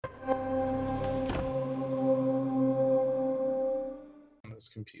this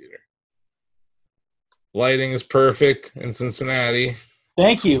computer. Lighting is perfect in Cincinnati.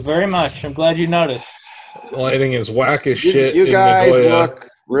 Thank you very much. I'm glad you noticed. Lighting is whack as shit You in guys Nagoya. look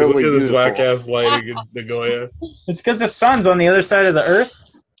really Look at this beautiful. whack ass lighting in Nagoya. It's because the sun's on the other side of the earth.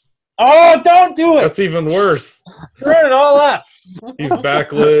 Oh, don't do it! That's even worse. Turn it all up. He's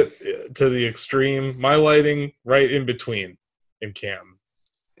backlit to the extreme. My lighting right in between in cam.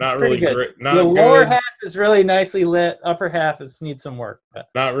 Not really good. great. Not The lower good. half is really nicely lit. Upper half needs some work. But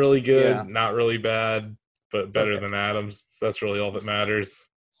Not really good. Yeah. Not really bad. But better than Adams. So that's really all that matters.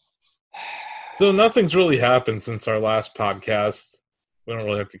 So nothing's really happened since our last podcast. We don't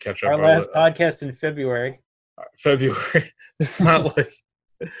really have to catch up. our last podcast in February. February. It's not like.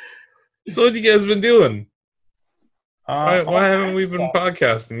 So what have you guys been doing? Why haven't we been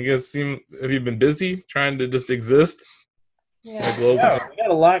podcasting? You guys have you been busy trying to just exist? Yeah. Like Logan? Yeah, we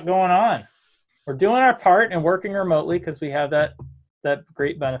got a lot going on. We're doing our part and working remotely because we have that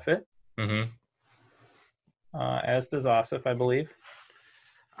great benefit. Mm-hmm. As does Asif, I believe.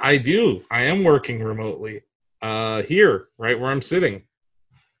 I do. I am working remotely. Here, right where I'm sitting.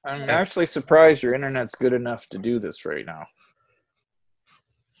 I'm actually surprised your internet's good enough to do this right now.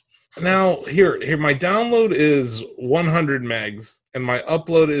 Now, here, my download is 100 megs, and my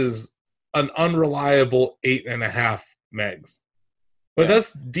upload is an unreliable 8.5 megs. But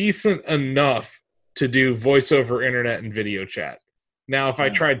that's decent enough to do voice over internet and video chat. Now, if I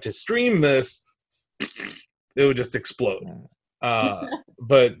tried to stream this, it would just explode.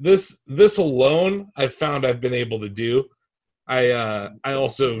 But this alone, I've found I've been able to do. I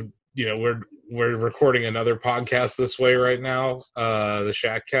also, we're recording another podcast this way right now, the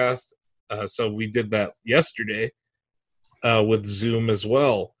Shackcast. So we did that yesterday with Zoom as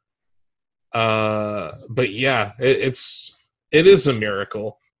well. But yeah, it is a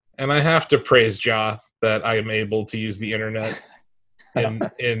miracle, and I have to praise Ja that I am able to use the internet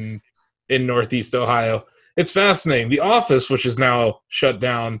in Northeast Ohio. It's fascinating. The office, which is now shut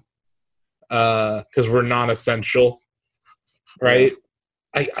down because we're non-essential, right?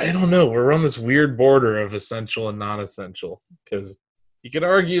 I don't know. We're on this weird border of essential and non-essential because you could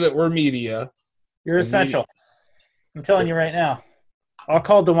argue that we're media. You're essential. I'm telling you right now. I'll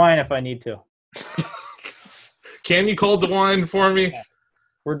call DeWine if I need to. Can you call DeWine for me? Yeah.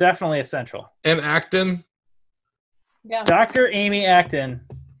 We're definitely essential. And Acton? Yeah. Dr. Amy Acton.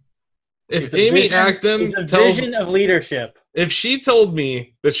 If Amy Acton tells vision of leadership. If she told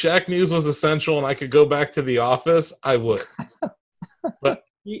me that Shack News was essential and I could go back to the office, I would. But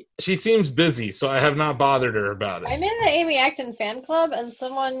she seems busy, so I have not bothered her about it. I'm in the Amy Acton fan club, and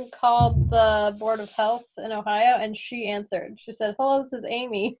someone called the Board of Health in Ohio, and she answered. She said, "Hello, this is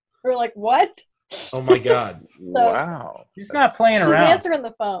Amy." We're like, "What?" Oh my god! Wow. She's not playing around. She's answering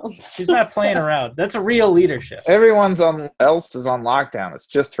the phone. She's not playing around. That's a real leadership. Everyone else is on lockdown. It's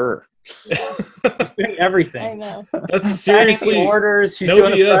just her. She's doing everything. I know. That's seriously signing the orders. She's no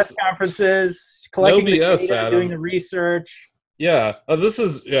doing the BS. press conferences, collecting No the BS, data, Adam. doing the research. Yeah. This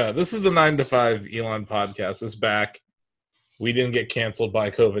is the 9 to 5 Elon podcast. It's back. We didn't get canceled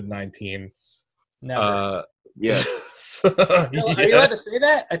by COVID-19. Never. Yeah. So, Are you yeah. allowed to say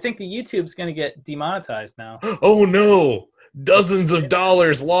that? I think the YouTube's going to get demonetized now. Oh no! Dozens of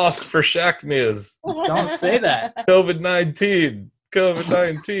dollars lost for Shack News. Don't say that. COVID-19.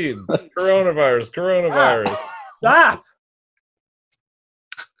 Coronavirus. Stop.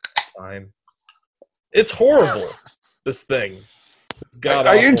 Fine. It's horrible. This thing. It's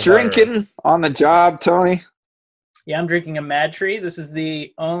Are you drinking virus. on the job, Tony? Yeah, I'm drinking a Mad Tree. This is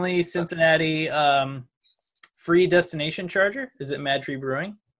the only Cincinnati free destination charger. Is it Mad Tree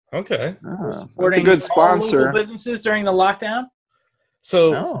Brewing? Okay. Oh, that's a Supporting good all sponsor. local businesses during the lockdown.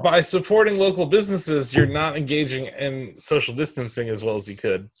 So Oh. by supporting local businesses, you're not engaging in social distancing as well as you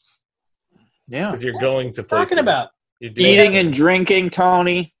could Yeah. because you're going to places. Talking about You're doing Eating things. and drinking,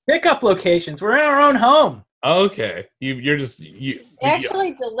 Tony. pickup locations. We're in our own home. Okay. You're just They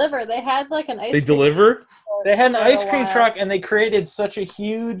actually deliver. They had like an ice They cream deliver? truck They had an for a ice cream while. truck, and they created such a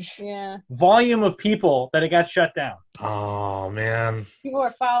huge Yeah. volume of people that it got shut down. Oh man. People were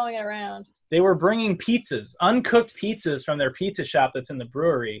following it around. They were bringing pizzas, uncooked pizzas from their pizza shop that's in the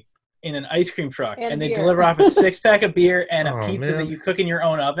brewery in an ice cream truck. And And they beer. deliver off a 6-pack of beer and a Oh, pizza man. that you cook in your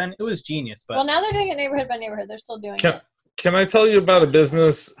own oven. It was genius. But Well, now they're doing it neighborhood by neighborhood. They're still doing Can, it. can I tell you about a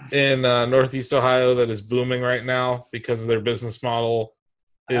business in Northeast Ohio that is booming right now because their business model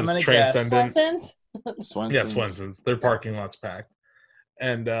I'm is gonna guess. transcendent? Swenson's? Swenson's. Yeah, Swenson's. Their parking lot's packed.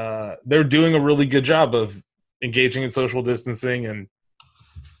 And they're doing a really good job of engaging in social distancing, and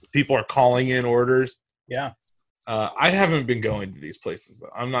people are calling in orders. yeah, I haven't been going to these places, though.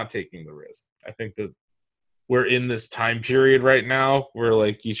 I'm not taking the risk. I think that we're in this time period right now where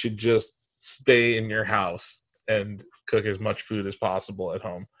like you should just stay in your house and cook as much food as possible at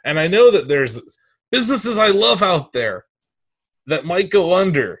home. And I know that there's businesses I love out there that might go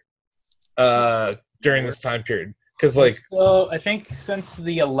under during this time period. Because like, So I think since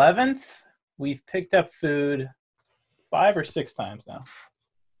the 11th, we've picked up food 5 or 6 times now.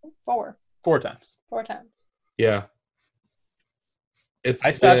 4 times. 4 times. yeah,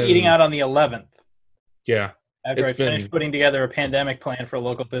 I stopped eating out on the 11th. Yeah, After I finished putting together a pandemic plan for a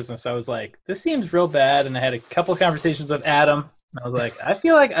local business, I was like, this seems real bad. And I had a couple conversations with Adam. And I was like, I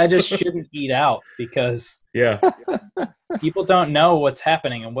feel like I just shouldn't eat out because yeah. people don't know what's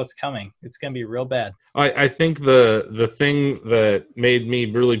happening and what's coming. It's going to be real bad. I think the thing that made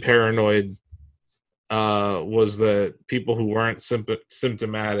me really paranoid was that people who weren't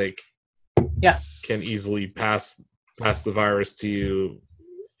symptomatic can easily pass the virus to you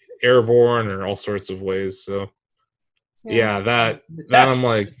airborne or all sorts of ways. So that I'm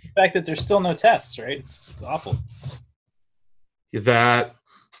like, the fact that there's still no tests, right? It's awful. That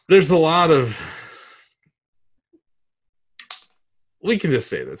there's a lot of, we can just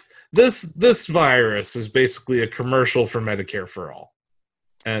say this virus is basically a commercial for Medicare for all,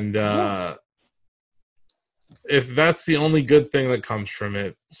 and if that's the only good thing that comes from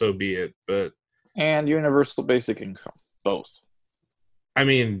it, so be it. But and universal basic income, both. I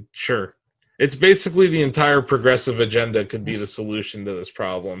mean, sure, it's basically the entire progressive agenda could be the solution to this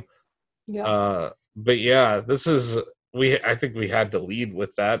problem. Yeah. But yeah, this is. I think we had to lead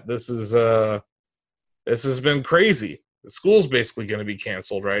with that. This has been crazy. The school's basically going to be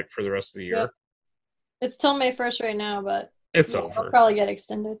canceled, right, for the rest of the year. Yep. It's till May 1st right now, but it's it'll over. probably get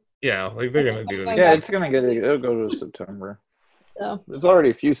extended. Yeah, like they're going to do it. Yeah, it's going to it'll go to September. So there's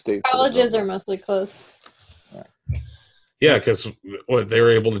already a few states. Colleges are mostly closed. Yeah, because they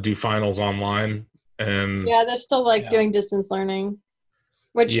were able to do finals online, and yeah, they're still doing distance learning,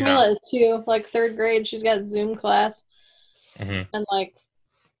 which Mila is too. Like 3rd grade, she's got Zoom class. Mm-hmm. And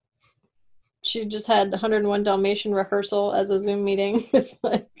she just had 101 Dalmatian rehearsal as a Zoom meeting with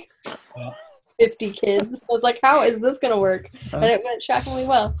 50 kids. I was like, how is this going to work? And it went shockingly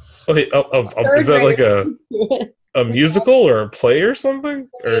well. Wait, is that like a musical or a play or something?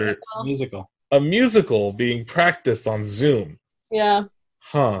 Or musical. A musical being practiced on Zoom. Yeah.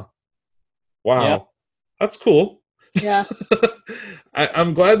 Huh. Wow. Yeah. That's cool. Yeah.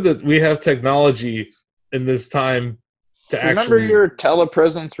 I'm glad that we have technology in this time. Remember your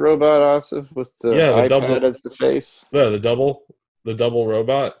telepresence robot, Asif, with the iPad double, as the face? Yeah, the double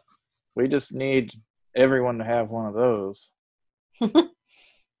robot. We just need everyone to have one of those.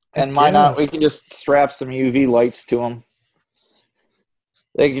 And why not? We can just strap some UV lights to them.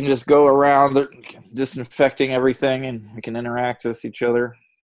 They can just go around disinfecting everything, and we can interact with each other.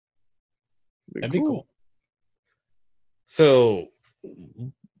 That'd be cool. So...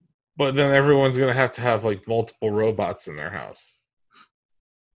 But then everyone's going to have multiple robots in their house.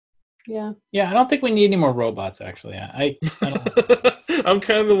 Yeah. Yeah, I don't think we need any more robots, actually. I don't I'm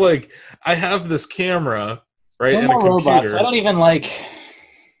kind of like, I have this camera, right, and a computer. Robots. I don't even like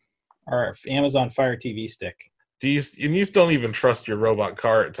our Amazon Fire TV stick. And you don't even trust your robot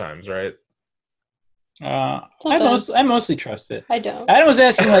car at times, right? I mostly trust it. I don't. Adam was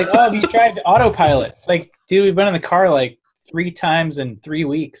asking, have you tried autopilot? It's like, dude, we've been in the car 3 times in 3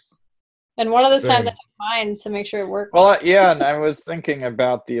 weeks. And one of those times I took mine to make sure it worked. Well, yeah, and I was thinking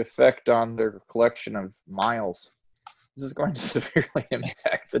about the effect on their collection of miles. This is going to severely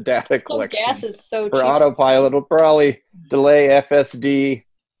impact the data collection. Gas is so cheap. For autopilot, it'll probably delay FSD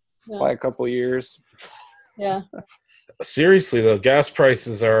by a couple years. Yeah. Seriously, though, gas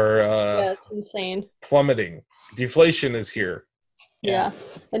prices are it's insane. Plummeting. Deflation is here. Yeah.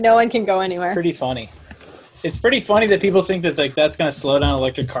 And no one can go anywhere. It's pretty funny. It's pretty funny that people think that that's going to slow down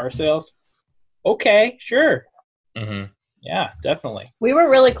electric car sales. Okay, sure. Mm-hmm. Yeah, definitely. We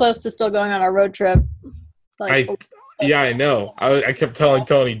were really close to still going on our road trip. I know. I kept telling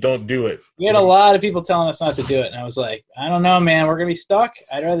Tony, don't do it. We had a lot of people telling us not to do it, and I was like, I don't know, man. We're going to be stuck.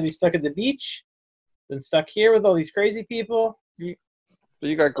 I'd rather be stuck at the beach than stuck here with all these crazy people. You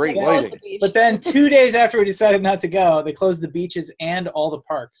got great lighting. But then 2 days after we decided not to go, they closed the beaches and all the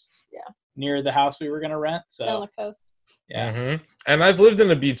parks. Yeah. Near the house we were going to rent. So down the coast. Yeah. Mm-hmm. And I've lived in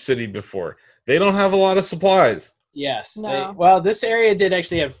a beach city before. They don't have a lot of supplies. Yes. No. This area did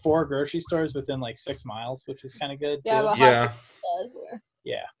actually have 4 grocery stores within 6 miles, which was kind of good, yeah, too. But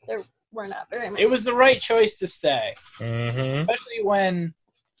yeah. We're not very many. It was the right choice to stay. Mm-hmm. Especially when,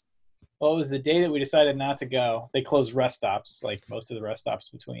 it was the day that we decided not to go. They closed rest stops, most of the rest stops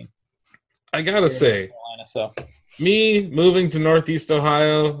between. I got to say, Carolina, so. Me moving to Northeast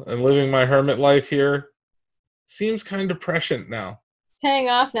Ohio and living my hermit life here, seems kind of prescient now. Paying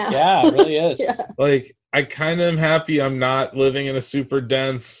off now. Yeah, it really is. Yeah. Like, I kind of am happy I'm not living in a super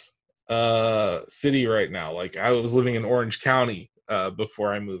dense city right now. Like, I was living in Orange County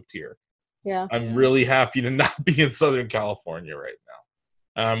before I moved here. Yeah. I'm really happy to not be in Southern California right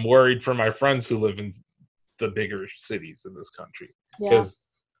now. I'm worried for my friends who live in the bigger cities in this country. Yeah. Because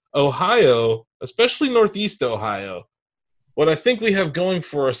Ohio, especially Northeast Ohio, what I think we have going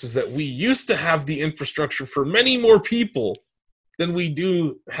for us is that we used to have the infrastructure for many more people than we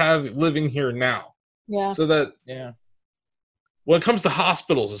do have living here now. Yeah. So that Yeah. when it comes to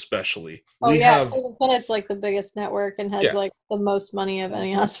hospitals, especially, Oh we yeah, have Cleveland Clinic's like the biggest network and has Yeah. like the most money of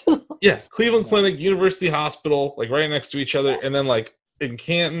any hospital. Cleveland Clinic, University Hospital, like right next to each other, and then like in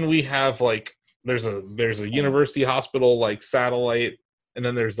Canton we have like there's a University Hospital like satellite, and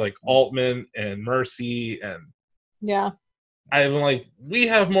then there's like Altman and Mercy, and Yeah. I'm like, we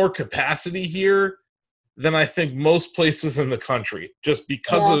have more capacity here than I think most places in the country, just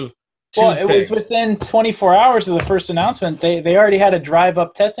because Yeah. of two Well, it things. was within 24 hours of the first announcement. They already had a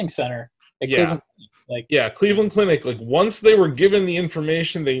drive-up testing center at Yeah. Cleveland. Like, Yeah, Cleveland Clinic, like once they were given the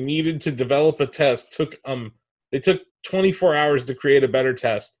information they needed to develop a test, they took 24 hours to create a better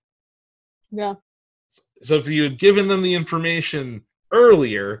test. Yeah. So if you had given them the information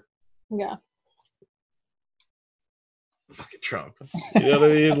earlier, Yeah. fucking Trump. You know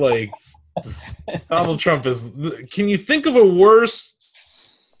what I mean? Like, Donald Trump is. Can you think of a worse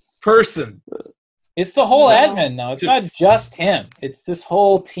person? it's the whole No. admin now. It's not just him. It's this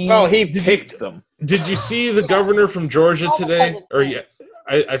whole team. Well, he picked them. Did you see the governor from Georgia All the today? presidents. Or yeah,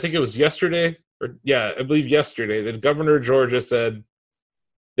 I think it was yesterday. Or yeah, I believe yesterday. The governor of Georgia said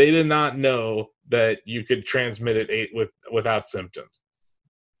they did not know that you could transmit it without symptoms.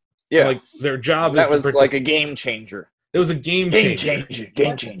 Yeah. Like their job that is was to protect. like a game changer. It was a game Game changer. changer.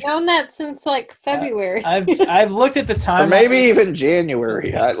 Game changer. Known that since like February. I've looked at the Or time. maybe even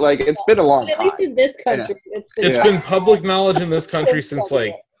January. Like, it's been a long But at time. least in this country, it's been. It's Yeah. been public knowledge in this country since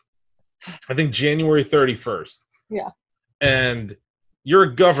like I think January 31st. Yeah. And you're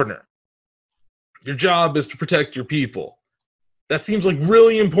a governor. Your job is to protect your people. That seems like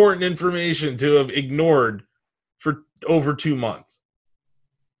really important information to have ignored for over 2 months.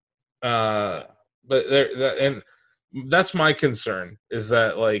 And that's my concern, is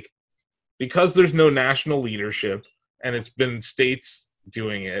that like because there's no national leadership and it's been states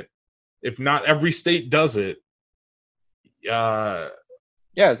doing it, if not every state does it, Yeah,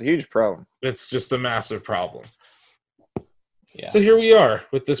 it's a huge problem. it's just a massive problem. Yeah. So here we are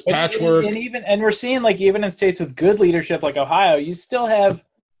with this patchwork. And we're seeing like even in states with good leadership like Ohio, you still have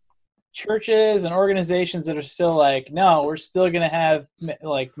churches and organizations that are still like, no, we're still going to have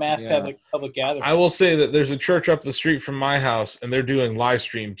like mass Yeah. public gatherings. I will say that there's a church up the street from my house, and they're doing live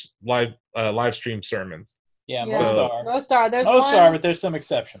stream sermons. Yeah, Yeah. most are. Most are. There's Most one. are, but there's some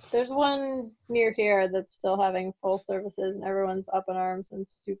exceptions. There's one near here that's still having full services, and everyone's up in arms and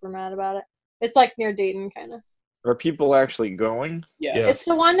super mad about it. It's like near Dayton, kind of. Are people actually going? Yes. Yeah. It's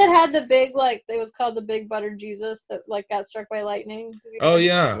the one that had the big, like, it was called the Big Butter Jesus that, like, got struck by lightning. Oh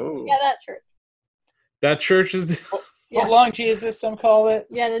yeah, Oh. Yeah, that church. that church is Yeah. Footlong Jesus, some call it.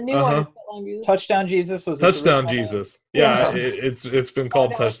 Yeah, the new Uh-huh. one is Footlong Jesus. Touchdown Jesus was Touchdown the original. Jesus. Yeah, Yeah. it's been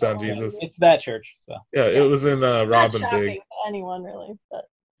called no, Touchdown Touchdown Jesus. Jesus. It's that church, so Yeah, it was in Not Robin shocking Big. to anyone, really, but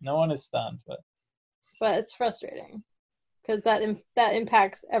no one is stunned. But it's frustrating because that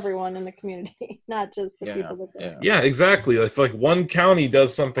impacts everyone in the community, not just the Yeah, people that yeah. Yeah, exactly. If like one county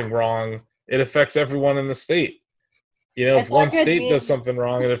does something wrong, it affects everyone in the state. You know, I if saw a one good state meme. does something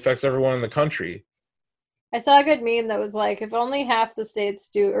wrong, it affects everyone in the country. I saw a good meme that was like, if only half the states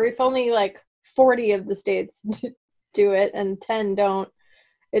do, or if only like 40 of the states do it and 10 don't,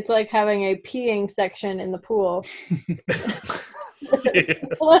 it's like having a peeing section in the pool.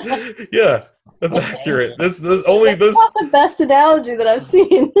 Yeah, that's accurate. This That's not the best analogy that I've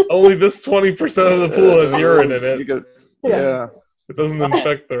seen. only this 20% of the pool has urine in You it. could- Yeah. yeah. It doesn't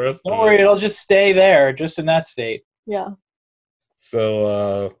infect the rest don't of worry, it. it'll just stay there, just in that state. Yeah.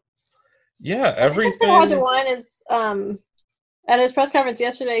 So yeah, Interesting how everything. DeWine is at his press conference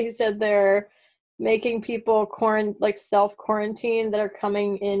yesterday. He said they're making people self-quarantine that are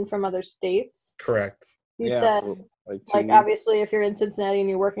coming in from other states. Correct. He Yeah, said, for, like 2 like, weeks. obviously, if you're in Cincinnati and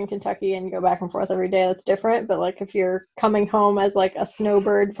you work in Kentucky and you go back and forth every day, that's different. But like, if you're coming home as like a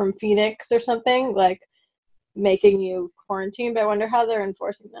snowbird from Phoenix or something, like making you quarantine. But I wonder how they're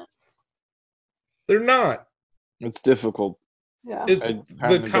enforcing that. They're not. It's difficult. Yeah. It, I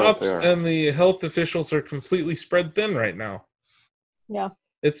the kinda doubt cops they are. and the health officials are completely spread thin right now. Yeah.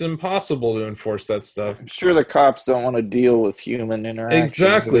 It's impossible to enforce that stuff. I'm sure the cops don't want to deal with human interaction.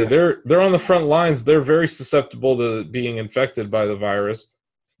 Exactly. They're on the front lines. They're very susceptible to being infected by the virus.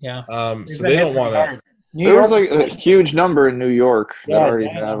 Yeah. So they don't want to. There was like a huge number in New York that already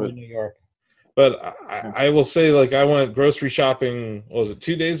have it. In New York. But I will say, like, I went grocery shopping, what was it,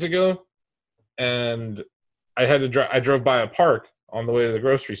 2 days ago? And I had to I drove by a park on the way to the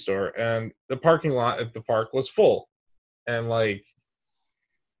grocery store, and the parking lot at the park was full. And, like,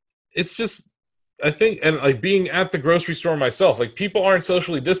 it's just, I think, and, like, being at the grocery store myself, like, people aren't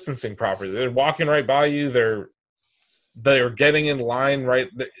socially distancing properly. They're walking right by you. They're getting in line right,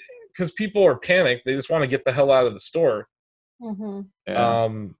 because people are panicked. They just want to get the hell out of the store. Mm-hmm. Yeah.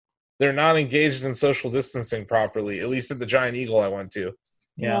 They're not engaged in social distancing properly, at least at the Giant Eagle I went to.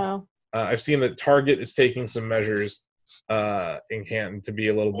 Yeah. Wow. I've seen that Target is taking some measures in Canton to be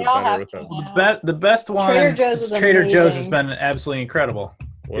a little bit They all better have with to them. now. The best one Trader Joe's is is Trader Joe's has amazing. been absolutely incredible.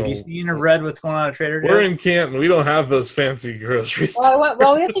 Have you Well, seen or read what's going on at Trader Joe's? we're in Canton. We don't have those fancy grocery stores.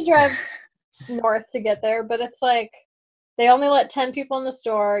 Well, we have to drive north to get there, but it's like they only let 10 people in the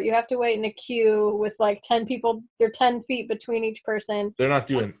store. You have to wait in a queue with like 10 people. You're 10 feet between each person. They're not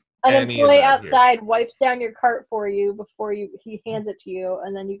doing An any of employee that here. outside wipes down your cart for you before he hands it to you,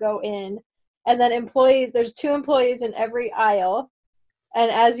 and then you go in. And then there's 2 employees in every aisle,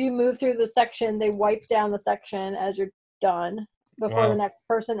 and as you move through the section, they wipe down the section as you're done before Wow. the next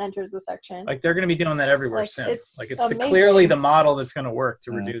person enters the section. Like they're going to be doing that everywhere Like, soon. it's Like it's amazing. clearly the model that's going to work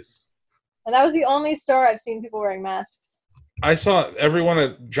to Yeah. reduce. And that was the only store I've seen people wearing masks. I saw everyone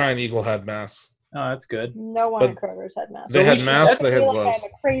at Giant Eagle had masks. Oh, that's good. No one But at Kroger's had masks. They So had we should- masks. that's- They I had feel like gloves. I'm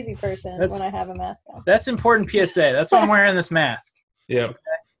a crazy person That's- when I have a mask on. That's important PSA. That's why I'm wearing this mask. Yeah,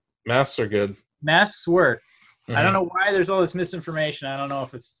 masks are good. Masks work. I Mhm. don't know why there's all this misinformation. I don't know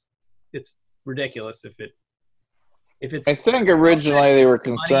if it's ridiculous if it's I think originally they were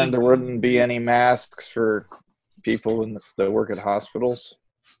concerned there wouldn't be any masks for people that work at hospitals.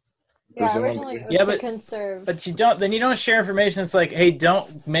 Yeah, Presumably. originally it was Yeah, to but- conserve. But you don't share information that's like, hey,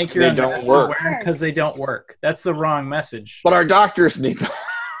 don't make your They own don't masks work. because they don't work. That's the wrong message. But our doctors need them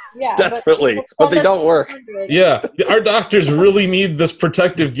Yeah, desperately, but they don't work. Yeah, our doctors really need this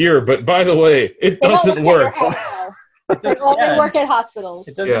protective gear, but by the way, it doesn't work. It They doesn't, only yeah, work at hospitals.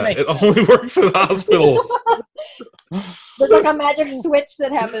 it doesn't Yeah, make it only works in hospitals, There's like a magic switch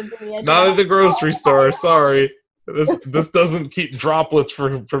that happens in the edge. not of at the grocery store. Sorry, this doesn't keep droplets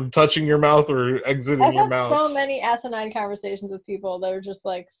from touching your mouth or exiting I've your had mouth. so many asinine conversations with people that are just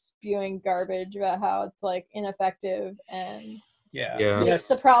like spewing garbage about how it's like ineffective and Yeah. makes Yes.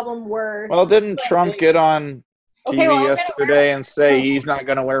 the problem worse. Well, didn't Trump get on TV Okay, well, I'm gonna wear yesterday one. and say he's not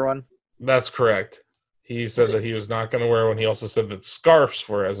going to wear one? That's correct. He said that he was not going to wear one. He also said that scarves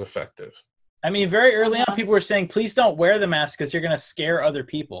were as effective. I mean, very early on, Uh-huh. people were saying, please don't wear the mask because you're going to scare other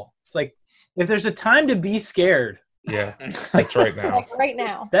people. It's like, if there's a time to be scared, Yeah, that's right now. Like right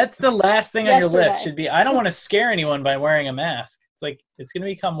now. that's the last thing on your list Yesterday. should be, I don't want to scare anyone by wearing a mask. It's like, it's going to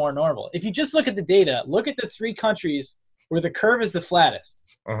become more normal. If you just look at the data, look at the 3 countries where the curve is the flattest.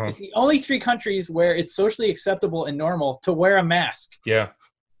 Uh-huh. It's the only 3 countries where it's socially acceptable and normal to wear a mask, Yeah,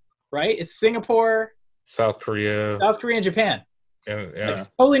 right? It's Singapore, South Korea. South Korea, and Japan. Yeah. It's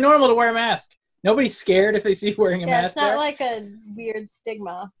totally normal to wear a mask. Nobody's scared if they see you wearing a Yeah, mask it's not there. like a weird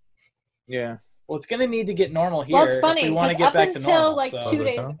stigma. Yeah. Well, it's going to need to get normal here Well, it's if funny we want to because get up back to until normal. like so. 2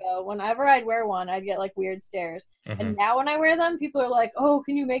 days Huh? ago, whenever I'd wear one, I'd get like weird stares. Mhm. And now when I wear them, people are like, "Oh,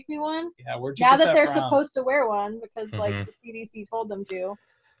 can you make me one?" Yeah, where'd you Now get that they're from? supposed to wear one because like Mhm. the CDC told them to.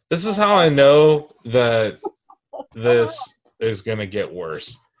 This is how I know that this is going to get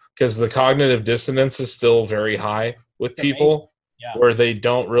worse, because the cognitive dissonance is still very high with It's people, Yeah. where they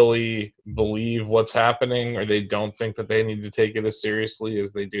don't really believe what's happening, or they don't think that they need to take it as seriously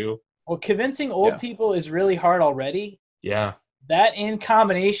as they do. Well, convincing old Yeah. people is really hard already. Yeah. That in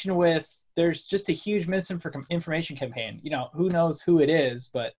combination with there's just a huge misinformation campaign. You know, who knows who it is,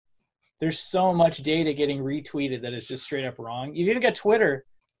 but there's so much data getting retweeted that is just straight up wrong. You've even got Twitter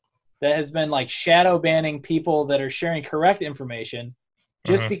that has been like shadow banning people that are sharing correct information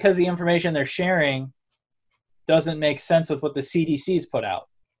just Mhm. because the information they're sharing doesn't make sense with what the CDC's put out.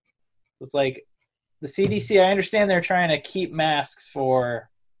 It's like the CDC, I understand they're trying to keep masks for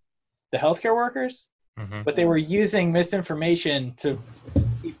the healthcare workers, Mhm. but they were using misinformation to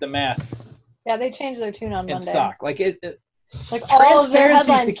keep the masks Yeah, they changed their tune on in Monday. stock. Like Like all of their transparency is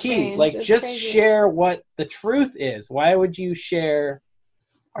the headlines key. changed. Like It's just crazy. share what the truth is. Why would you share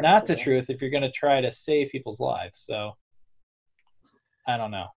Hard not to the do. truth if you're going to try to save people's lives? So I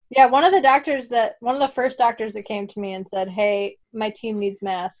don't know. Yeah, one of the first doctors that came to me and said, "Hey, my team needs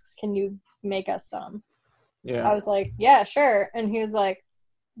masks. Can you make us some?" I Yeah. was like, "Yeah, sure." And he was like,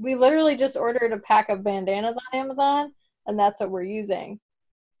 we literally just ordered a pack of bandanas on Amazon, and that's what we're using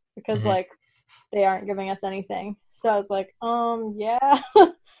because like they aren't giving us anything. So I was like, yeah.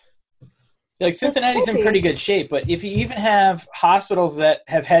 Like Cincinnati's in pretty good shape, but if you even have hospitals that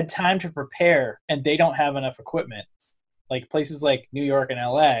have had time to prepare and they don't have enough equipment, like places like New York and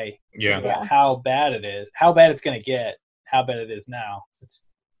LA, Yeah. how bad it is, how bad it's going to get, how bad it is now. It's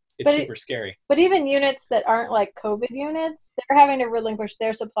super scary. But even units that aren't like COVID units, they're having to relinquish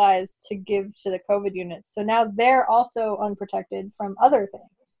their supplies to give to the COVID units. So now they're also unprotected from other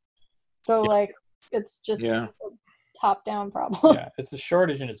things. So like it's just a top-down problem. Yeah, it's a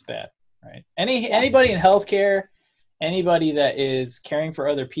shortage and it's bad. Right. Anybody in healthcare, anybody that is caring for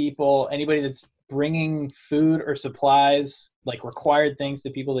other people, anybody that's bringing food or supplies, like required things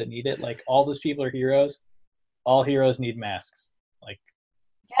to people that need it, like all those people are heroes. All heroes need masks. Like,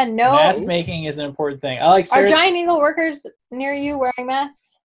 mask making is an important thing. Are Giant Eagle workers near you wearing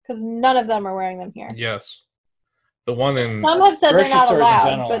masks? Because none of them are wearing them here. Yes. The one in some have said they're not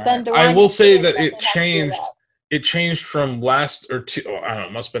allowed, but then I will say that it changed. It changed from last or two, I don't know,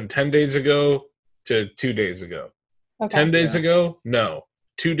 it must have been 10 days ago to 2 days ago. Okay. 10 days ago, no.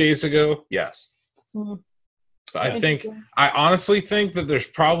 2 days ago, yes. Mm-hmm. So I honestly think that there's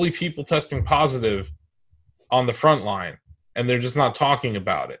probably people testing positive on the front line, and they're just not talking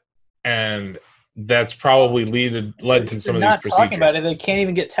about it. And that's probably led to some of these procedures. Talking about it, they can't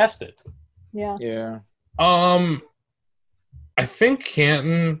even get tested. Yeah. Yeah. I think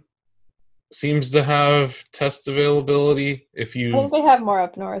Canton seems to have test availability. I think they have more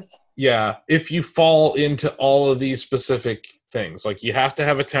up north. Yeah, if you fall into all of these specific things, like you have to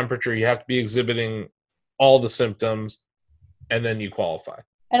have a temperature, you have to be exhibiting all the symptoms, and then you qualify.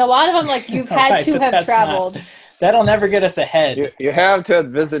 And a lot of them, like you've had to have traveled. That'll never get us ahead. You have to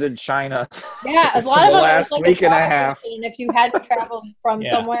have visited China. Yeah, a lot of them last week and a half. And if you had to travel from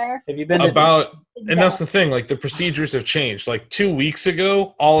somewhere, have you been and that's the thing. Like the procedures have changed. Like 2 weeks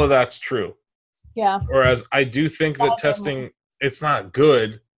ago, all of that's true. Yeah. Whereas I do think that testing, it's not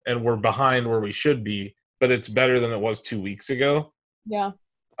good, and we're behind where we should be, but it's better than it was 2 weeks ago. Yeah.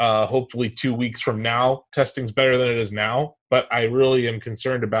 Hopefully 2 weeks from now, testing's better than it is now. But I really am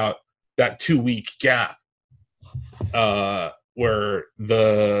concerned about that 2 week gap where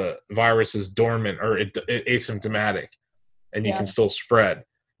the virus is dormant or asymptomatic, and you can still spread.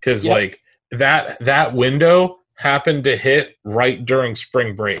 Because like that window happened to hit right during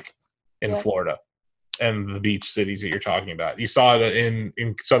spring break in Florida and the beach cities that you're talking about. You saw it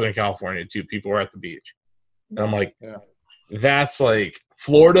in Southern California too. People were at the beach. And I'm like, that's like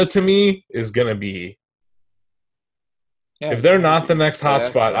Florida to me is going to be, if they're not the next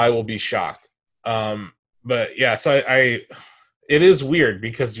hotspot, I will be shocked. But yeah, so it is weird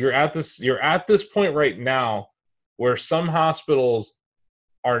because you're at this point right now where some hospitals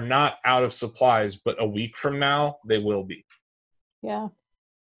are not out of supplies, but a week from now they will be. Yeah.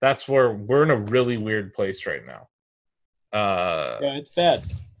 That's where we're in a really weird place right now. Yeah, it's bad.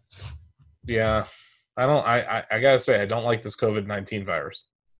 Yeah. I gotta say, I don't like this COVID-19 virus.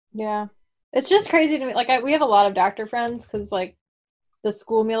 Yeah. It's just crazy to me. Like, we have a lot of doctor friends because, like, the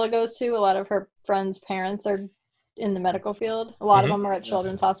school Mila goes to, a lot of her friends' parents are in the medical field. A lot of them are at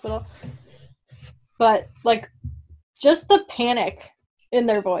Children's Hospital. But, like, just the panic in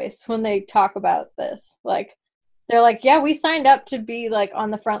their voice when they talk about this. Like, they're like, yeah, we signed up to be, like,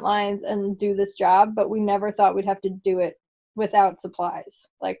 on the front lines and do this job, but we never thought we'd have to do it without supplies.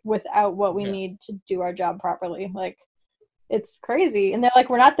 Like, without what we need to do our job properly. Like, it's crazy. And they're like,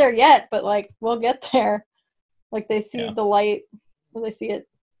 we're not there yet, but, like, we'll get there. Like, they see the light. They see it.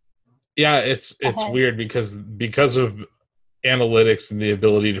 Yeah, it's weird because of analytics and the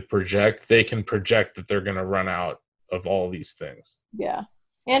ability to project, they can project that they're going to run out of all these things. Yeah.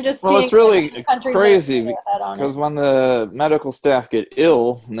 And just it's really crazy because when the medical staff get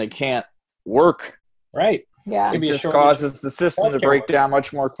ill and they can't work, right? Yeah, it just causes the system to break down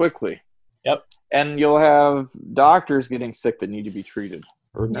much more quickly. Yep. And you'll have doctors getting sick that need to be treated,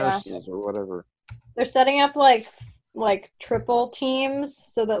 or nurses, or whatever. They're setting up like triple teams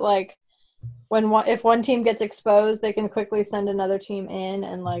so that like if one team gets exposed, they can quickly send another team in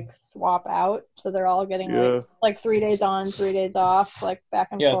and like swap out. So they're all getting like 3 days on, 3 days off, like back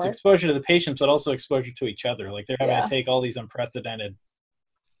and forth. Yeah, it's exposure to the patients, but also exposure to each other. Like they're having to take all these unprecedented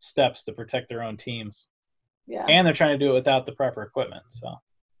steps to protect their own teams. Yeah. And they're trying to do it without the proper equipment. So.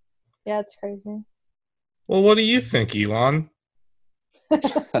 Yeah, it's crazy. Well, what do you think, Elon?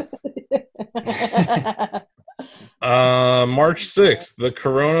 March 6th, the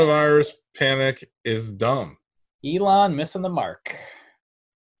coronavirus panic is dumb. Elon missing the mark.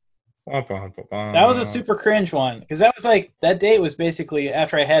 That was a super cringe one because that was like that date was basically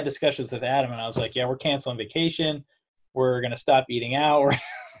after I had discussions with Adam and I was like, yeah, we're canceling vacation, we're gonna stop eating out.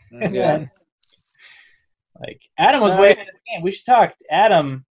 Yeah. Like Adam was way ahead of the game. We should talk.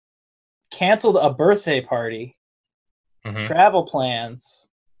 Adam canceled a birthday party, travel plans,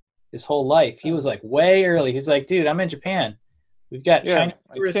 his whole life. He was like way early. He's like, dude, I'm in Japan. We've got China.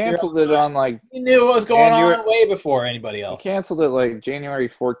 I canceled it on like. He knew what was going on way before anybody else. I canceled it like January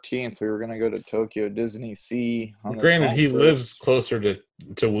 14th. We were gonna go to Tokyo Disney Sea. Granted, he lives closer to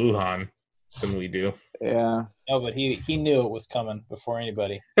Wuhan than we do. Yeah. No, but he knew it was coming before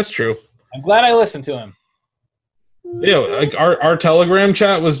anybody. That's true. I'm glad I listened to him. Yeah, like our Telegram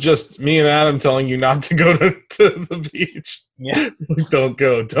chat was just me and Adam telling you not to go to the beach. Yeah. Don't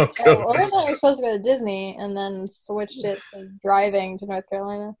go. Well, originally we were supposed to go to Disney and then switched it to driving to North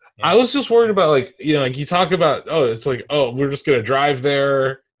Carolina. I was just worried about like you talk about it's like we're just gonna drive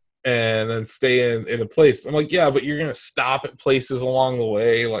there and then stay in a place. I'm like, yeah, but you're gonna stop at places along the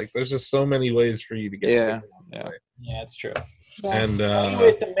way. Like there's just so many ways for you to get sick along the way. Yeah, it's true. Yeah. And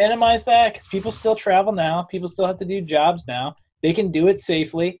ways to minimize that because people still travel now. People still have to do jobs now. They can do it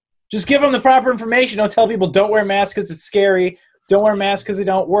safely. Just give them the proper information. Don't tell people don't wear masks because it's scary. Don't wear masks because they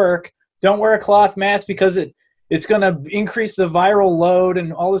don't work. Don't wear a cloth mask because it's going to increase the viral load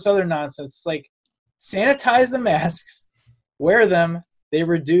and all this other nonsense. It's like sanitize the masks, wear them. They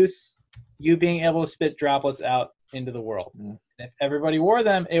reduce you being able to spit droplets out into the world. Mm. If everybody wore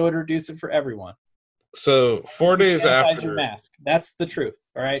them, it would reduce it for everyone. So 4 days after your mask. That's the truth.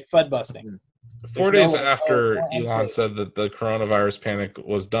 All right, FUD busting. 4 days after Elon said that the coronavirus panic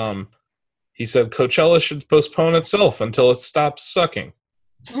was dumb, he said Coachella should postpone itself until it stops sucking.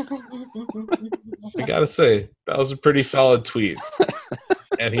 I gotta say, that was a pretty solid tweet,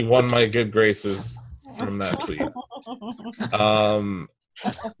 and he won my good graces from that tweet.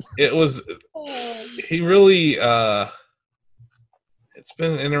 It was he really. It's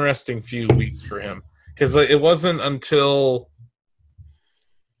been an interesting few weeks for him. Because it wasn't until...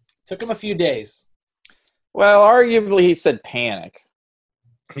 Took him a few days. Well, arguably he said panic.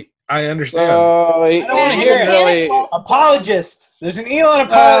 I understand. So I don't want to hear it. Really... Apologist. There's an Elon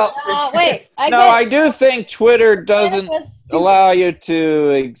apologist. Wait. I do think Twitter doesn't allow you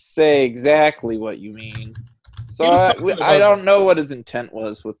to say exactly what you mean. So I don't know what his intent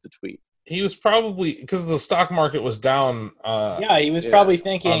was with the tweet. He was probably, because the stock market was down. He was probably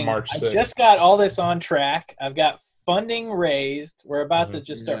thinking, on March 6th. I just got all this on track. I've got funding raised. We're about to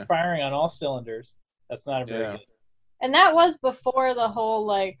just start firing on all cylinders. That's not a very good. And that was before the whole,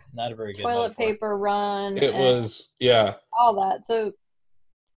 not a very good toilet paper run. It was, all that. So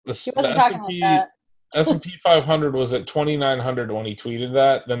he wasn't talking about that. S&P 500 was at 2,900 when he tweeted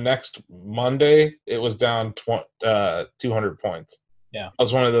that. The next Monday, it was down 200 points. Yeah, that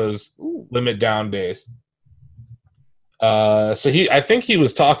was one of those limit down days. So I think he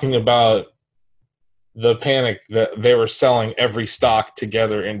was talking about the panic that they were selling every stock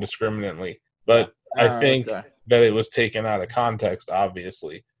together indiscriminately. But I think that it was taken out of context,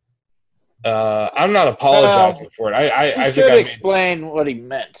 obviously. I'm not apologizing for it. I should explain what he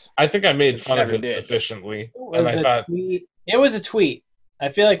meant. I think I made fun of it sufficiently. It was a tweet. I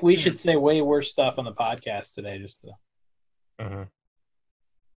feel like we should say way worse stuff on the podcast today, just to. Mm-hmm.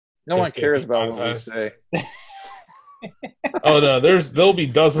 No one cares about what we say. Oh no, there'll be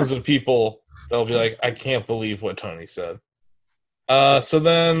dozens of people that'll be like, I can't believe what Tony said. So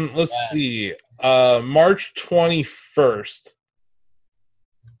then let's see. March 21st.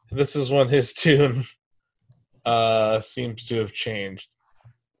 This is when his tune seems to have changed.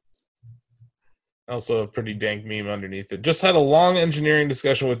 Also a pretty dank meme underneath it. Just had a long engineering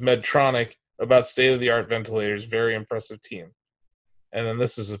discussion with Medtronic about state-of-the-art ventilators. Very impressive team. And then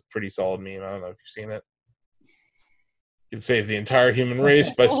this is a pretty solid meme. I don't know if you've seen it. You can save the entire human race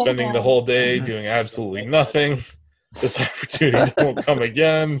by spending the whole day doing absolutely nothing. This opportunity won't come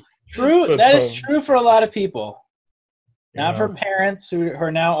again. True. That is true for a lot of people. Not for parents who are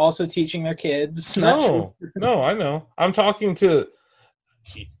now also teaching their kids. No, I know. I'm talking to...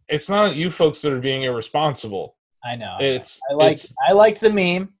 It's not you folks that are being irresponsible. I know. I liked the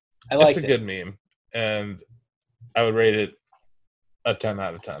meme. It's a good meme. And I would rate it a 10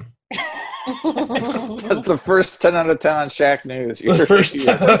 out of 10. That's the first 10 out of 10 on Shaq News. The first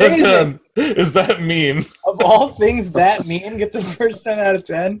 10 out of 10 is that meme. Of all things, that meme gets a first 10 out of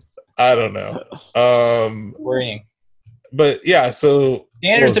 10? I don't know. Worrying. But yeah, so...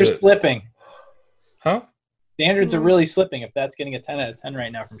 Standards are slipping. Huh? Standards are really slipping if that's getting a 10 out of 10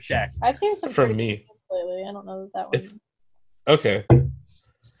 right now from Shaq. I've seen some from me lately. I don't know that one. Okay.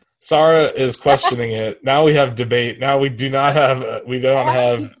 Sarah is questioning it. Now we have debate. Now we do not have. We don't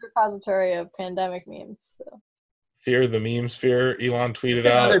have repository of pandemic memes. So. Fear the meme sphere. Elon tweeted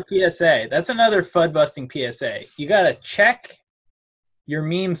That's out. another PSA. That's another FUD busting PSA. You gotta check your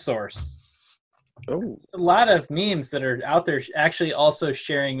meme source. Oh, There's a lot of memes that are out there actually also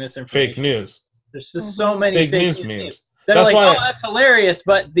sharing misinformation. Fake news. There's just so many Fake fake news memes. that That's are like, why- oh, that's hilarious,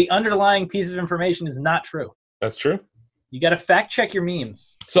 but the underlying piece of information is not true. That's true. You got to fact check your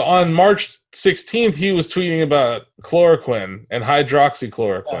memes. So on March 16th, he was tweeting about chloroquine and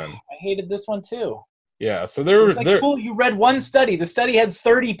hydroxychloroquine. I hated this one too. Yeah, so It there was like, cool, you read one study. The study had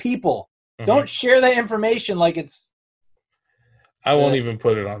 30 people. Mhm. Don't share that information like it's... I won't even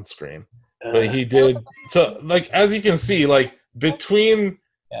put it on screen. But he did. So, like, as you can see, like, between...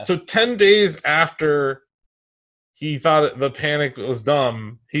 Yes. So 10 days after he thought the panic was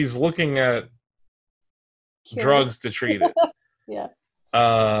dumb, he's looking at Cures. drugs to treat it. Yeah.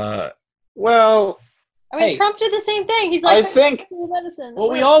 well, I mean, Hey. Trump did the same thing. He's I like, think medicine.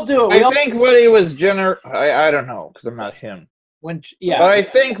 Well, we all do it. We I all, think what he was I don't know because I'm not him. yeah. But I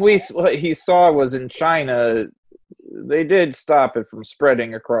think what he saw was in China, they did stop it from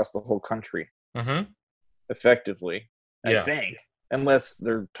spreading across the whole country Mm-hmm. effectively. I Yeah. think, unless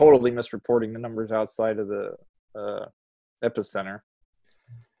they're totally misreporting the numbers outside of the epicenter.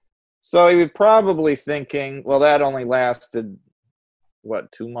 So he was probably thinking, well, that only lasted,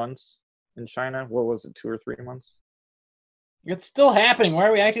 2 months in China? What was it, 2 or 3 months? It's still happening. Why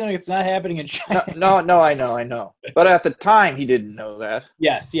are we acting like it's not happening in China? No, I know. But at the time, he didn't know that.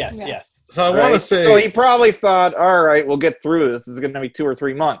 Yes. Yeah. So I want Right? to say... So he probably thought, all right, we'll get through this. This is going to be 2 or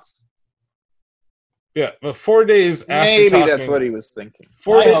 3 months. Yeah, but 4 days after Maybe talking, that's what he was thinking.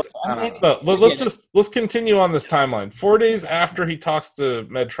 4 I days... hope so. I don't No, but let's continue on this timeline. 4 days after he talks to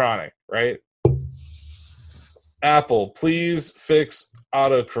Medtronic, right? Apple, please fix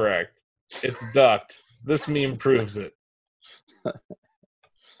autocorrect. It's ducked. This meme proves it.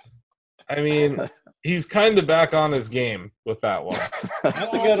 I mean, he's kind of back on his game with that one.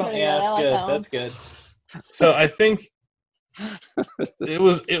 That's a Yeah, good that's one. pretty Yeah, good. that's I like good. that one. That's good. So I think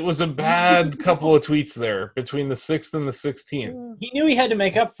it was a bad couple of tweets there between the 6th and the 16th. He knew he had to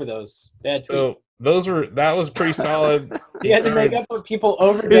make up for those bad tweets. So that was pretty solid. He had to make up for people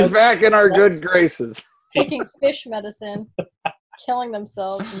overdosing. He's back in our good graces. taking fish medicine, killing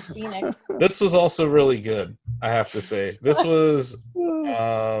themselves in Phoenix. This was also really good, I have to say. This was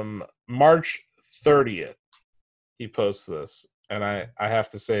March 30th. He posts this, and I have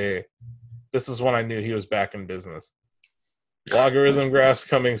to say, this is when I knew he was back in business. Logarithm graphs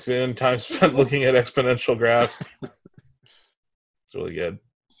coming soon. Time spent looking at exponential graphs. It's really good.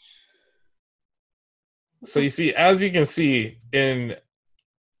 So you see, as you can see, in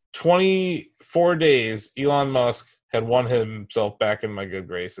 24 days, Elon Musk had won himself back in my good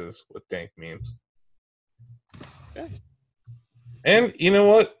graces with dank memes. And you know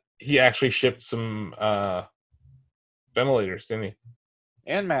what? He actually shipped some ventilators, didn't he?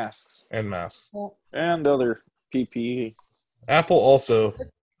 And masks. And masks. And other PPE. Apple also.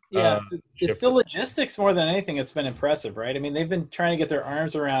 Yeah, it's shipped the logistics more than anything that's been impressive, right? I mean, they've been trying to get their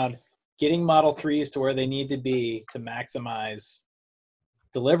arms around getting Model 3s to where they need to be to maximize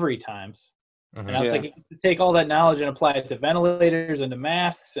delivery times. And Mhm. now it's like you have to take all that knowledge and apply it to ventilators and to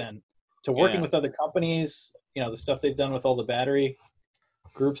masks and to working Yeah. with other companies, you know, the stuff they've done with all the battery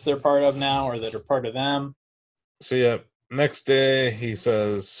groups they're part of now or that are part of them. So yeah, next day he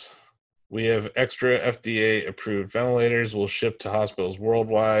says, we have extra FDA approved ventilators will ship to hospitals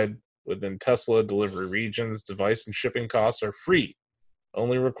worldwide within Tesla delivery regions. Device and shipping costs are free.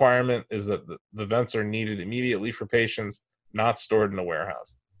 Only requirement is that the vents are needed immediately for patients, not stored in a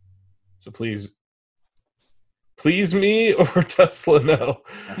warehouse. So please me or Tesla no.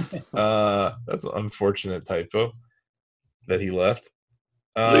 That's an unfortunate typo that he left.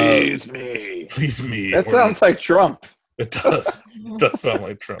 Please me. Please me. That or- sounds like Trump. It does. It does sound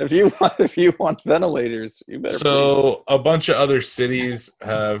like Trump. If you want ventilators, you better. So a bunch of other cities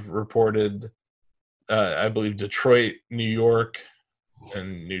have reported, I believe Detroit, New York,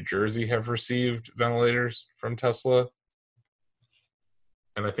 and New Jersey have received ventilators from Tesla.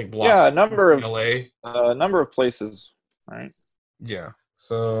 And I think Yeah, a number of LA. places, right? Yeah.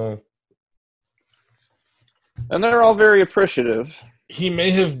 So And they're all very appreciative. he may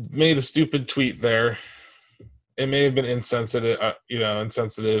have made a stupid tweet there. It may have been insensitive,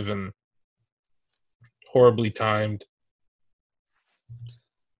 insensitive and horribly timed.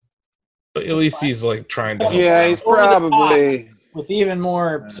 But at least he's like trying to help. Yeah, out. he's Over the top. probably. With even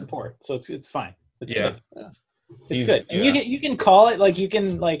more support, so it's fine. It's Yeah. good. He's- It's good. And yeah. you can call it like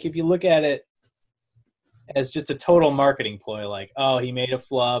if you look at it as just a total marketing ploy, like, oh, he made a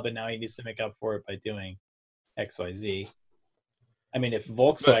flub and now he needs to make up for it by doing XYZ. I mean, if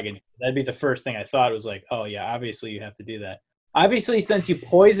Volkswagen, that'd be the first thing I thought was like, oh yeah, obviously you have to do that. Obviously, since you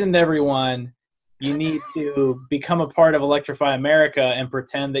poisoned everyone, you need to become a part of Electrify America and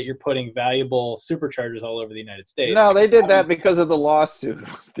pretend that you're putting valuable superchargers all over the United States. No, they did that because of the lawsuit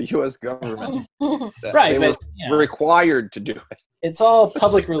with the U.S. government. Right, they but were required to do it. It's all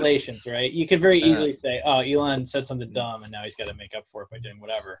public relations, right? You could very easily say, oh, Elon said something dumb, and now he's got to make up for it by doing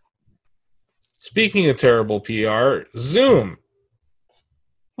whatever. Speaking of terrible PR, Zoom.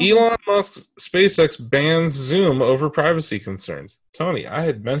 Elon Musk's SpaceX bans Zoom over privacy concerns. Tony, I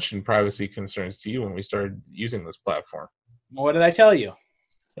had mentioned privacy concerns to you when we started using this platform. What did I tell you?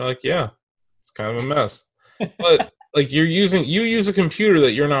 You're like, yeah, it's kind of a mess. But like you use a computer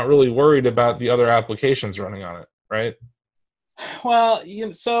that you're not really worried about the other applications running on it, right? Well,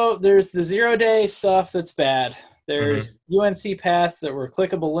 so there's the 0-day stuff that's bad. There's UNC paths that were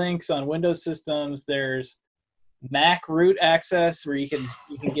clickable links on Windows systems. There's Mac root access where you can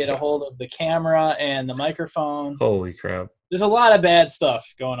get a hold of the camera and the microphone. Holy crap. There's a lot of bad stuff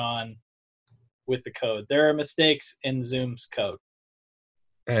going on with the code. There are mistakes in Zoom's code.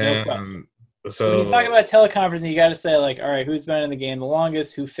 And so when you talk about teleconferencing, you got to say, like, all right, who's been in the game the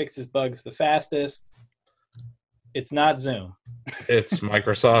longest? Who fixes bugs the fastest? It's not Zoom. It's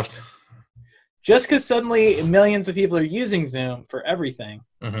Microsoft. Just because suddenly millions of people are using Zoom for everything.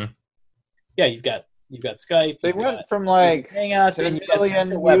 Yeah, you've got Skype. They went from like Hangouts and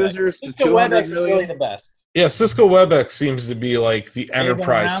million users to Cisco 200 WebEx is million. really the best. Yeah, Cisco WebEx seems to be like the They've been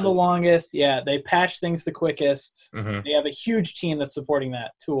enterprise. around the longest. Yeah, they patch things the quickest. Mhm. They have a huge team that's supporting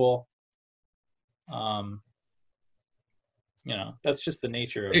that tool. That's just the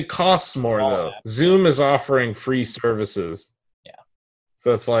nature of It costs more all though. that. Zoom is offering free services. Yeah.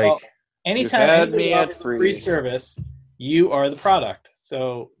 So it's like anytime had anybody me at offers a free. free service, you are the product.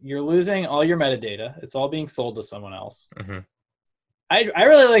 So you're losing all your metadata. It's all being sold to someone else. Mhm. I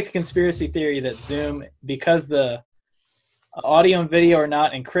really like the conspiracy theory that Zoom, because the audio and video are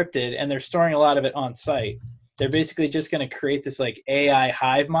not encrypted and they're storing a lot of it on site, they're basically just going to create this like AI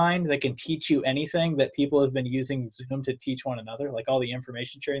hive mind that can teach you anything that people have been using Zoom to teach one another. Like all the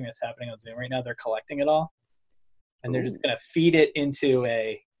information sharing that's happening on Zoom right now, they're collecting it all. And they're just going to feed it into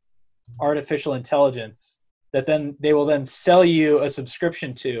a artificial intelligence that then they will then sell you a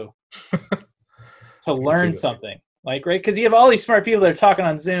subscription to learn something. Like, right? Because you have all these smart people that are talking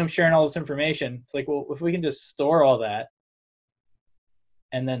on Zoom, sharing all this information. It's like, well, if we can just store all that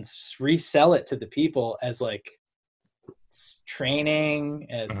and then resell it to the people as like training,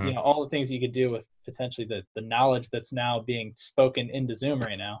 as all the things you could do with potentially the knowledge that's now being spoken into Zoom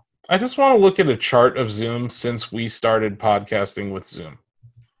right now. I just want to look at a chart of Zoom since we started podcasting with Zoom.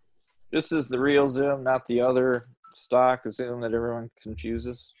 This is the real Zoom, not the other stock Zoom that everyone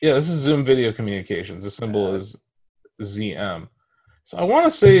confuses. Yeah, this is Zoom Video Communications. The symbol is ZM. So I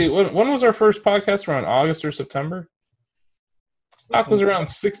want to say, when was our first podcast? Around August or September? Stock was around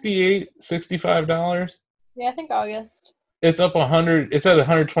 $68, $65. Yeah, I think August. It's up 100. It's at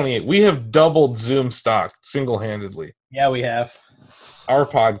 128. We have doubled Zoom stock single-handedly. Yeah, we have. Our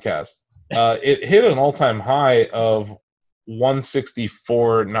podcast. It hit an all-time high of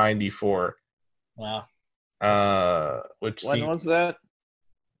 164.94. Wow. When was that?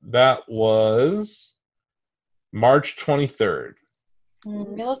 That was March 23rd.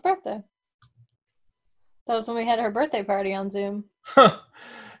 Mila's birthday. That was when we had her birthday party on Zoom. How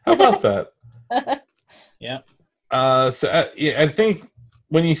about that? Yeah. I think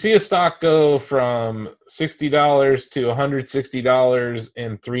when you see a stock go from $60 to $160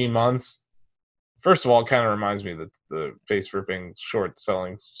 in 3 months, first of all, it kind of reminds me of the face-ripping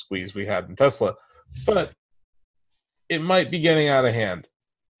short-selling squeeze we had in Tesla. But it might be getting out of hand.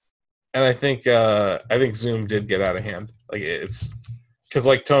 And I think Zoom did get out of hand. Like it's because,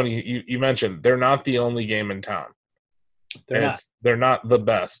 like Tony, you mentioned, they're not the only game in town. They're not the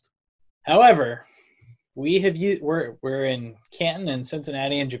best. However, we're in Canton and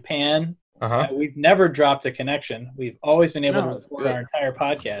Cincinnati and Japan. We've never dropped a connection. We've always been able to record our entire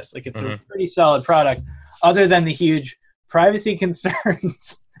podcast. Like it's a pretty solid product, other than the huge privacy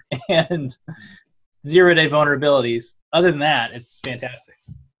concerns and 0-day vulnerabilities. Other than that, it's fantastic.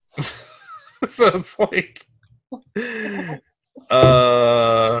 So it's like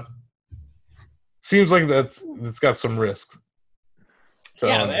seems like that's got some risk. So,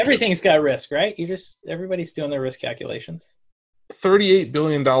 yeah, everything's got risk, right? Everybody's doing their risk calculations. $38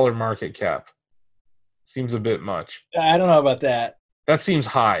 billion market cap seems a bit much. I don't know about that. That seems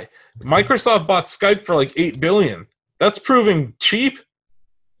high. Microsoft bought Skype for like $8 billion. That's proving cheap.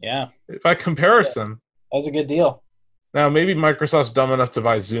 Yeah. By comparison. That was a good deal. Now, maybe Microsoft's dumb enough to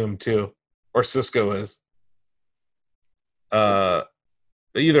buy Zoom, too. Or Cisco is.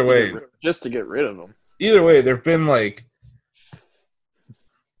 Either way, just to get rid of them. Either way, there've been like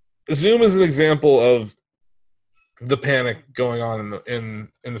Zoom is an example of the panic going on in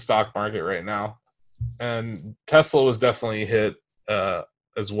the stock market right now, and Tesla was definitely hit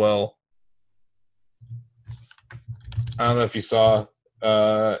as well. I don't know if you saw.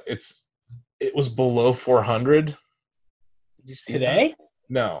 It was below 400. Did you see today? That?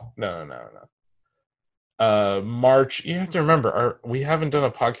 No. March. You have to remember, we haven't done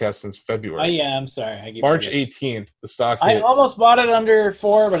a podcast since February. Oh yeah, I'm sorry. March 18th, the stock. I almost bought it under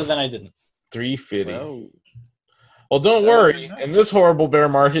 4, but then I didn't. 350. Oh. Well, don't worry. Nice. In this horrible bear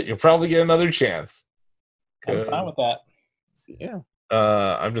market, you'll probably get another chance. I'm fine with that. Yeah.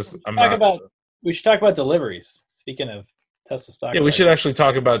 We should talk about deliveries. Speaking of Tesla stock. Yeah, we should actually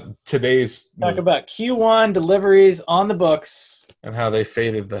talk about today's. Talk about Q1 deliveries on the books and how they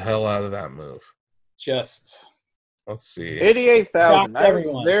faded the hell out of that move. Let's see. 88,000. I was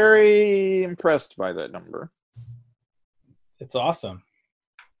very impressed by that number. It's awesome.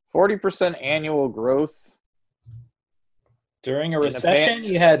 40% annual growth. During a recession,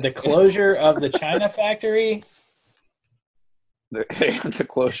 you had the closure of the China factory. The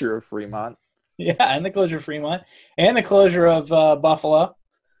closure of Fremont. Yeah, and the closure of Fremont. And the closure of Buffalo.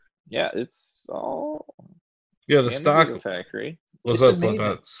 Yeah, it's all... Yeah, the stock factory was up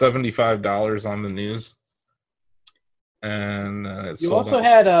about $75 on the news. And you also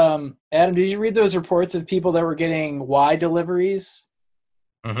had, Adam, did you read those reports of people that were getting Y deliveries?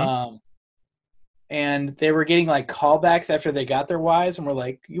 Mm-hmm. And they were getting like callbacks after they got their Ys, and were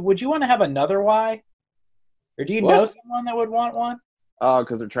like, would you want to have another Y? Or do you know someone that would want one? Oh,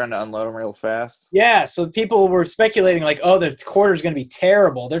 because they're trying to unload them real fast? Yeah, so people were speculating like, oh, the quarter's going to be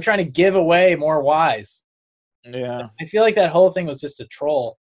terrible. They're trying to give away more Ys. Yeah. I feel like that whole thing was just a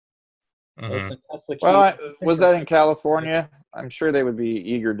troll. Mm-hmm. Well, was that in California? I'm sure they would be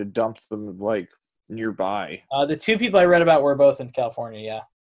eager to dump them like nearby. The two people I read about were both in California, yeah.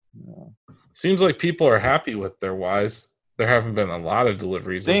 Seems like people are happy with their Ys. There haven't been a lot of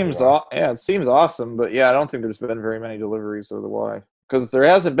deliveries. It seems awesome, but yeah, I don't think there's been very many deliveries of the Y. Because there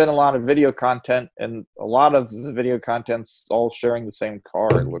hasn't been a lot of video content, and a lot of the video content's all sharing the same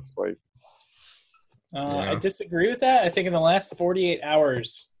car, it looks like. I disagree with that. I think in the last 48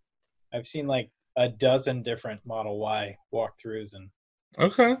 hours, I've seen like a dozen different Model Y walkthroughs. And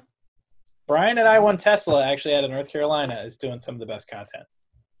okay. Brian at I1 Tesla, actually out of North Carolina, is doing some of the best content.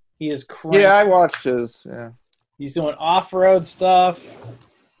 He is crazy. Yeah, I watched his. Yeah. He's doing off-road stuff,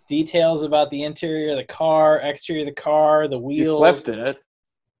 details about the interior of the car, exterior of the car, the wheels. He slept in it.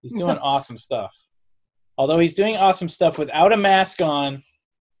 He's doing awesome stuff. Although he's doing awesome stuff without a mask on,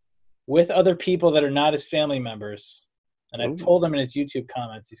 with other people that are not his family members. And I've told him in his YouTube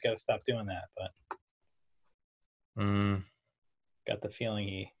comments he's got to stop doing that. But got the feeling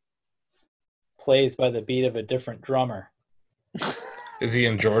he plays by the beat of a different drummer. Is he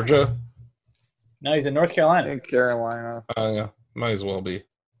in Georgia? No, he's in North Carolina. In Carolina. Yeah, might as well be.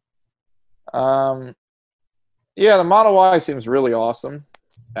 Yeah, the Model Y seems really awesome,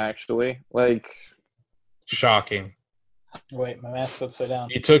 actually. Like, shocking. Wait, my mask's upside down.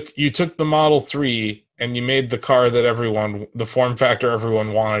 You took the Model 3 and you made the car that the form factor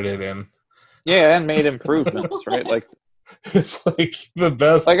everyone wanted it in. Yeah, and made improvements, right? Like, it's like the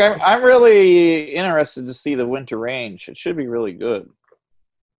best. Like, I'm really interested to see the winter range. It should be really good.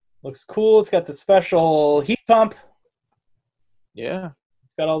 Looks cool. It's got the special heat pump. Yeah.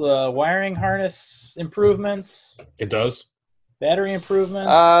 It's got all the wiring harness improvements. It does. Battery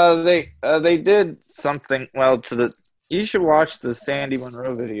improvements. They did something you should watch the Sandy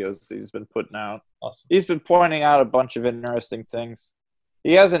Monroe videos he's been putting out. Awesome. He's been pointing out a bunch of interesting things.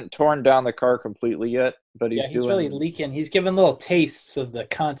 He hasn't torn down the car completely yet, but he's really leaking. He's giving little tastes of the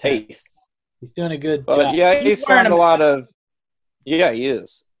content. He's doing a good job. Yeah, he's found a lot of. Yeah, he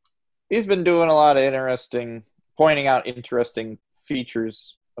is. He's been doing a lot of pointing out interesting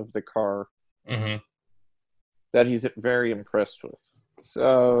features of the car that he's very impressed with.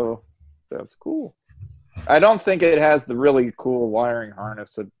 So that's cool. I don't think it has the really cool wiring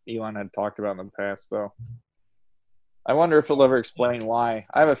harness that Elon had talked about in the past, though. I wonder if he'll ever explain why.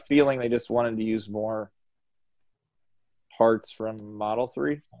 I have a feeling they just wanted to use more parts from Model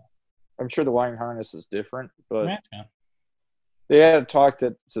 3. I'm sure the wiring harness is different, but they had talked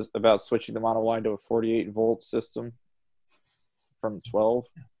about switching the Model Y to a 48-volt system from 12.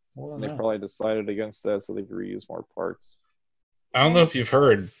 And they probably decided against that so they could reuse more parts. I don't know if you've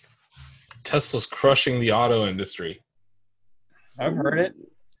heard, Tesla's crushing the auto industry. I've heard it.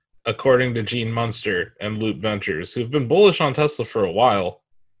 According to Gene Munster and Loop Ventures, who've been bullish on Tesla for a while,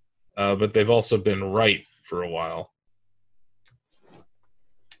 but they've also been right for a while.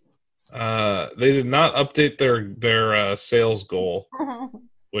 They did not update their sales goal,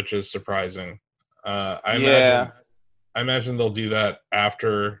 which is surprising. I imagine they'll do that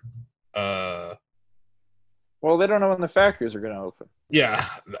after. Well, they don't know when the factories are going to open. Yeah,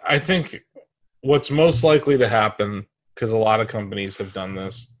 I think what's most likely to happen, because a lot of companies have done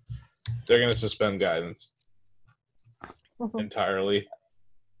this, they're going to suspend guidance entirely.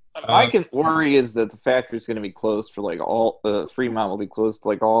 My worry is that the factory is going to be closed for Fremont will be closed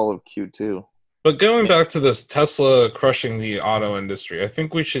all of Q2. But going back to this Tesla crushing the auto industry, I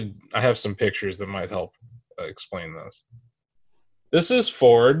think I have some pictures that might help explain this. This is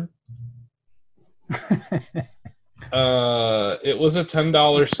Ford. It was a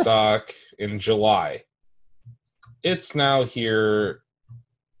 $10 stock in July. It's now here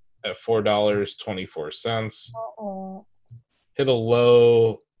at $4.24. Hit a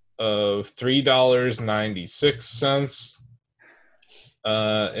low of $3.96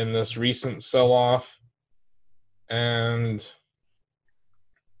 in this recent sell-off. And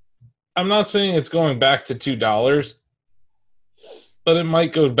I'm not saying it's going back to $2, but it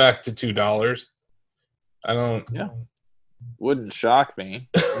might go back to $2. I don't. Yeah, wouldn't shock me.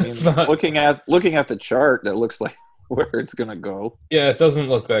 I mean, looking at the chart, that looks like where it's gonna go. Yeah, it doesn't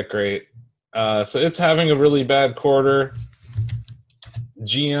look that great. So it's having a really bad quarter.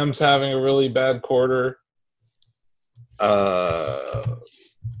 GM's having a really bad quarter.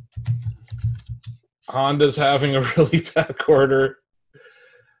 Honda's having a really bad quarter.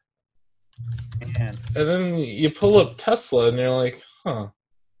 Man. And then you pull up Tesla and you're like, huh.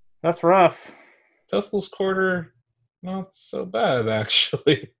 That's rough. Tesla's quarter, not so bad,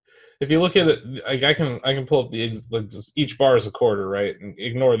 actually. If you look at it, I can pull up just each bar is a quarter, right? And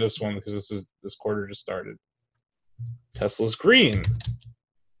ignore this one because this quarter just started. Tesla's green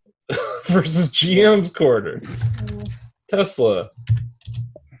versus GM's quarter. Tesla,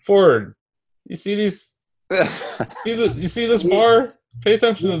 Ford. You see these? You see this bar? Pay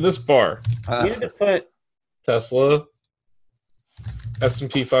attention to this bar. You had to put Tesla,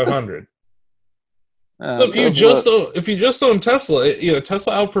 S&P 500. So if you just own Tesla,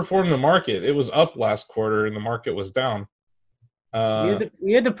 Tesla outperformed the market. It was up last quarter, and the market was down.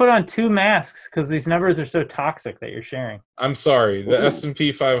 We had to put on 2 masks because these numbers are so toxic that you're sharing. I'm sorry. The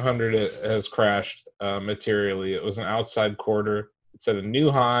S&P 500 has crashed materially. It was an outside quarter. It's at a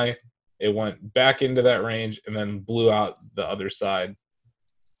new high. It went back into that range and then blew out the other side.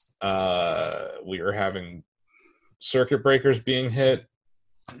 We were having circuit breakers being hit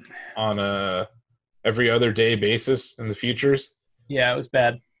on a every other day basis in the futures. Yeah, it was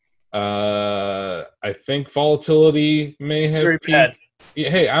bad. I think volatility may have very peaked. bad.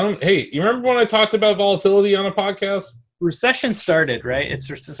 Yeah, you remember when I talked about volatility on a podcast? Recession started, right?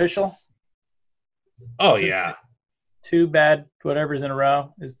 It's official. Oh yeah. 2 bad whatever's in a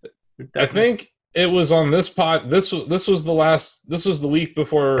row is. I think it was on this pod. This was the week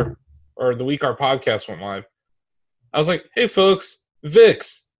before, or the week our podcast went live. I was like, hey folks,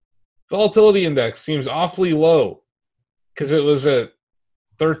 VIX volatility index seems awfully low because it was at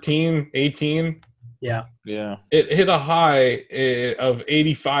 13, 18. Yeah. It hit a high of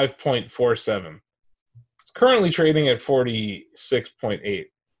 85.47. It's currently trading at 46.8.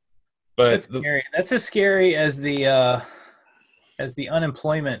 But that's scary. That's as scary as the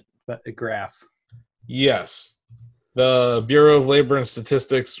unemployment graph. Yes. The Bureau of Labor and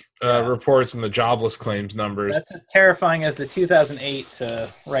Statistics reports and the jobless claims numbers. That's as terrifying as the 2008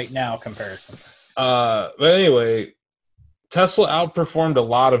 to right now comparison. But anyway, Tesla outperformed a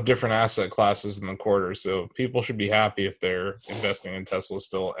lot of different asset classes in the quarter, so people should be happy if they're investing in Tesla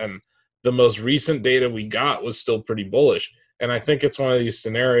still. And the most recent data we got was still pretty bullish. And I think it's one of these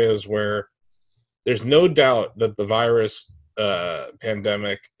scenarios where there's no doubt that the virus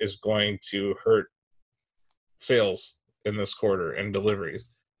pandemic is going to hurt sales in this quarter and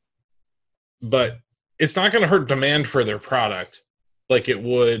deliveries. But it's not going to hurt demand for their product like it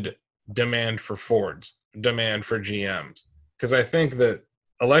would demand for Ford's, demand for GM's. Because I think that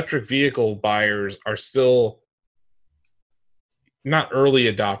electric vehicle buyers are still not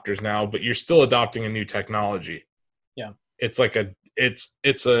early adopters now, but you're still adopting a new technology. Yeah. It's like I should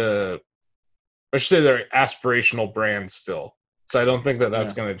say they're aspirational brands still. So I don't think that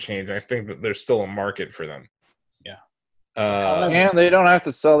that's going to change. I think that there's still a market for them. Yeah. And they don't have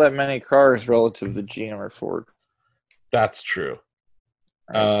to sell that many cars relative to GM or Ford. That's true.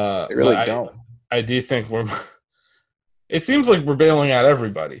 They really don't. I do think it seems like we're bailing out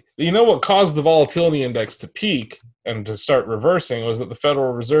everybody. You know what caused the volatility index to peak and to start reversing was that the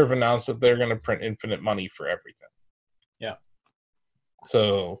Federal Reserve announced that they're going to print infinite money for everything. Yeah.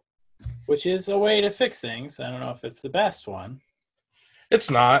 So, which is a way to fix things. I don't know if it's the best one.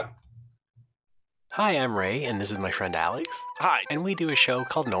 It's not. Hi, I'm Ray, and this is my friend Alex. Hi. And we do a show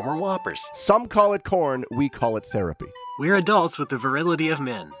called No More Whoppers. Some call it corn, we call it therapy. We're adults with the virility of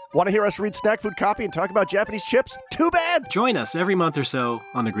men. Want to hear us read snack food copy and talk about Japanese chips? Too bad! Join us every month or so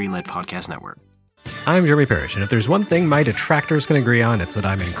on the Greenlit Podcast Network. I'm Jeremy Parrish, and if there's one thing my detractors can agree on, it's that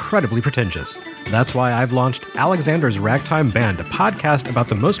I'm incredibly pretentious. That's why I've launched Alexander's Ragtime Band, a podcast about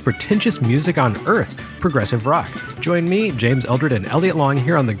the most pretentious music on earth, progressive rock. Join me, James Eldred, and Elliot Long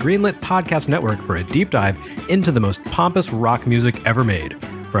here on the Greenlit Podcast Network for a deep dive into the most pompous rock music ever made,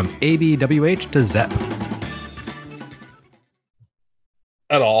 from ABWH to Zepp.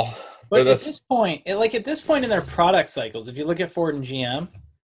 At all. But at this point, at this point in their product cycles, if you look at Ford and GM,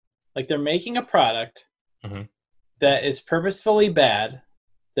 like they're making a product that is purposefully bad,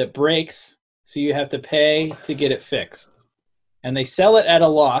 that breaks, so you have to pay to get it fixed. And they sell it at a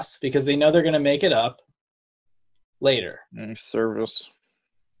loss because they know they're going to make it up later. Service.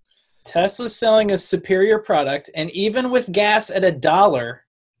 Tesla's selling a superior product, and even with gas at $1,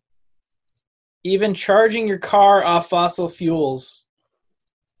 even charging your car off fossil fuels,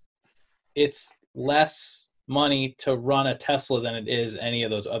 it's less money to run a Tesla than it is any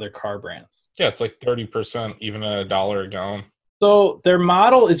of those other car brands. Yeah, it's like 30%, even at $1 a gallon. So their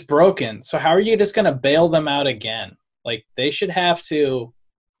model is broken. So how are you just going to bail them out again? Like, they should have to.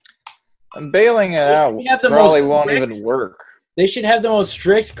 And bailing it out probably won't even work. They should have the most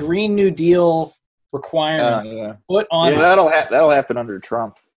strict Green New Deal requirement put on. Yeah, that'll happen under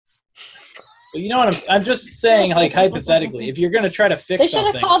Trump. You know what I'm just saying, like, hypothetically, if you're going to try to fix something.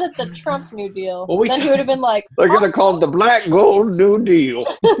 They should have called it the Trump New Deal. Well, then he would have been like, they're going to call it the Black Gold New Deal.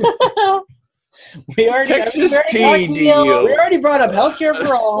 We already brought up healthcare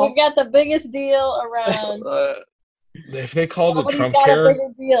for all. We've got the biggest deal around. If they called it Trump Care,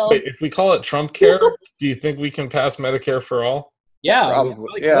 if we call it Trump Care, do you think we can pass Medicare for all? Yeah,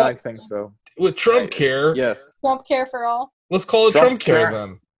 probably. Yeah, I think so. With Trump Care, yes. Trump Care for all. Let's call it Trump Care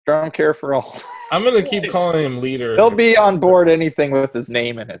then. Trump Care for all. I'm going to keep calling him leader. He'll be on board anything with his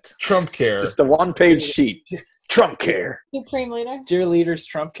name in it. Trump Care. Just a one-page sheet. Trump Care. Supreme Leader. Dear leaders,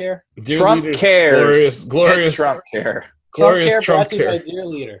 Trump Care. Dear Trump leaders, cares. Glorious Trump Care. Glorious Trump Care. Care. Dear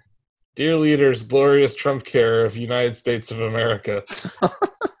leader. Dear leaders, glorious Trump Care of United States of America.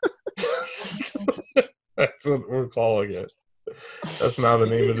 That's what we're calling it. That's now the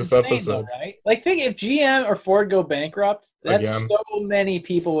name of this episode. Though, right? Like, think if GM or Ford go bankrupt, that's so many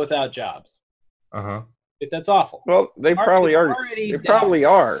people without jobs. That's awful. Well, they probably are. They probably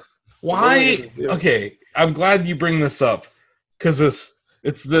are. Why? Okay, I'm glad you bring this up because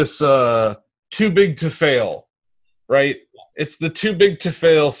it's this too big to fail, right? It's the too big to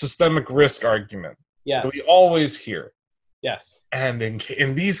fail systemic risk argument. Yes. That we always hear. Yes. And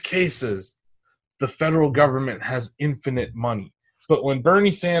in these cases, the federal government has infinite money. But when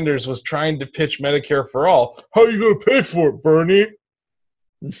Bernie Sanders was trying to pitch Medicare for all, how are you going to pay for it, Bernie?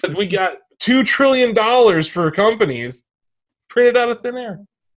 We got $2 trillion for companies printed out of thin air.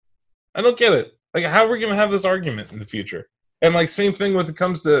 I don't get it. Like, how are we going to have this argument in the future? And, like, same thing when it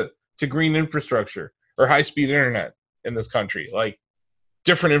comes to green infrastructure or high-speed internet in this country. Like,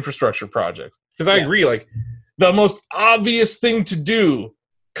 different infrastructure projects. Because I agree, like, the most obvious thing to do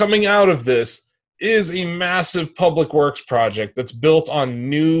coming out of this is a massive public works project that's built on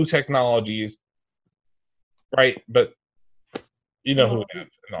new technologies, right? But you know who would have.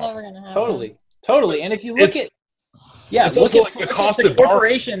 Never gonna happen. Totally. And if you look it's also like the cost of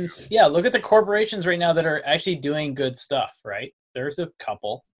corporations. Yeah, look at the corporations right now that are actually doing good stuff, right? There's a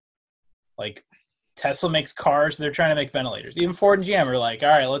couple. Like, Tesla makes cars, they're trying to make ventilators. Even Ford and GM are like, all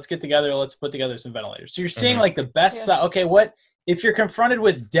right, let's get together, let's put together some ventilators. So you're seeing like the best side. Okay, what if you're confronted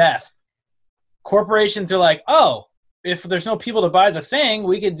with death? Corporations are like, oh, if there's no people to buy the thing,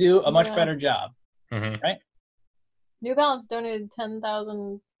 we could do a much better job. Right? New Balance donated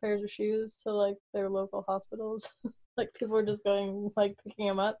 10,000 pairs of shoes to like their local hospitals. Like, people are just going, like, picking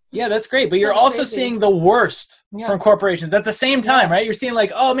them up. Yeah, that's great. But you're also seeing the worst from corporations at the same time, right? You're seeing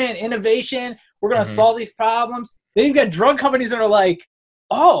like, oh man, innovation, we're going to solve these problems. Then you've got drug companies that are like,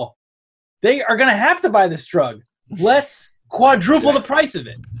 oh, they are going to have to buy this drug. Let's quadruple the price of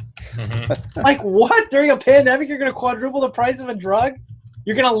it. Like, what? During a pandemic, you're going to quadruple the price of a drug?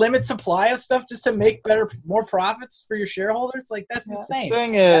 You're going to limit supply of stuff just to make more profits for your shareholders? Like, that's insane. The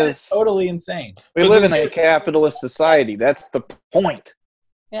thing is totally insane. We live in a capitalist society. That's the point.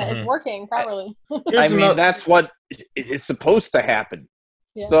 Yeah, it's working properly. I mean, that's what is supposed to happen.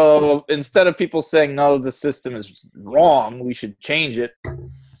 Yeah. So instead of people saying, no, the system is wrong, we should change it,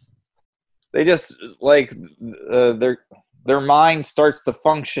 they just, like, their mind starts to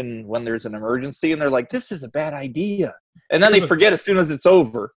function when there's an emergency, and they're like, this is a bad idea. And then they forget as soon as it's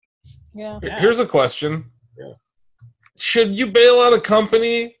over. Yeah. Here's a question. Yeah. Should you bail out a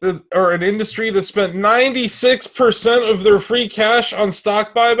company or an industry that spent 96% of their free cash on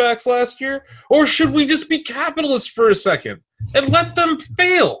stock buybacks last year? Or should we just be capitalists for a second and let them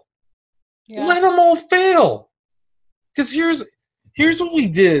fail? Yeah. Let them all fail. Because here's what we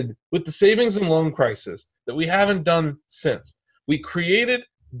did with the savings and loan crisis that we haven't done since. We created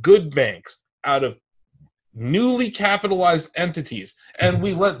good banks out of newly capitalized entities, and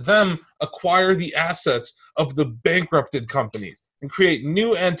we let them acquire the assets of the bankrupted companies and create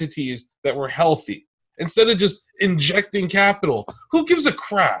new entities that were healthy instead of just injecting capital. Who gives a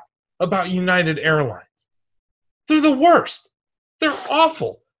crap about United Airlines? They're the worst. They're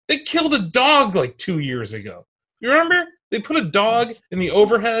awful. They killed a dog like 2 years ago. You remember? They put a dog in the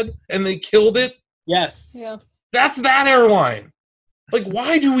overhead and they killed it. Yes. Yeah. That's that airline. Like,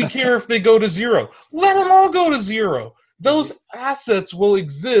 why do we care if they go to zero? Let them all go to zero. Those assets will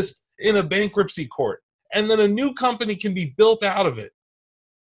exist in a bankruptcy court, and then a new company can be built out of it.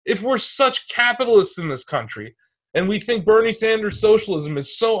 If we're such capitalists in this country, and we think Bernie Sanders' socialism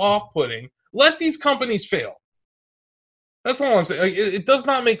is so off-putting, let these companies fail. That's all I'm saying. Like, it does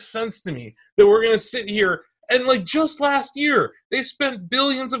not make sense to me that we're going to sit here and, like, just last year, they spent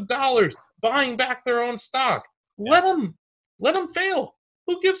billions of dollars buying back their own stock. Let them fail.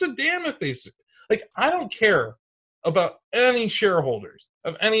 Who gives a damn if they... Like, I don't care about any shareholders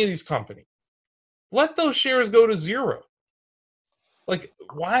of any of these companies. Let those shares go to zero. Like,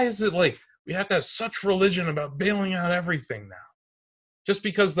 why is it like we have to have such religion about bailing out everything now? Just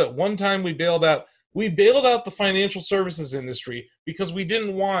because that one time we bailed out the financial services industry because we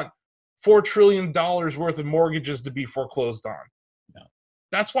didn't want $4 trillion worth of mortgages to be foreclosed on. No.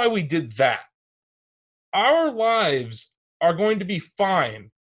 That's why we did that. Our lives are going to be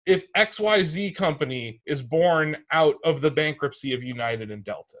fine if XYZ company is born out of the bankruptcy of United and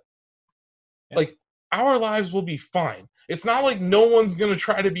Delta. Yeah. Like, our lives will be fine. It's not like no one's going to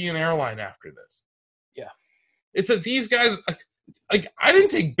try to be an airline after this. Yeah. It's that these guys, like, I didn't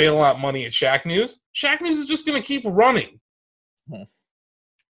take bailout money at Shack News. Shack News is just going to keep running.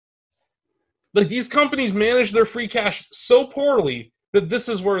 Like, these companies manage their free cash so poorly that this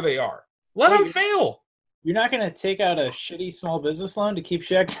is where they are. Let them fail. You're not going to take out a shitty small business loan to keep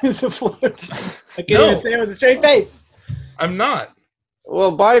Shack News afloat. I can't No. even say it with a straight face. I'm not.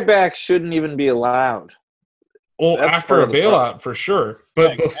 Well, buybacks shouldn't even be allowed. Well, That's after part a of the bailout, for sure,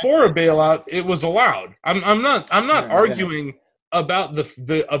 but Yeah, before a bailout, it was allowed. I'm not Yeah. arguing about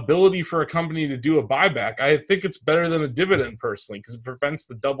the ability for a company to do a buyback. I think it's better than a dividend personally because it prevents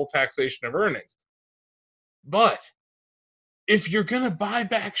the double taxation of earnings. But if you're going to buy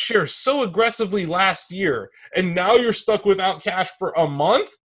back shares so aggressively last year and now you're stuck without cash for a month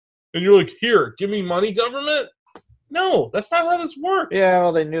and you're like, here, give me money, government? No, that's not how this works. Yeah,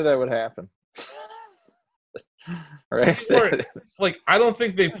 well, they knew that would happen. Right? Like, I don't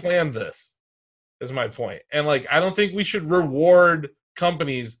think they planned this, is my point. And, like, I don't think we should reward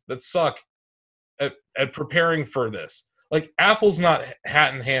companies that suck at preparing for this. Like, Apple's not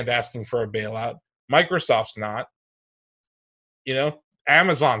hat in hand asking for a bailout. Microsoft's not. You know,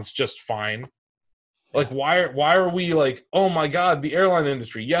 Amazon's just fine. Like, why are we like, oh my God, the airline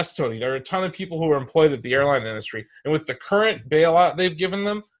industry? Yes, Tony, there are a ton of people who are employed at the airline industry. And with the current bailout they've given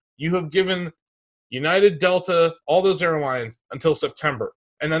them, you have given United, Delta, all those airlines until September.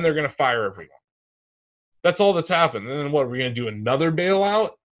 And then they're going to fire everyone. That's all that's happened. And then what, we're going to do another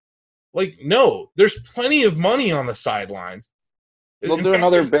bailout? Like, no, there's plenty of money on the sidelines. We'll In do fact,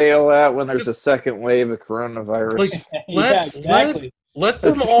 another there's- bailout when there's a second wave of coronavirus. Like, Yeah, exactly. let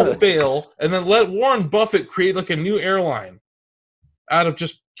them all fail, and then let Warren Buffett create like a new airline out of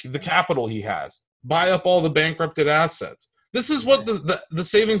just the capital he has. Buy up all the bankrupted assets. This is what the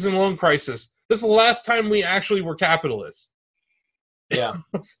savings and loan crisis. This is the last time we actually were capitalists. Yeah.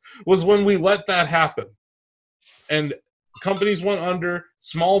 was when we let that happen, and companies went under.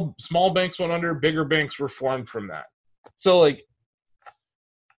 Small banks went under. Bigger banks were formed from that. So, like,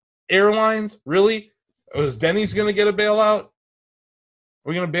 airlines, really? Was Denny's going to get a bailout? Are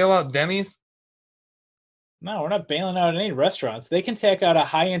we going to bail out Denny's? No, we're not bailing out any restaurants. They can take out a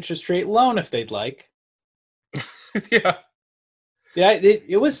high interest rate loan if they'd like. Yeah. Yeah,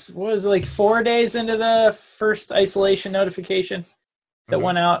 it was like 4 days into the first isolation notification that Mhm.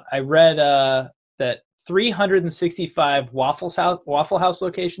 went out. I read that 365 Waffle House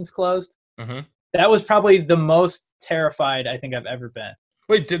locations closed. Mhm. That was probably the most terrified I think I've ever been.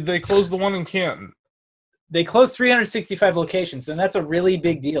 Wait, did they close the one in Canton? They closed 365 locations, and that's a really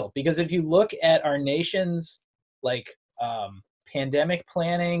big deal because if you look at our nation's like pandemic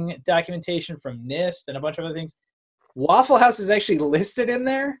planning documentation from NIST and a bunch of other things, Waffle House is actually listed in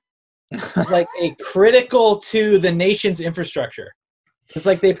there is like a critical to the nation's infrastructure. It's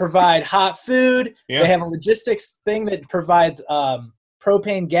like they provide hot food. Yeah. They have a logistics thing that provides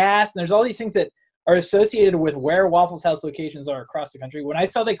propane gas. And there's all these things that are associated with where Waffle House locations are across the country. When I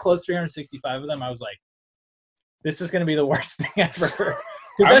saw they closed 365 of them, I was like, this is going to be the worst thing ever.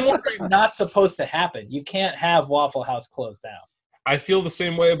 Because that's just not supposed to happen. You can't have Waffle House closed down. I feel the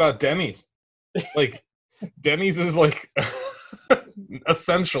same way about Denny's. Like, Denny's is like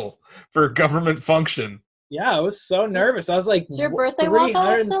essential for government function. Yeah, I was so nervous. I was like, is your birthday Waffle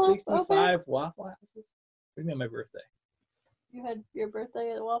House still 365 Waffle Houses? What do you mean my birthday? You had your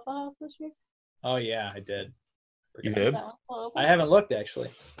birthday at Waffle House this year? Oh, yeah, I did. You did? I haven't looked, actually.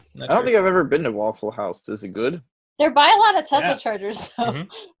 I don't think I've ever been to Waffle House. Is it good? They're by a lot of Tesla chargers, so Mhm.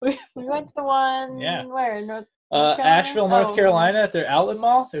 we went to one. Yeah. Where? North Asheville, North Oh. Carolina, at their outlet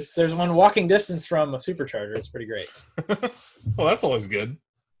mall. There's one walking distance from a supercharger. It's pretty great. Well, that's always good.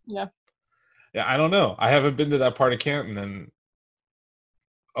 Yeah. Yeah, I don't know. I haven't been to that part of Canton in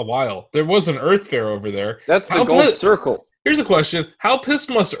a while. There was an Earth Fair over there. That's the How Gold put- Circle. Here's a question. How pissed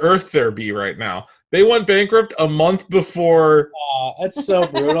must Earth Fair be right now? They went bankrupt a month before That's so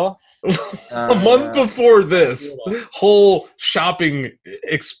brutal. a month before this whole shopping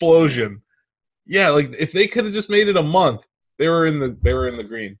explosion. Yeah, like if they could have just made it a month, they were in the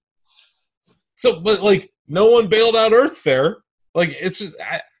green. So, but like no one bailed out Earth Fair. Like it's just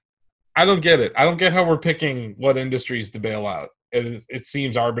I don't get it. I don't get how we're picking what industries to bail out. It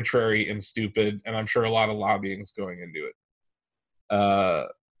seems arbitrary and stupid, and I'm sure a lot of lobbying is going into it.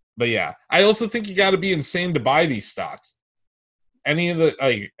 But yeah, I also think you got to be insane to buy these stocks. Any of the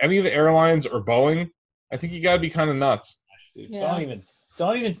airlines or Boeing, I think you got to be kind of nuts. Dude, Yeah.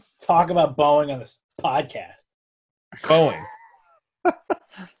 don't even talk about Boeing on this podcast. Boeing,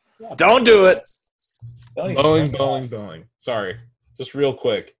 Yeah, Don't do it. don't even- Boeing. Sorry, just real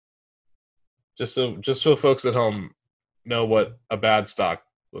quick, just so folks at home know what a bad stock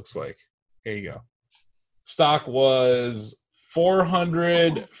looks like. Here you go. Stock was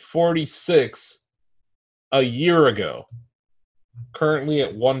 446 a year ago. Currently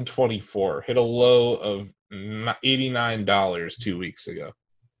at 124. Hit a low of $89 2 weeks ago.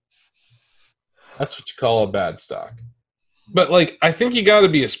 That's what you call a bad stock. But like, I think you got to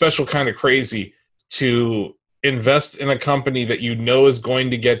be a special kind of crazy to invest in a company that you know is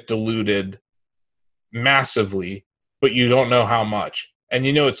going to get diluted massively, but you don't know how much, and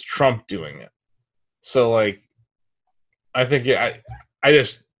you know it's Trump doing it. So like, I think I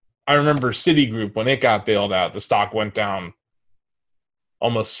remember Citigroup when it got bailed out, the stock went down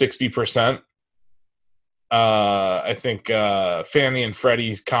almost 60%. I think Fannie and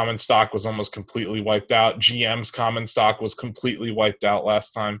Freddie's common stock was almost completely wiped out. GM's common stock was completely wiped out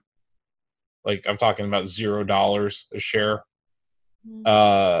last time. Like I'm talking about $0 a share.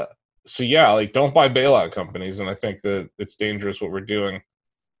 So yeah, like don't buy bailout companies, and I think that it's dangerous what we're doing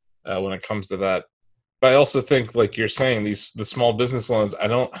when it comes to that. But I also think, like you're saying, the small business loans,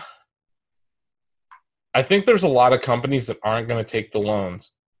 I think there's a lot of companies that aren't going to take the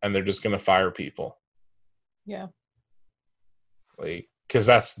loans, and they're just going to fire people. Yeah. Like, because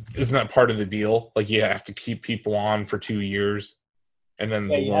isn't that part of the deal? Like, you have to keep people on for 2 years, and then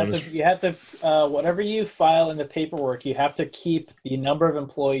Yeah, the loans. you have to whatever you file in the paperwork, you have to keep the number of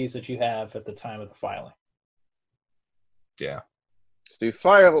employees that you have at the time of the filing. Yeah, So you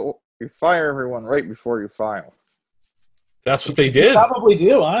fire everyone right before you file. that's what they did. Probably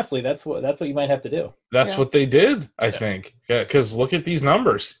do, honestly. That's what you might have to do. That's Yeah. what they did, I think. Because look at these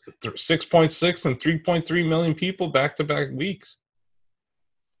numbers: 6.6 and 3.3 million people back-to-back weeks.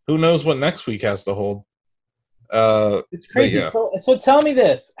 Who knows what next week has to hold? It's crazy. yeah. So tell me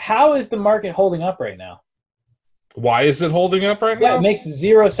this: how is the market holding up right now? Why is it holding up right Yeah, now? it makes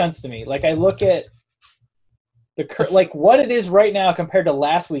zero sense to me. Like I look at like what it is right now compared to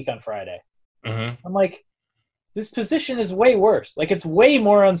last week on Friday. Mhm. I'm like, this position is way worse. Like it's way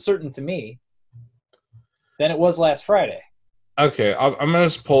more uncertain to me than it was last Friday. Okay, I'm going to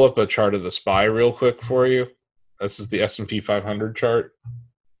just pull up a chart of the SPY real quick for you. This is the S&P 500 chart.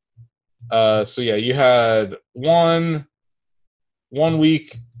 So yeah, you had one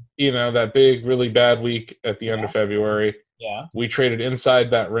week, that big, really bad week at the end of February. Yeah. We traded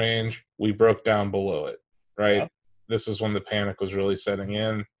inside that range. We broke down below it, right? Yeah. This is when the panic was really setting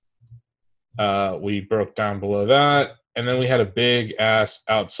in. We broke down below that, and then we had a big ass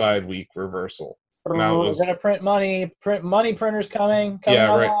outside week reversal. Now it We're was- gonna print money. Money printers coming Yeah,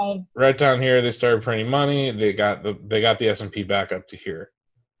 right. online. Right down here, they started printing money. They got the S&P back up to here.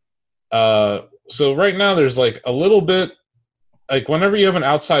 So right now there's like a little bit, like whenever you have an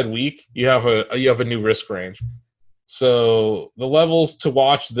outside week, you have a new risk range. So the levels to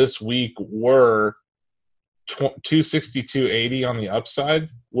watch this week were 262.80 on the upside,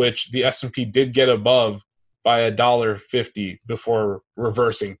 which the S&P did get above by $1.50 before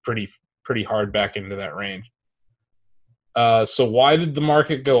reversing pretty hard back into that range. So why did the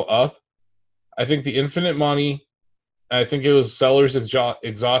market go up? I think the infinite money. I think it was sellers'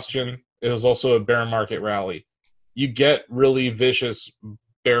 exhaustion. It was also a bear market rally. You get really vicious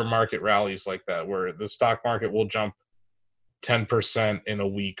bear market rallies like that, where the stock market will jump 10% in a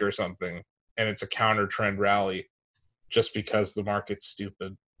week or something, and it's a counter trend rally just because the market's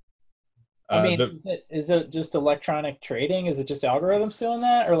stupid. I mean, is it just electronic trading? Is it just algorithms doing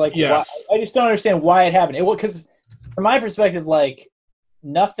that, or like? Yes. I just don't understand why it happened. Because from my perspective, like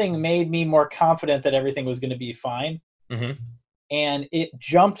nothing made me more confident that everything was going to be fine. Mm-hmm. And it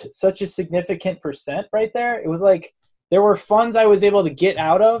jumped such a significant percent right there. It was like there were funds I was able to get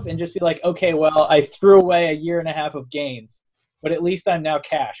out of and just be like, okay, well, I threw away a year and a half of gains, but at least I'm now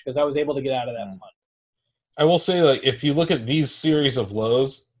cash because I was able to get out of that fund. I will say, like, if you look at these series of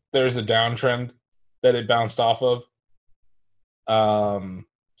lows, there's a downtrend that it bounced off of.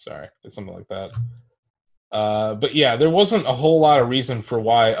 Sorry, it's something like that. But yeah, there wasn't a whole lot of reason for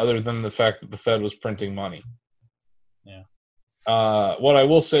why other than the fact that the Fed was printing money. Yeah. What I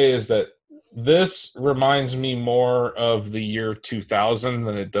will say is that this reminds me more of the year 2000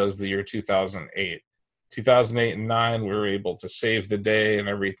 than it does the year 2008. 2008 and 2009, we were able to save the day and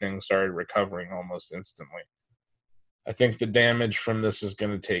everything started recovering almost instantly. I think the damage from this is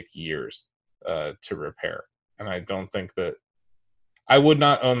going to take years to repair. And I don't think that I would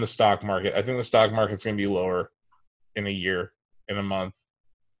not own the stock market. I think the stock market's going to be lower in a year, in a month.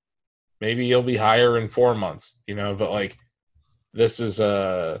 Maybe it'll be higher in 4 months, but like this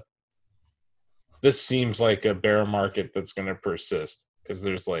seems like a bear market that's going to persist because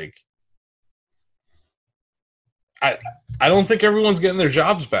there's like I don't think everyone's getting their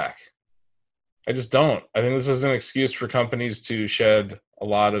jobs back. I just don't. I think this is an excuse for companies to shed a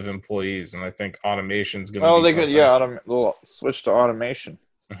lot of employees, and I think automation's going to be they could, they'll switch to automation.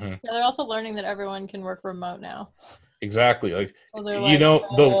 Mm-hmm. Yeah, they're also learning that everyone can work remote now. Exactly. Like, so they're like,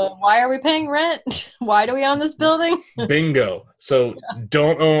 why are we paying rent? Why do we own this building? Bingo. So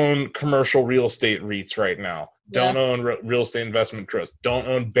don't own commercial real estate REITs right now. Don't own real estate investment trusts. Don't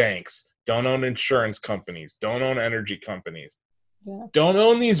own banks. Don't own insurance companies. Don't own energy companies. Yeah. Don't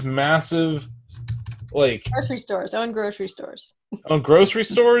own these massive, like... grocery stores. Own grocery stores. Own grocery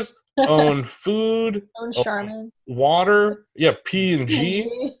stores. Own food. Own Charmin. Water. Yeah,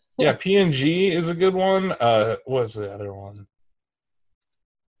 P&G. Yeah, P&G is a good one. What's the other one?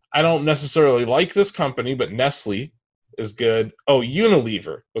 I don't necessarily like this company, but Nestle is good. Oh,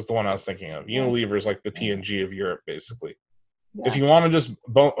 Unilever was the one I was thinking of. Unilever is like the P&G of Europe, basically. Yeah. If you want to just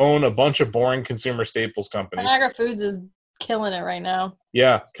own a bunch of boring consumer staples companies. Conagra Foods is killing it right now.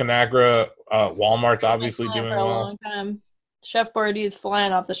 Yeah, Conagra. Walmart's obviously doing well. For a long time. Chef Boyardee is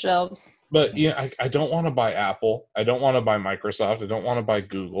flying off the shelves. But I don't want to buy Apple. I don't want to buy Microsoft. I don't want to buy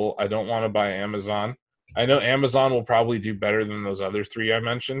Google. I don't want to buy Amazon. I know Amazon will probably do better than those other three I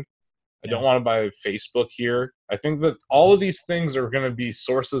mentioned. I don't want to buy Facebook here. I think that all of these things are going to be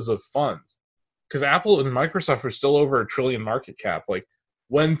sources of funds because Apple and Microsoft are still over $1 trillion market cap. Like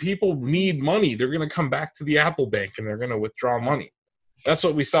when people need money, they're going to come back to the Apple Bank and they're going to withdraw money. That's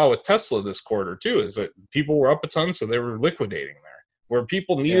what we saw with Tesla this quarter too, is that people were up a ton, so they were liquidating there. Where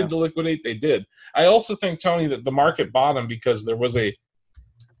people needed to liquidate, they did. I also think, Tony, that the market bottomed because it was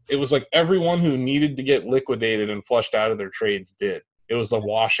like everyone who needed to get liquidated and flushed out of their trades did. It was a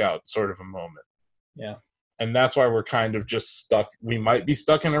washout sort of a moment. Yeah. And that's why we're kind of just stuck. We might be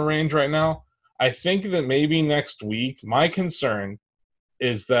stuck in a range right now. I think that maybe next week, my concern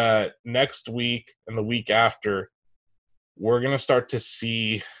is that next week and the week after, we're going to start to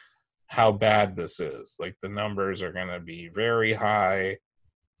see how bad this is. Like the numbers are going to be very high.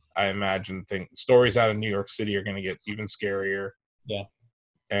 I imagine stories out of New York City are going to get even scarier. Yeah.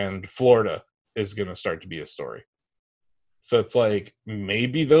 And Florida is going to start to be a story. So it's like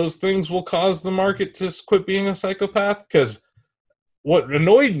maybe those things will cause the market to quit being a psychopath. Because what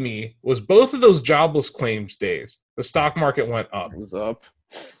annoyed me was both of those jobless claims days, the stock market went up. It was up.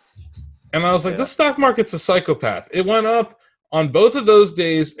 And I was like, this stock market's a psychopath. It went up on both of those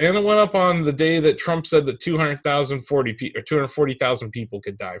days, and it went up on the day that Trump said that 240,000 people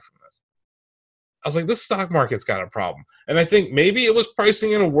could die from this. I was like, this stock market's got a problem. And I think maybe it was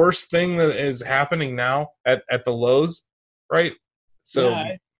pricing in a worse thing that is happening now at the lows, right? So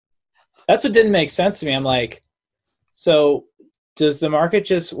that's what didn't make sense to me. I'm like, so does the market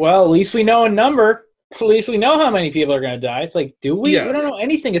at least we know a number. at least we know how many people are going to die. It's like, do we? Yes. We don't know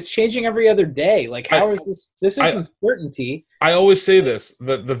anything. It's changing every other day. Like, how is this? This isn't certainty. I always say this,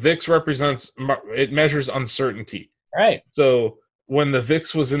 that the VIX it measures uncertainty. Right. So when the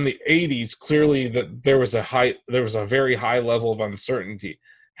VIX was in the 80s, clearly that there was a very high level of uncertainty.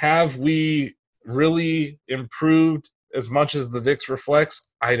 Have we really improved as much as the VIX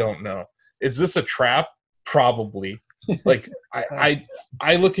reflects? I don't know. Is this a trap? Probably. Like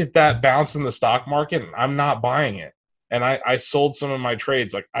I look at that bounce in the stock market and I'm not buying it. And I sold some of my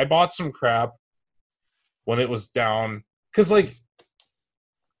trades. Like I bought some crap when it was down. Because like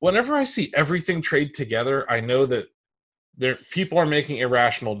whenever I see everything trade together, I know that people are making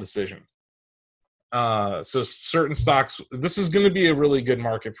irrational decisions. So certain stocks, this is going to be a really good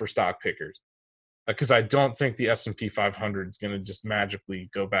market for stock pickers. Because I don't think the S&P 500 is going to just magically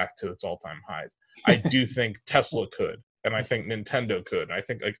go back to its all-time highs. I do think Tesla could, and I think Nintendo could, and I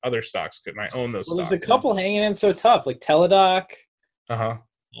think like other stocks could, and I own those stocks. There's a couple hanging in so tough, like Teladoc,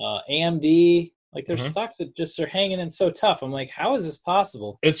 AMD. Like there's stocks that just are hanging in so tough. I'm like, how is this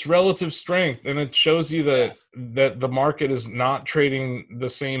possible? It's relative strength, and it shows you that the market is not trading the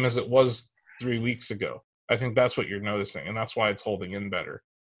same as it was 3 weeks ago. I think that's what you're noticing, and that's why it's holding in better,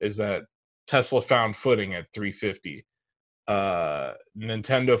 is that Tesla found footing at 350.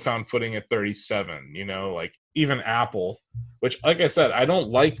 Nintendo found footing at 37. You know, like even Apple, which, like I said, I don't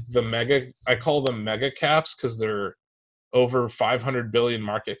like I call them mega caps because they're over 500 billion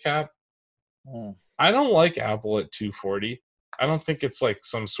market cap. I don't like Apple at 240. I don't think it's like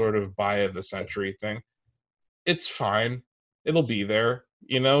some sort of buy of the century thing. It's fine. It'll be there,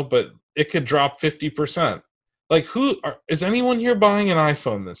 you know, but it could drop 50%. Like is anyone here buying an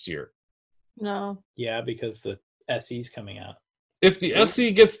iPhone this year? No. Yeah, because the SE's coming out. If the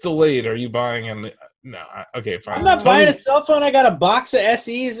SE gets delayed, are you buying no, okay, fine. I'm not buying a cell phone. I got a box of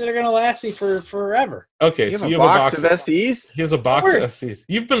SEs that are going to last me for forever. Okay, so you have a box of SEs? He has a box of SEs.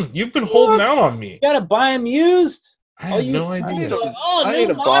 You've been holding out on me. You got to buy them used. I have no idea. I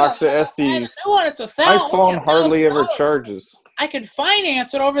need a box of SEs. My phone hardly ever charges. I could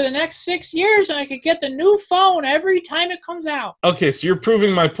finance it over the next 6 years, and I could get the new phone every time it comes out. Okay, so you're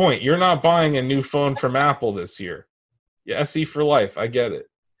proving my point. You're not buying a new phone from Apple this year. Yeah, SE for life. I get it.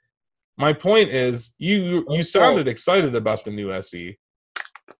 My point is, you sounded excited about the new SE.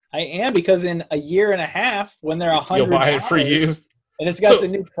 I am, because in a year and a half, when they're $100, you'll buy it for used, and it's got the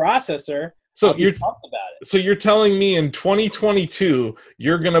new processor. So you're pumped about it. So you're telling me in 2022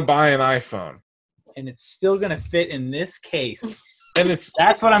 you're gonna buy an iPhone, and it's still gonna fit in this case. And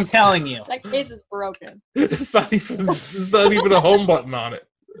that's what I'm telling you. That case is broken. It's not even a home button on it.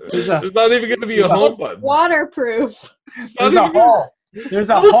 There's not even going to be a home button. Waterproof. There's a hole. There's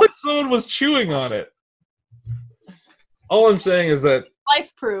a hole. It looks like someone was chewing on it. All I'm saying is that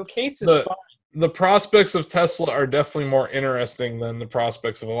Ice-proof. Case is fine. The prospects of Tesla are definitely more interesting than the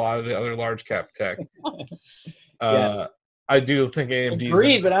prospects of a lot of the other large cap tech. I do think AMD.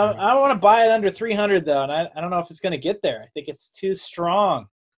 Agreed, but I don't want to buy it under 300 though, and I don't know if it's going to get there. I think it's too strong.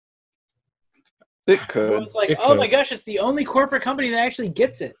 It could. So it's like, my gosh, it's the only corporate company that actually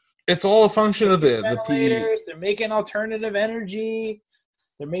gets it. It's all a function of the PE. They're making alternative energy.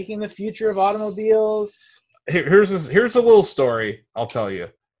 They're making the future of automobiles. Here's a little story I'll tell you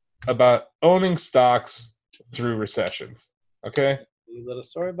about owning stocks through recessions. Okay. A little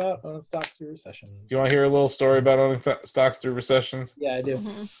story about owning stocks through recessions. Do you want to hear a little story about owning stocks through recessions? Yeah, I do.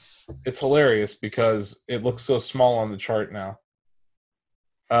 Mm-hmm. It's hilarious because it looks so small on the chart now.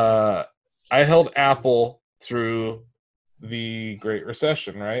 I held Apple through the Great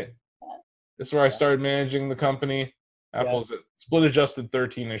Recession, right? This is where I started managing the company. Apple's at split adjusted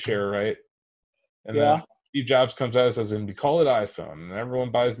 13 a share, right? And then Steve Jobs comes out and says, and we call it iPhone. And everyone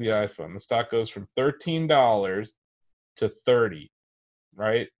buys the iPhone. The stock goes from $13 to $30,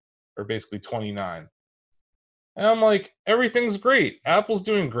 right? Or basically 29. And I'm like, everything's great. Apple's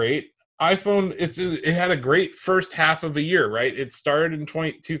doing great. iPhone, it had a great first half of a year, right? It started in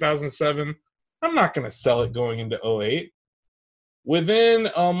 2007. I'm not going to sell it going into 2008. Within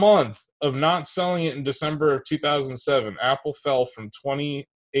a month of not selling it in December of 2007, Apple fell from $28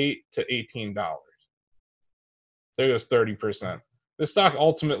 to $18. There goes 30%. The stock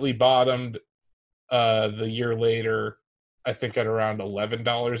ultimately bottomed the year later, I think at around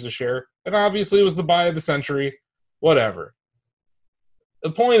 $11 a share. And obviously it was the buy of the century, whatever.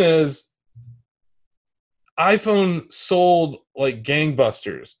 The point is, iPhone sold like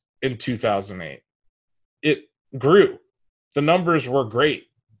gangbusters in 2008. It grew. The numbers were great.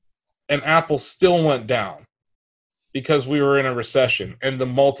 And Apple still went down because we were in a recession and the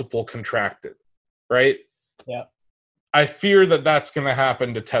multiple contracted, right? Yeah. I fear that that's going to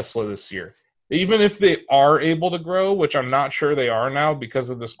happen to Tesla this year. even if they are able to grow, which I'm not sure they are now because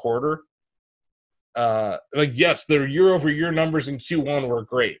of this quarter. Yes, their year-over-year numbers in Q1 were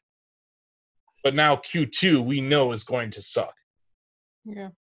great, but now Q2 we know is going to suck. Yeah.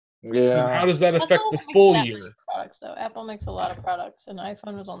 And how does that affect Apple the doesn't make full that year? many products, though. Apple makes a lot of products, and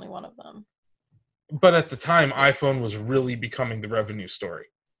iPhone was only one of them. But at the time, iPhone was really becoming the revenue story.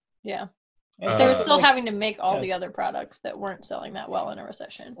 Yeah. And They were Tesla still makes- having to make all yeah. the other products that weren't selling that well in a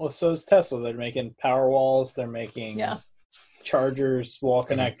recession. Well, so is Tesla. They're making power walls. They're making chargers, wall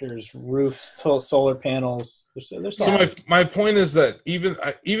connectors, solar panels. So my point is that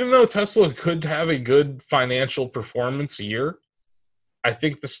even though Tesla could have a good financial performance year, I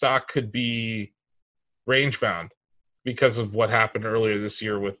think the stock could be range bound because of what happened earlier this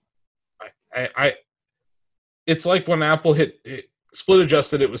year with it's like when Apple hit split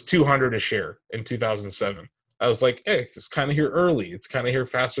adjusted, it was 200 a share in 2007. I was like, hey, it's kind of here early. It's kind of here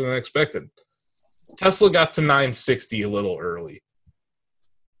faster than expected. Tesla got to 960 a little early,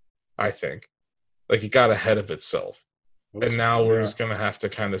 I think. Like, it got ahead of itself. And now we're just going to have to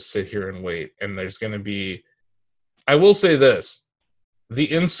kind of sit here and wait. And there's going to be... I will say this. The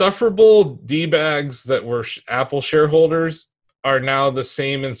insufferable D-bags that were Apple shareholders are now the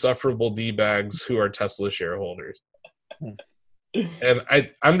same insufferable D-bags who are Tesla shareholders. And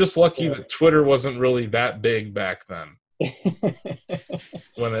I'm just lucky that Twitter wasn't really that big back then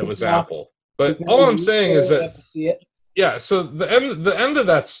when it was Apple. But all I'm saying is that, yeah, so the end of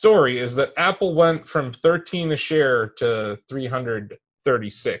that story is that Apple went from 13 a share to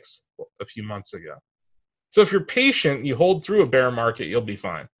 336 a few months ago. So if you're patient, you hold through a bear market, you'll be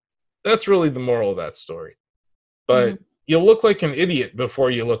fine. That's really the moral of that story. But you'll look like an idiot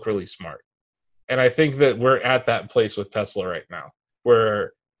before you look really smart. And I think that we're at that place with Tesla right now,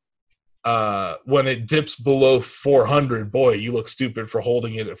 where when it dips below 400, boy, you look stupid for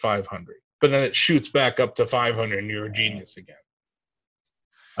holding it at 500. But then it shoots back up to 500 and you're a genius again.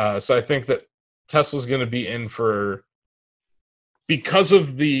 So I think that Tesla's going to be in for, because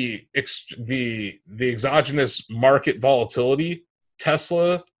of the exogenous market volatility,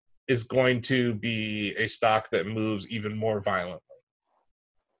 Tesla is going to be a stock that moves even more violently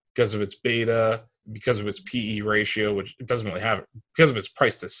because of its beta, because of its PE ratio, which it doesn't really have it, because of its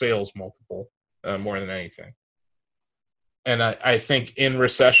price to sales multiple more than anything. And I think in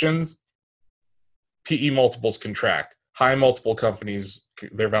recessions, PE multiples contract. High multiple companies,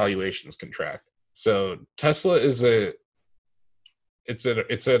 their valuations contract. So Tesla is it's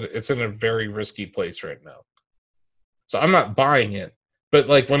in a very risky place right now. So I'm not buying it, but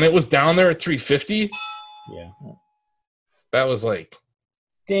like when it was down there at 350, that was like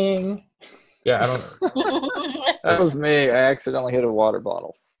ding. Yeah, I don't know. That was me. I accidentally hit a water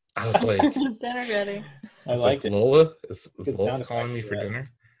bottle. I was like, dinner ready. I liked it. Lola? Is Good Lola sound calling effect me for for that. dinner?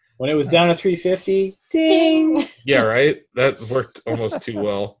 When it was down to 350, ding. Yeah, right? That worked almost too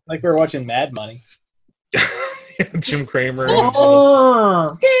well. Like we were watching Mad Money. Jim Cramer. Ding,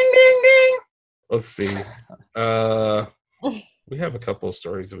 ding, ding. Let's see. We have a couple of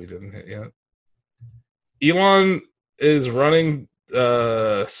stories that we didn't hit yet. Elon is running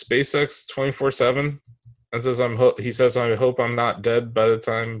SpaceX 24/7 and says he says I hope I'm not dead by the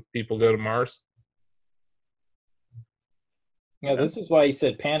time people go to Mars. Yeah, this is why he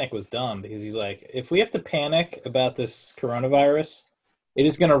said panic was dumb, because he's like, if we have to panic about this coronavirus, it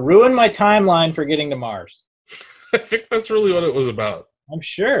is going to ruin my timeline for getting to Mars. I think that's really what it was about. I'm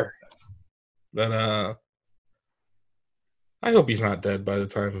sure. But I hope he's not dead by the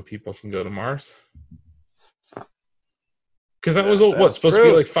time people can go to Mars. Because that was supposed to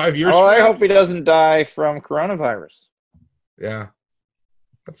be like 5 years Oh, from I now? hope he doesn't die from coronavirus. Yeah,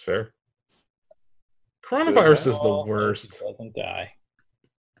 that's fair. Coronavirus is the worst. He doesn't die.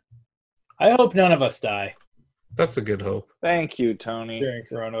 I hope none of us die That's a good hope. Thank you, Tony. during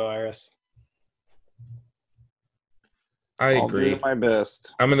coronavirus. I'll agree. do my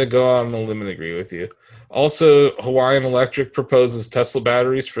best. I'm going to go on a limb and agree with you. Also, Hawaiian Electric proposes Tesla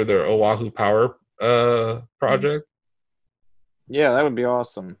batteries for their Oahu Power project. Yeah, that would be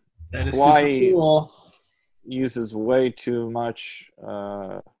awesome. That is Hawaii super cool. uses way too much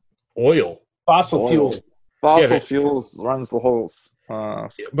Oil. Fossil fuel. Fossil Yeah, fuels runs the whole.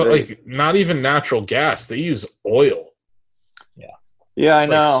 But state. like, not even natural gas. They use oil. Yeah, I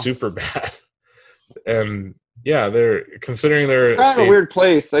know. Like, super bad. And yeah, they're considering their It's kind of a weird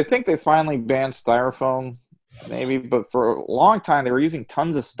place. I think they finally banned styrofoam, maybe, but for a long time they were using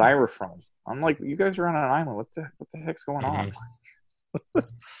tons of styrofoam. I'm like, you guys are on an island. What the heck's going on?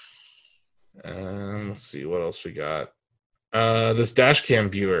 Let's see what else we got. This dash cam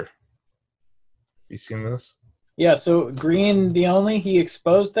viewer. You seen this? Yeah, so Green the Only, he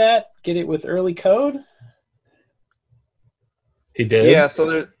exposed that. Get it with early code. He did. Yeah, so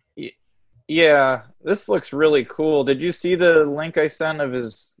there. Yeah, this looks really cool. Did you see the link I sent of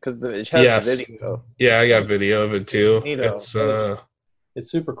his? Because it has Yes. the video. Yeah, I got video of it too. Neato.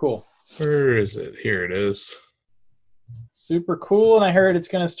 It's super cool. Where is it? Here it is. Super cool, and I heard it's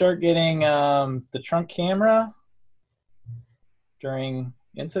going to start getting the trunk camera during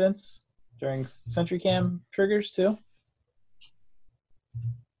incidents, during SentryCam triggers too.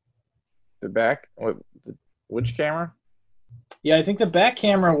 The back? Which camera? Yeah, I think the back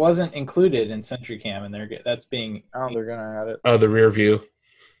camera wasn't included in SentryCam, and that's being. Oh, they're gonna add it. Oh, the rear view.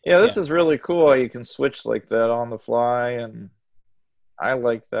 Yeah, this is really cool. How you can switch like that on the fly, and I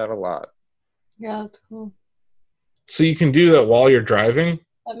like that a lot. Yeah, that's cool. So you can do that while you're driving?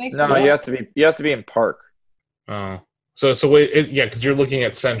 That makes No, sense. you have to be in park. Oh, so wait, yeah, because you're looking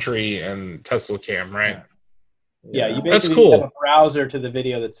at Sentry and Tesla Cam, right? Yeah, you That's basically cool. have a browser to the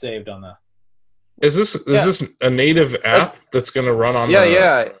video that's saved on the. Is this a native app that's going to run on?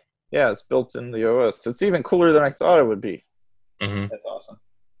 Yeah. It's built in the OS. It's even cooler than I thought it would be. Mm-hmm. That's awesome.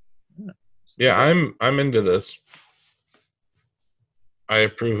 Yeah, I'm into this. I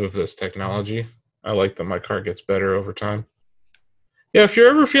approve of this technology. I like that my car gets better over time. Yeah, if you're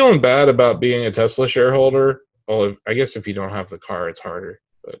ever feeling bad about being a Tesla shareholder, well, I guess if you don't have the car, it's harder.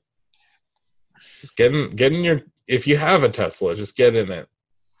 But just get in your. If you have a Tesla, just get in it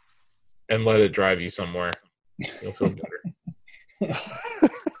and let it drive you somewhere. You'll feel better.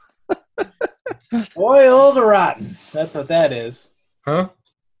 Spoiled rotten. That's what that is. Huh?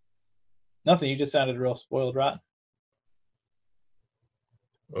 Nothing. You just sounded real spoiled rotten.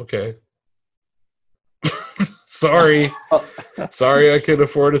 Okay. Sorry I could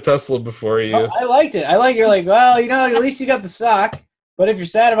afford a Tesla before you. Oh, I liked it. You're like, well, at least you got the sock. But if you're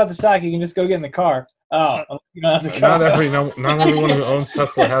sad about the sock, you can just go get in the car. Oh, you don't have the car. Not everyone who owns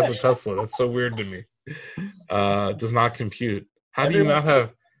Tesla has a Tesla. That's so weird to me. Does not compute. How have you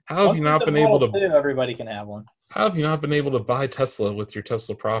not been able to? Everybody can have one. How have you not been able to buy Tesla with your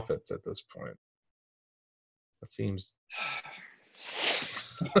Tesla profits at this point? That seems.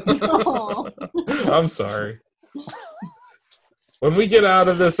 I'm sorry. When we get out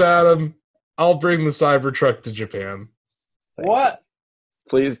of this, Adam, I'll bring the Cybertruck to Japan. What?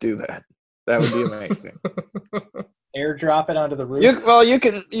 Please do that. That would be amazing. Airdrop it onto the roof.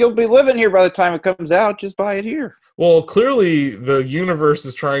 You'll be living here by the time it comes out. Just buy it here. Well, clearly the universe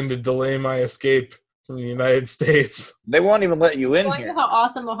is trying to delay my escape from the United States. They won't even let you in I here. wonder how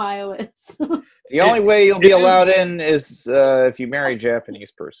awesome Ohio is. The only way you'll be allowed in is if you marry a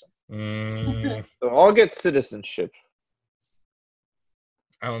Japanese person. So I'll get citizenship.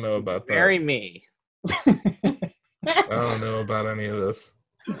 I don't know about that. Marry me. I don't know about any of this.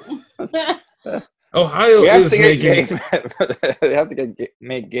 Ohio is making. They have to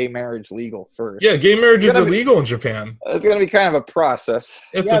make gay marriage legal first. Yeah, gay marriage is illegal in Japan. It's going to be kind of a process.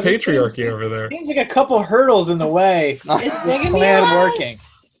 It's a patriarchy over there. Seems like a couple hurdles in the way. Is This polygamy plan allowed? working.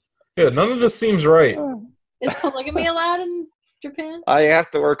 Yeah, none of this seems right. Is polygamy allowed in Japan? I have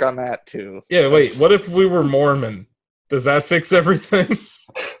to work on that too. Yeah, wait. What if we were Mormon? Does that fix everything?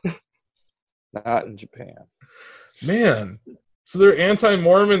 Not in Japan. Man, so they're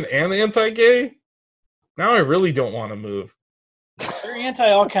anti-Mormon and anti-gay? Now I really don't want to move. They're anti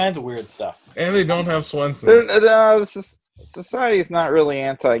all kinds of weird stuff. And they don't have Swenson. Society's not really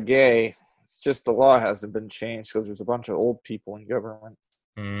anti-gay. It's just the law hasn't been changed because there's a bunch of old people in government.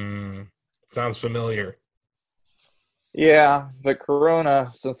 Sounds familiar. Yeah, but Corona,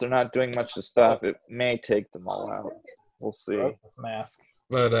 since they're not doing much to stop it, may take them all out. We'll see. This mask.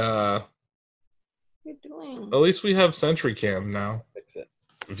 But What are you doing? at least we have SentryCam now. Fix it.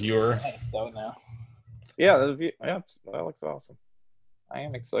 Viewer. So now. Yeah, that looks awesome. I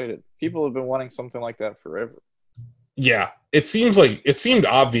am excited. People have been wanting something like that forever. Yeah, it seemed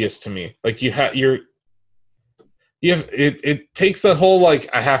obvious to me. Like it takes that whole I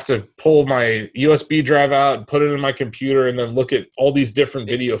have to pull my USB drive out and put it in my computer and then look at all these different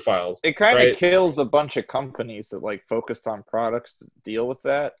video files. It kind of right? kills a bunch of companies that focused on products to deal with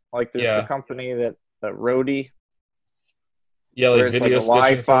that. Like there's the company that Rode. Yeah, like video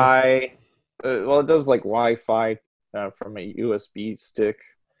Wi-Fi. It does Wi-Fi from a USB stick.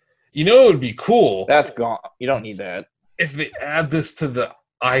 You know, it would be cool. That's gone. You don't need that. If they add this to the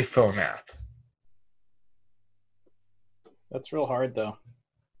iPhone app. That's real hard, though.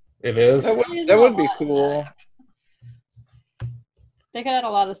 It is? That would be cool. They could add a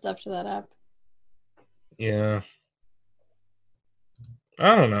lot of stuff to that app. Yeah.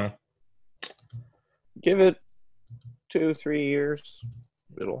 I don't know. Give it 2-3 years.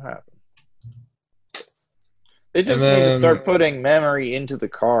 It'll happen. They just need to start putting memory into the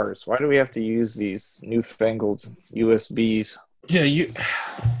cars. Why do we have to use these newfangled USBs? Yeah, you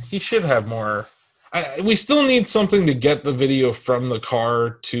should have more. We still need something to get the video from the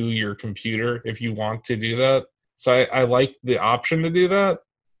car to your computer if you want to do that. So I like the option to do that.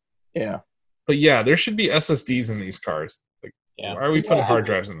 Yeah. But yeah, there should be SSDs in these cars. Like, Yeah. why are we putting hard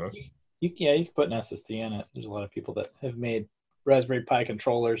drives in this? You can put an SSD in it. There's a lot of people that have made Raspberry Pi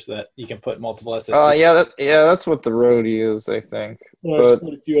controllers that you can put multiple SSDs. That's what the Rode is, I think. There's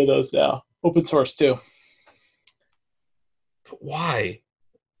quite a few of those now. Open source too. Why?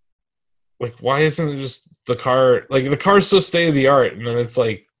 Like, why isn't it just the car? Like, the car's so state of the art, and then it's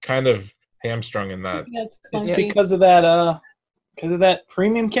like kind of hamstrung in that. Yeah, It's because of that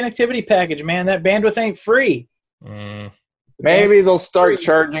premium connectivity package, man. That bandwidth ain't free. Maybe they'll start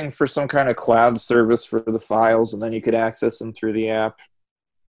charging for some kind of cloud service for the files, and then you could access them through the app.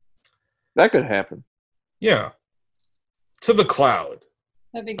 That could happen. Yeah. To the cloud.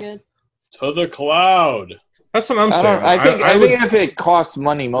 That'd be good. To the cloud. That's what I'm saying. I think if it costs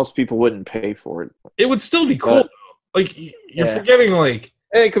money, most people wouldn't pay for it. It would still be cool. Like, you're forgetting, like...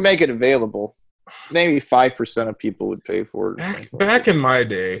 They could make it available. Maybe 5% of people would pay for it. Back in my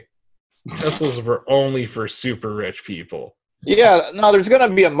day, Teslas were only for super rich people. Yeah, no, there's going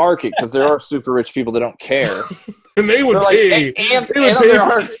to be a market because there are super rich people that don't care. And they would pay.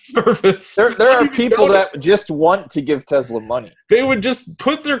 For service. There are people that just want to give Tesla money. They would just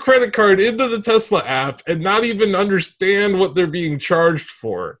put their credit card into the Tesla app and not even understand what they're being charged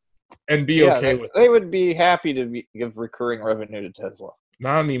for and be okay with it. They would be happy to give recurring revenue to Tesla.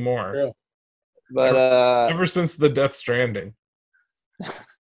 Not anymore. Yeah. But ever since the Death Stranding.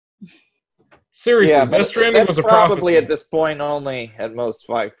 Seriously, Death Stranding was a probably prophecy. At this point only at most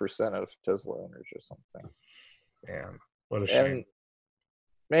 5% of Tesla owners or something. Man, what a shame. And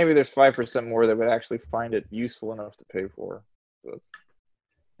maybe there's 5% more that would actually find it useful enough to pay for. So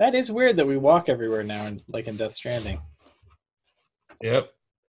that is weird that we walk everywhere now, like in Death Stranding. Yep.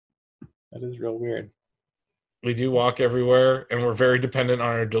 That is real weird. We do walk everywhere, and we're very dependent on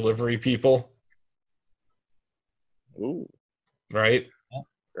our delivery people. Ooh. Right? Yeah.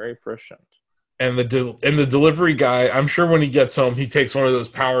 Very prescient. And the delivery guy, I'm sure when he gets home, he takes one of those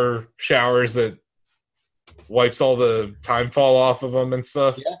power showers that wipes all the time fall off of him and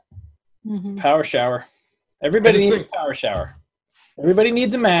stuff. Yeah. Mm-hmm. Power shower. Everybody needs a power shower. Everybody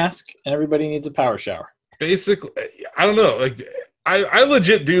needs a mask, and everybody needs a power shower. Basically, I don't know. Like, I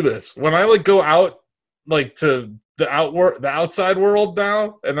legit do this when I like go out, like to the outside world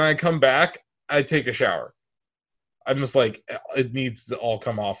now, and then I come back. I take a shower. I'm just like, it needs to all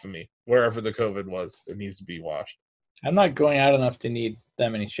come off of me. Wherever the COVID was, it needs to be washed. I'm not going out enough to need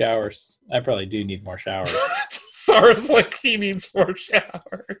that many showers. I probably do need more showers. Sarah's like, he needs more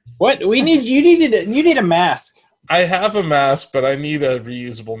showers. What? You need a mask. I have a mask, but I need a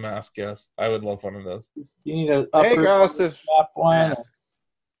reusable mask, yes. I would love one of those. You need a top one.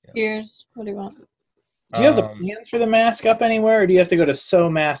 Ears. What do you want? Do you have the plans for the mask up anywhere, or do you have to go to So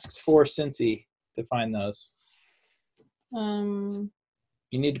Masks for Cincy to find those?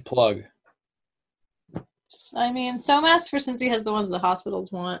 You need to plug. I mean, So Masks for Cincy has the ones the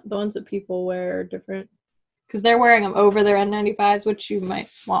hospitals want. The ones that people wear are different. Because they're wearing them over their N95s, which you might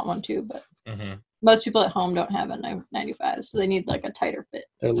want one too, but most people at home don't have N95s, so they need like a tighter fit.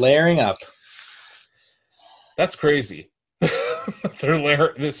 They're layering up. That's crazy. They're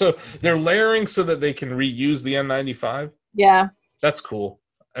layering so that they can reuse the N95? Yeah. That's cool.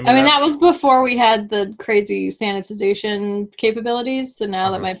 I mean, that was before we had the crazy sanitization capabilities, so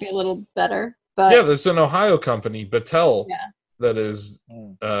now that might be a little better. But yeah, there's an Ohio company, Battelle, that is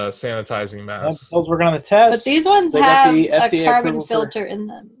sanitizing masks. Those working on the test. But these ones have a carbon filter in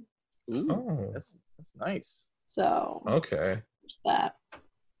them. Ooh, that's nice. So okay, there's that.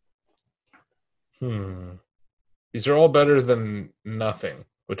 These are all better than nothing,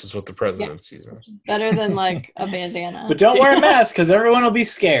 which is what the president's using. Better than like a bandana. But don't wear a mask because everyone will be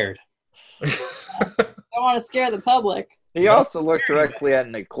scared. Don't want to scare the public. He also looked directly at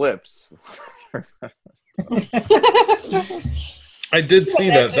an eclipse. I did see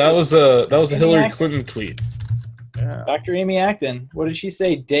that. That was a Hillary Clinton tweet. Yeah. Dr. Amy Acton, what did she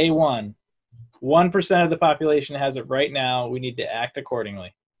say? Day 1. 1% of the population has it right now. We need to act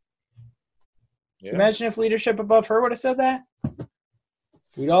accordingly. Yeah. Imagine if leadership above her would have said that.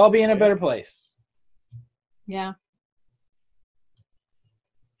 We'd all be in a better place. Yeah.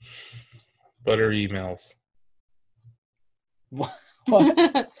 Butter emails. What?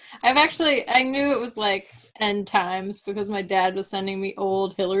 I knew it was like end times because my dad was sending me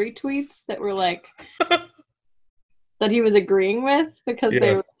old Hillary tweets that were like that he was agreeing with because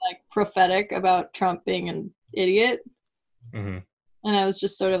they were like prophetic about Trump being in idiot. Mm-hmm. And I was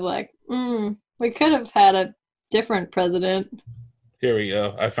just sort of like, we could have had a different president. Here we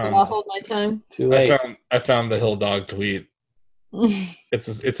go. I'll hold my tongue. Too late. I found the Hill Dog tweet.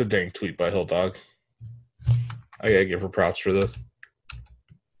 It's a dang tweet by Hill Dog. I gotta give her props for this.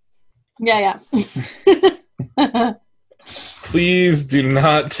 Yeah. Please do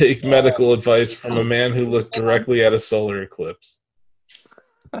not take medical advice from a man who looked directly at a solar eclipse.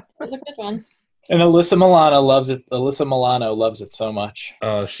 That's a good one. And Alyssa Milano loves it. Alyssa Milano loves it so much.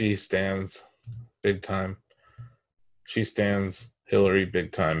 She stands big time. She stands Hillary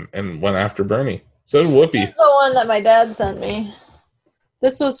big time and went after Bernie. So did Whoopi. This is the one that my dad sent me.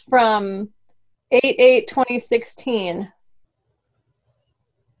 This was from 8/8/2016.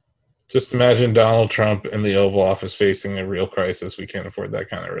 Just imagine Donald Trump in the Oval Office facing a real crisis. We can't afford that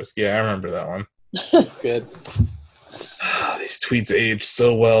kind of risk. Yeah, I remember that one. That's good. These tweets aged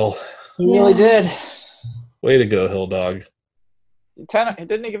so well. He really did. Way to go, Hill Dog. 10.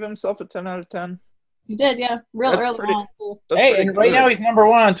 Didn't he give himself a 10 out of 10? He did, yeah. Real That's early pretty- on, too. That's Hey, pretty and right good. now he's number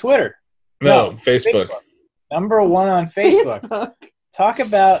 1 on Twitter. No, Facebook. Number 1 on Facebook. Talk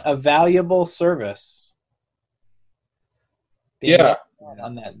about a valuable service. Yeah.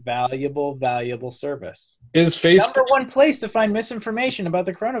 On that valuable service. Is Facebook... Number 1 place to find misinformation about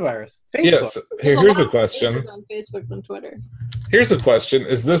the coronavirus. Facebook. Yes. Here's a question. On Facebook than Twitter. Here's a question.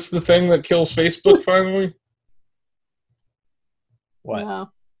 Is this the thing that kills Facebook finally? What? No.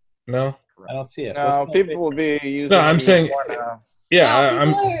 No? I don't see it. No, What's people will be using. No, I'm it saying- more now. Yeah, No,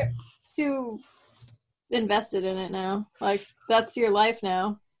 I'm... people are too invested in it now. Like, that's your life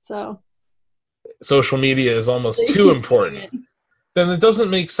now. So Social media is almost too important. Then it doesn't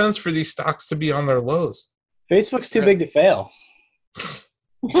make sense for these stocks to be on their lows. Facebook's too big to fail.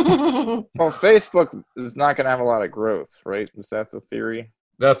 Well, Facebook is not going to have a lot of growth, right? Is that the theory?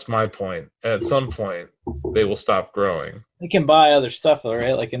 That's my point. At some point, they will stop growing. They can buy other stuff, though,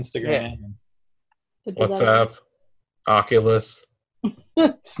 right? Like Instagram, WhatsApp, Oculus.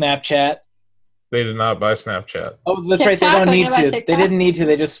 Snapchat. They did not buy Snapchat. Oh, that's right. They TikTok, don't are you need gonna buy to. They TikTok? didn't need to.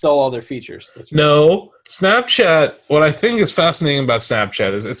 They just stole all their features. That's right. No, Snapchat, what I think is fascinating about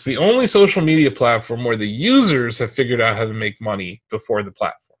Snapchat is it's the only social media platform where the users have figured out how to make money before the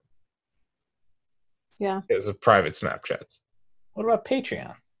platform. Yeah. As a private Snapchats. What about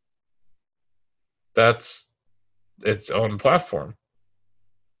Patreon? That's its own platform.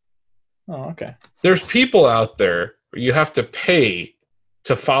 Oh, okay. There's people out there where you have to pay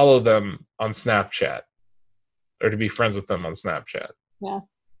to follow them on Snapchat or to be friends with them on Snapchat. Yeah.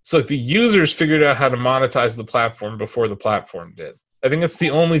 So the users figured out how to monetize the platform before the platform did. I think it's the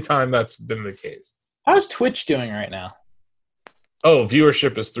only time that's been the case. How's Twitch doing right now? Oh,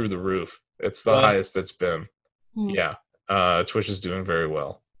 viewership is through the roof. It's the Really? highest it's been. Hmm. Yeah. Twitch is doing very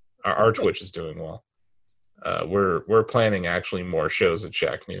well. Our Twitch is doing well. We're planning actually more shows at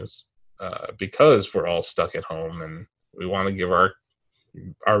Shack News because we're all stuck at home and we want to give our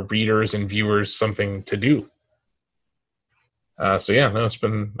readers and viewers something to do. So yeah, no,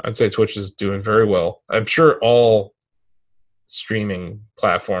 I'd say Twitch is doing very well. I'm sure all streaming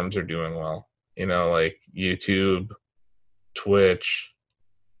platforms are doing well. You know, like YouTube, Twitch,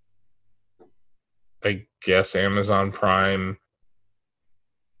 I guess Amazon Prime.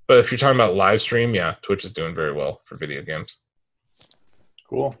 But if you're talking about live stream, yeah, Twitch is doing very well for video games.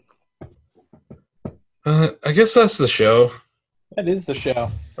 Cool. I guess that's the show. That is the show.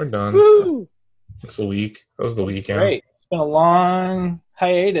 We're done. Woo! It's a week. That was the weekend. Great. It's been a long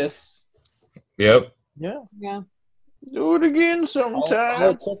hiatus. Yep. Yeah. Yeah. Do it again All sometime.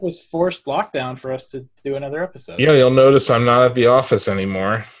 it took was forced lockdown for us to do another episode. Yeah, you'll notice I'm not at the office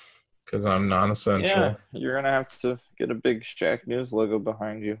anymore because I'm non-essential. Yeah, you're going to have to get a big Shack News logo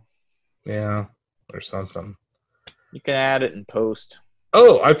behind you. Yeah, or something. You can add it in post.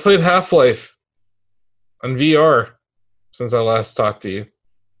 Oh, I played Half-Life on VR since I last talked to you.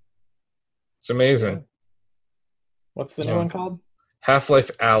 It's amazing. What's the new one called?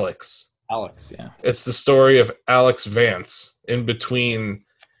 Half-Life Alyx. Alex, yeah. It's the story of Alex Vance in between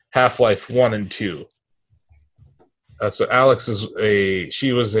Half-Life 1 and 2. So Alex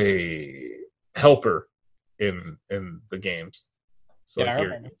she was a helper in the games. So Yeah, I like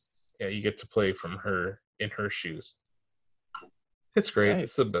remember. you get to play from her in her shoes. It's great. Nice.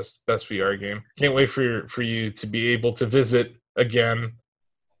 It's the best VR game. Can't wait for you to be able to visit again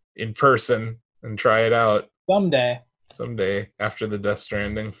in person and try it out someday after the Death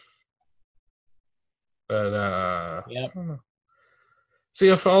Stranding. But Yep. I don't know. So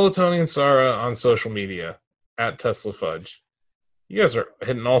yeah, follow Tony and Sarah on social media at Tesla Fudge. You guys are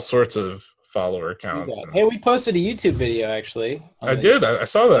hitting all sorts of follower accounts. Hey, we posted a YouTube video actually. I did. I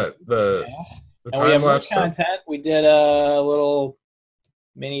saw that. The And we have more time-lapse stuff. content. We did a little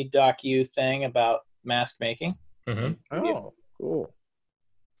mini docu thing about mask making. Mhm. Oh, cool.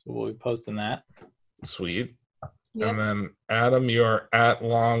 So we'll be posting that. Sweet. Yep. And then Adam, you're at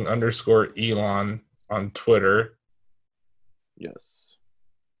 @long_Elon on Twitter. Yes.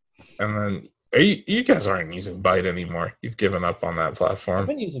 And then you guys aren't using Byte anymore. You've given up on that I've platform.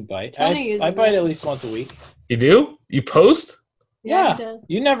 been using Byte. Tony uses I Byte it. at least once a week. You do? You post? Yeah. he does.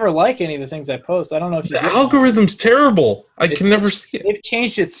 You never like any of the things I post. I don't know if you The get algorithm's terrible. I It's- can never see it. They've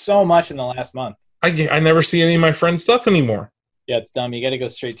changed it so much in the last month. I never see any of my friends' stuff anymore. Yeah, it's dumb. You got to go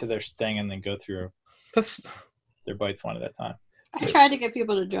straight to their thing and then go through That's their Bytes one at a time. I tried to get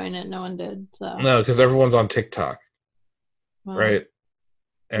people to join it. No one did. So no, because everyone's on TikTok, well, right?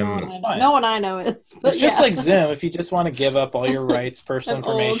 No one, And It's I fine. know. No one I know is. But It's just yeah. like Zoom. If you just want to give up all your rights, personal I'm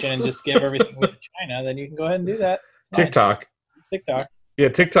old. information, and just give everything away to China, then you can go ahead and do that. It's fine. TikTok. TikTok. Yeah,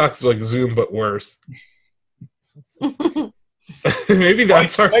 TikTok's like Zoom but worse. Maybe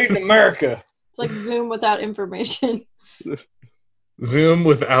that's our Made in America. It's like Zoom without information. Zoom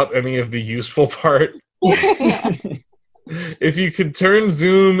without any of the useful part. Yeah. If you could turn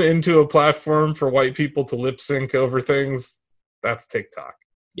Zoom into a platform for white people to lip sync over things, that's TikTok,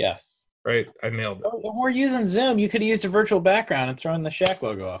 Yes. right? I nailed it. Oh, we're using Zoom. You could have used a virtual background and thrown the Shaq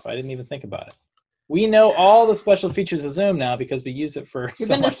logo off. I didn't even think about it. We know all the special features of Zoom now because we use it for We've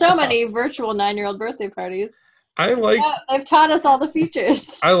so been to much so stuff. many virtual 9-year-old birthday parties. I like Yeah, they've taught us all the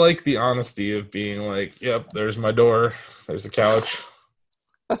features. I like the honesty of being like, yep, there's my door, there's a couch.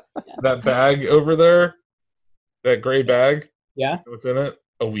 That bag over there, that gray bag, Yeah. what's in it?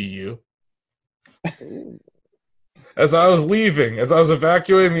 A Wii U. As I was leaving, as I was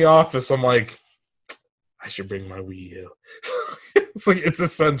evacuating the office, I'm like, I should bring my Wii U. It's like it's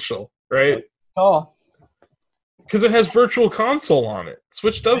essential, right? Oh, Because it has Virtual Console on it.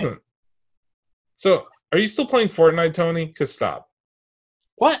 Switch doesn't. So, are you still playing Fortnite, Tony? Because stop.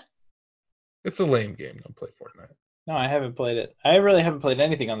 what? It's a lame game. Don't play Fortnite. No, I haven't played it. I really haven't played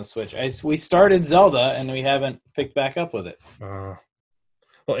anything on the Switch. We started Zelda and we haven't picked back up with it.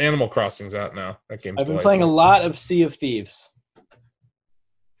 Well, Animal Crossing's out now. That game's I've been delightful. playing a lot of Sea of Thieves.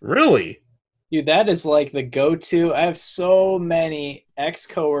 Really? Dude, that is like the go-to. I have so many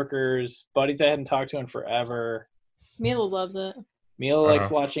ex-coworkers, buddies I hadn't talked to in forever. Mila loves it. Mila likes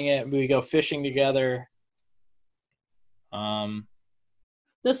Uh-huh. watching it. We go fishing together.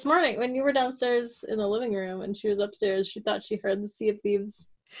 This morning, when you were downstairs in the living room and she was upstairs, she thought she heard the Sea of Thieves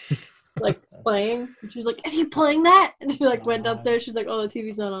like playing. And she was like, "Is he playing that?" And she like went downstairs. She's like, "Oh, the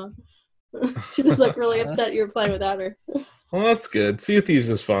TV's not on." She was like really upset you were playing without her. Well, that's good. Sea of Thieves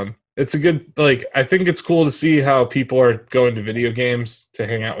is fun. It's a good, like, I think it's cool to see how people are going to video games to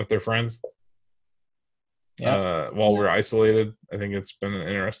hang out with their friends while we're isolated. I think it's been an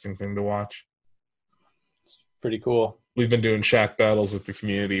interesting thing to watch. It's pretty cool. We've been doing shack battles with the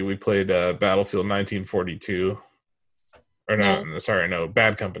community. We played Battlefield 1942. Or no,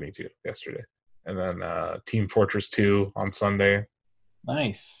 Bad Company 2 yesterday. And then Team Fortress 2 on Sunday.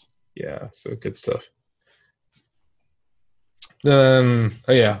 Nice. Yeah, so good stuff. Then,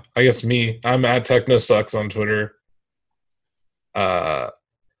 I guess me. I'm at TechnoSucks on Twitter.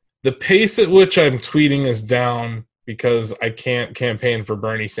 The pace at which I'm tweeting is down because I can't campaign for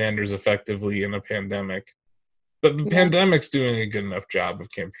Bernie Sanders effectively in a pandemic. But the pandemic's doing a good enough job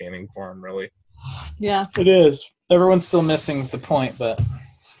of campaigning for him, really. Yeah. It is. Everyone's still missing the point, but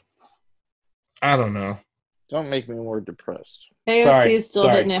I don't know. Don't make me more depressed. AOC is still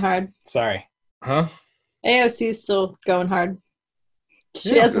Sorry. hitting it hard. sorry. Huh? AOC is still going hard.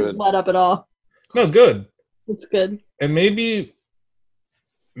 She Yeah, hasn't good. let up at all. No, good. It's good. And maybe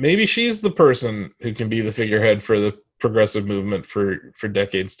she's the person who can be the figurehead for the progressive movement for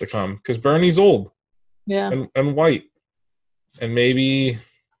decades to come. Because Bernie's old Yeah. and white. And maybe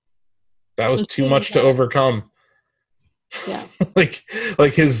that was Let's too see much to that. overcome. Yeah.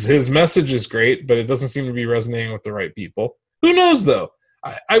 like his message is great, but it doesn't seem to be resonating with the right people. Who knows, though?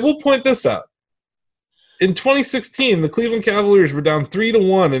 I will point this out. In 2016, the Cleveland Cavaliers were down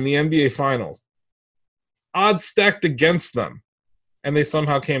 3-1 in the NBA Finals. Odds stacked against them, and they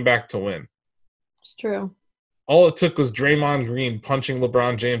somehow came back to win. It's true. All it took was Draymond Green punching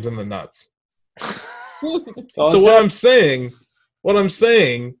LeBron James in the nuts. That's all So it what took. I'm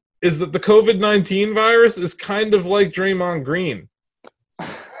saying is that the COVID-19 virus is kind of like Draymond Green.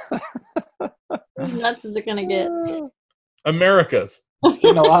 Whose nuts is it going to get? America's. It's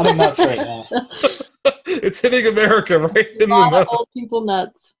getting a lot of nuts right now. It's hitting America right A in the lot of nuts. old people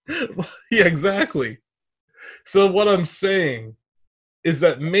nuts. Yeah, exactly. So what I'm saying is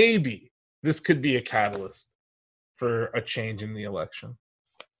that maybe this could be a catalyst for a change in the election.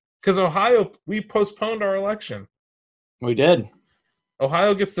 Because Ohio, we postponed our election. We did.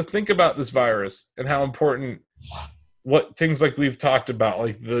 Ohio gets to think about this virus and how important what things like we've talked about,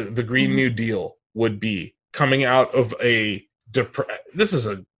 like the Green New Deal would be coming out of a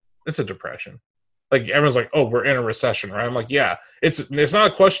it's a depression. Like everyone's like, oh, we're in a recession, right? I'm like, yeah, it's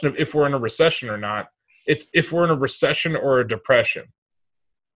not a question of if we're in a recession or not. It's if we're in a recession or a depression.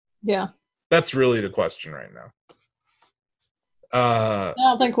 Yeah. That's really the question right now. I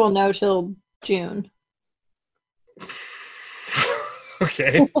don't think we'll know till June.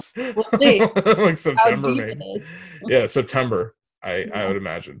 Okay. We'll see. Like September, How deep maybe. it is. Yeah, September, I would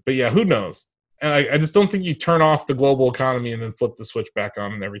imagine. But yeah, who knows? And I just don't think you turn off the global economy and then flip the switch back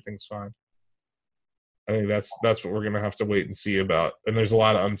on and everything's fine. I think that's what we're going to have to wait and see about. And there's a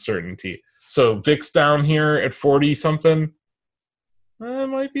lot of uncertainty. So VIX down here at 40-something, it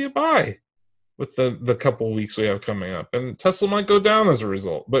might be a buy with the couple of weeks we have coming up. And Tesla might go down as a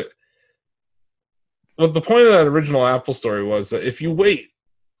result. But the point of that original Apple story was that if you wait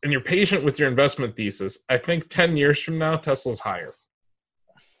and you're patient with your investment thesis, I think 10 years from now, Tesla's higher.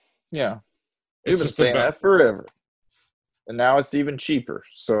 Yeah. It's We've been just saying about- that forever. And now it's even cheaper.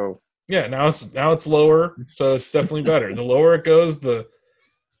 So Yeah, now it's lower, so it's definitely better. The lower it goes,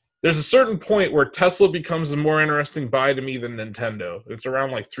 there's a certain point where Tesla becomes a more interesting buy to me than Nintendo. It's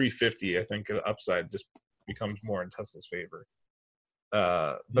around like 350, I think. The upside just becomes more in Tesla's favor.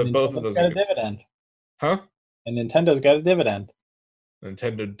 But both of those got are a good. dividend, Huh? and Nintendo's got a dividend.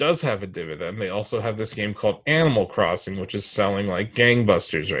 Nintendo does have a dividend. They also have this game called Animal Crossing, which is selling like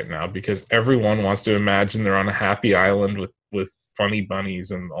gangbusters right now because everyone wants to imagine they're on a happy island with funny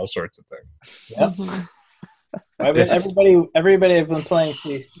bunnies and all sorts of things. Yep. Mhm. Everybody I've been playing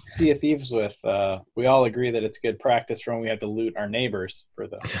Sea of Thieves with, we all agree that it's good practice for when we have to loot our neighbors for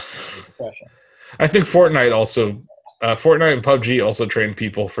the depression. I think Fortnite and PUBG also train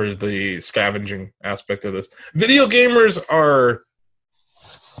people for the scavenging aspect of this. Video gamers are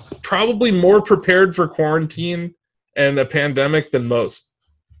probably more prepared for quarantine and a pandemic than most.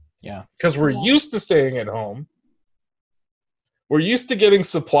 Yeah. Because we're used to staying at home. We're used to getting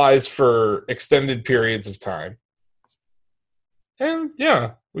supplies for extended periods of time. And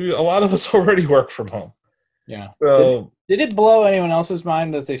yeah, a lot of us already work from home. Yeah. So Did it blow anyone else's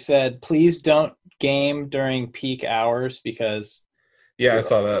mind that they said, please don't game during peak hours because... yeah, I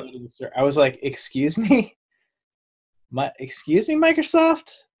saw that. I was like, excuse me? Excuse me,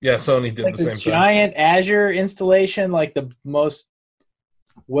 Microsoft? Yeah, Sony did Like the this same thing. giant Azure installation, like the most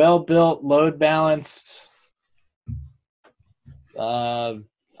well-built, load-balanced... I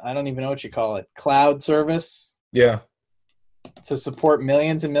don't even know what you call it. Cloud service Yeah. to support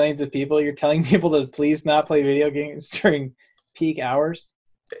millions and millions of people. You're telling people to please not play video games during peak hours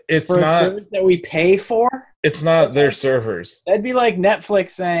It's for a not service that we pay for? it's not their servers. That'd be like Netflix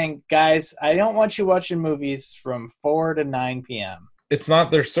saying, guys, I don't want you watching movies from 4 to 9 p.m. It's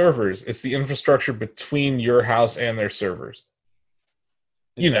not their servers. It's the infrastructure between your house and their servers.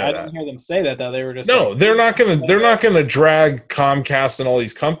 You know I that. didn't hear them say that, though. They were just No, like, they're not gonna drag Comcast and all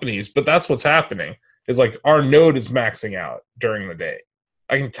these companies, but that's what's happening. Is like our node is maxing out during the day.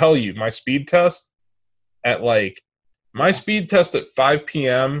 I can tell you my speed test at 5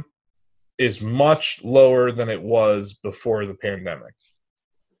 p.m. is much lower than it was before the pandemic.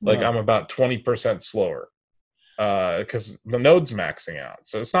 Like Yeah. I'm about 20% slower because the node's maxing out.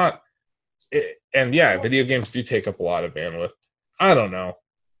 So it's not. And yeah, video games do take up a lot of bandwidth. I don't know.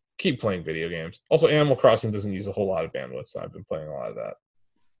 Keep playing video games. Also, Animal Crossing doesn't use a whole lot of bandwidth, so I've been playing a lot of that.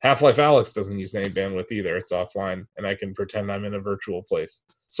 Half-Life Alyx doesn't use any bandwidth either. It's offline, and I can pretend I'm in a virtual place.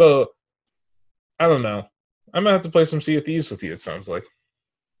 So, I don't know. I'm going to have to play some Sea of Thieves with you, it sounds like.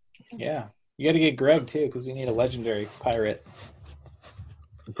 Yeah. You got to get Greg, too, because we need a legendary pirate.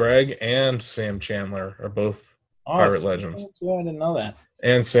 Greg and Sam Chandler are both pirate legends. I didn't know that.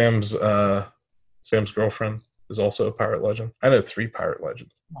 And Sam's girlfriend is also a pirate legend. I know 3 pirate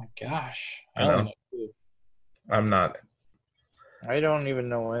legends. Oh my gosh. I know. only two. I'm not. I don't even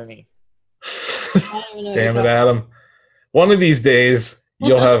know any. I don't even know Damn what it, Adam. One of these days,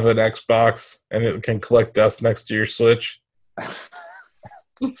 you'll have an Xbox and it can collect dust next to your Switch.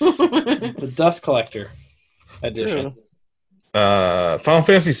 you're talking The Dust Collector edition. Final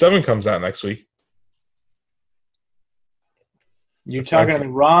Fantasy VII comes out next week. You're talking to the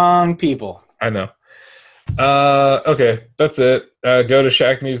wrong people. I know. Okay, that's it. Go to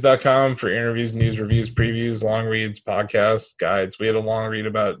shacknews.com for interviews, news, reviews, previews, long reads, podcasts, guides. We had a long read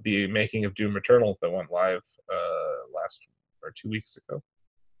about the making of Doom Eternal that went live last or 2 weeks ago.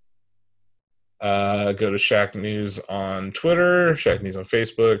 Go to Shack News on Twitter, Shack News on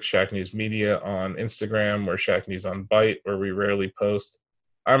Facebook, Shack News Media on Instagram, or Shack News on Byte, where we rarely post.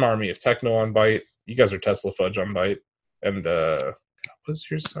 I'm Army of Techno on Byte. You guys are Tesla Fudge on Byte. And what's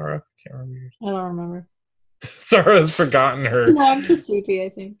yours, Sarah? Can't remember yours. I don't remember. Sarah has forgotten her. No, I'm Tasuti, I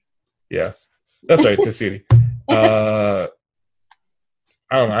think. Yeah, that's right, Tasiri. I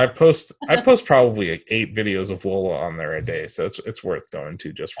don't know. I post probably like 8 videos of Lola on there a day, so it's worth going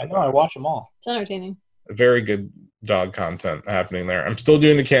to just for I know. that. I watch them all. It's entertaining. Very good dog content happening there. I'm still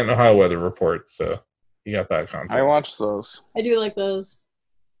doing the Canton, Ohio weather report, so you got that content. I watch those. I do like those.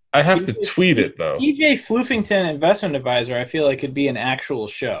 I have to tweet it though. EJ Floofington, investment advisor, I feel like could be an actual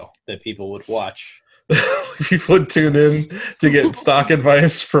show that people would watch. People would tune in to get stock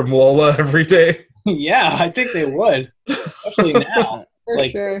advice from Lola every day. Yeah, I think they would, especially now. For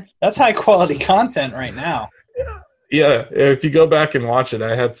Like, sure. That's high quality content right now. Yeah, if you go back and watch it,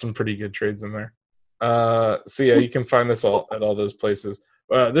 I had some pretty good trades in there. So yeah, you can find us all at all those places.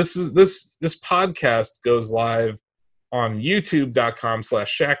 This podcast goes live on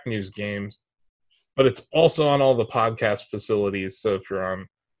youtube.com/shacknewsgames, but it's also on all the podcast facilities. So if you're on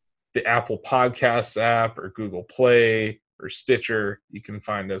the Apple Podcasts app or Google Play or Stitcher, you can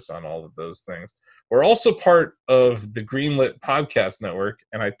find us on all of those things. We're also part of the Greenlit Podcast Network,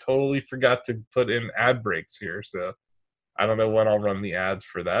 and I totally forgot to put in ad breaks here, so I don't know when I'll run the ads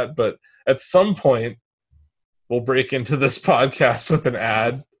for that, but at some point, we'll break into this podcast with an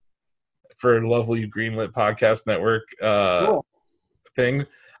ad for lovely Greenlit Podcast Network Cool. thing.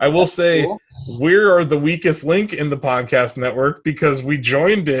 I will say Cool. we are the weakest link in the podcast network because we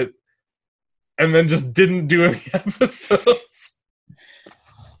joined it and then just didn't do any episodes.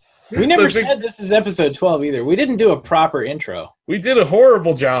 We never So I think said this is episode 12 either. We didn't do a proper intro. we did a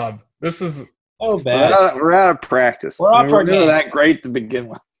horrible job. This is Oh, bad. We're out of practice. We're off our doing game. that great to begin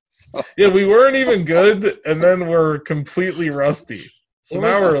with. So, yeah, we weren't even good, and then we're completely rusty. So It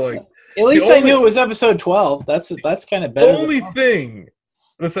now was- we're like, At least the I only- knew it was episode 12. That's kind of the better. only thing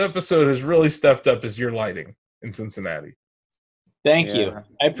this episode has really stepped up is your lighting in Cincinnati. Thank Yeah. you.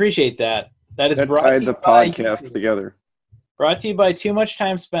 I appreciate that. That is that brought to tied you the by podcast YouTube. together. Brought to you by too much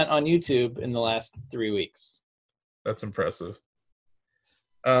time spent on YouTube in the last 3 weeks. That's impressive.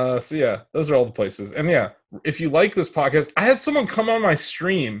 So yeah, those are all the places. And yeah, if you like this podcast, I had someone come on my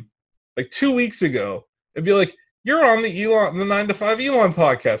stream like 2 weeks ago and be like, "You're on the 9 to 5 Elon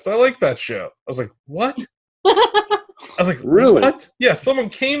podcast. I like that show." I was like, "What?" I was like, Really? What?" Yeah, someone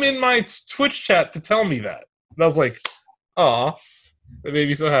came in my Twitch chat to tell me that. And I was like, "Aw, that made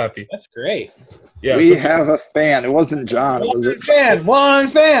me so happy." That's great. Yeah, we so- have a fan. It wasn't John, was One it? fan. One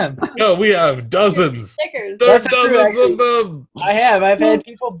fan. no, we have dozens. Stickers. There's That's true, dozens actually. of them. I've had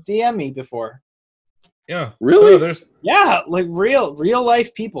people DM me before. Yeah, Really? No, there's Yeah, like real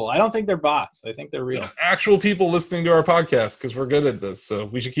life people. I don't think they're bots. I think they're real. actual people listening to our podcast because we're good at this, so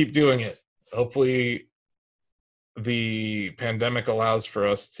we should keep doing it. Hopefully the pandemic allows for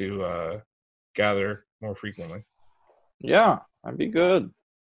us to gather more frequently. Yeah, that'd be good.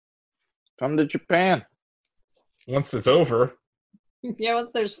 Come to Japan. Once it's over. Yeah,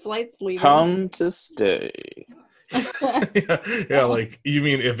 once there's flights leaving. Come to stay. yeah, like you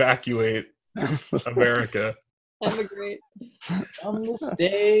mean evacuate America. Emigrate. Come to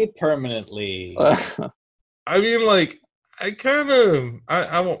stay permanently. I mean, like,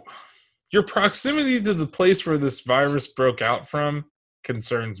 I won't. Your proximity to the place where this virus broke out from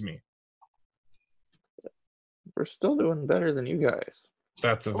concerns me. We're still doing better than you guys.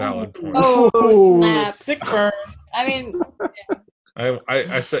 That's a valid point. Oh, snap. Sick burn. I mean,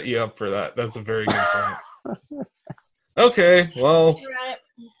 I set you up for that. That's a very good point. Okay, well, you're at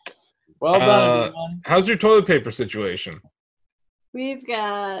it. Well done, Uh, everyone. how's your toilet paper situation? We've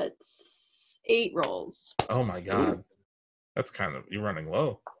got 8 rolls. Oh my god, that's you're running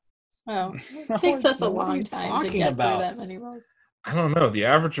low. Oh, it takes us a What are long you time to talking get about? through that many rolls. I don't know. The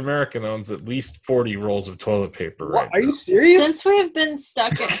average American owns at least 40 rolls of toilet paper. What? Right Are you now. serious? Since we've been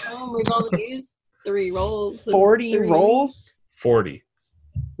stuck at home, we've only used 3 rolls. and 40 3 rolls? 40.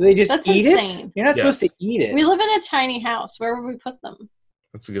 They just That's eat insane. it? You're not Yes. supposed to eat it. We live in a tiny house. Where would we put them?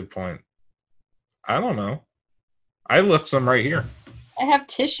 That's a good point. I don't know. I left some right here. I have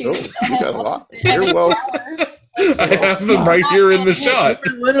tissues. Oh, I you have got a lot. I have You're well- shower. I have them right here in the shot.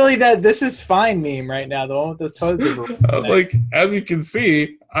 Literally that "this is fine" meme right now. The one with those toilet paper. Like, as you can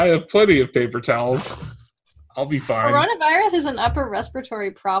see, I have plenty of paper towels. I'll be fine. Coronavirus is an upper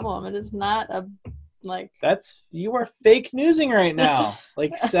respiratory problem. It is not a That's you are fake newsing right now.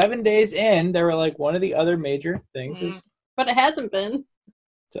 Like 7 days in, they were like one of the other major things is but it hasn't been.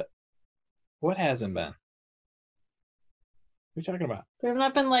 what hasn't been. What are you talking about? There have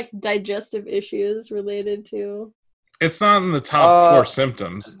not been like digestive issues related to. It's not in the top 4 Uh,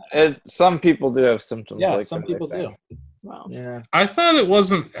 symptoms. Some people do have symptoms Yeah, like some that, I people do. think. Wow. Yeah. I thought it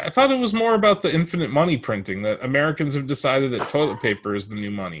wasn't. I thought it was more about the infinite money printing, that Americans have decided that toilet paper is the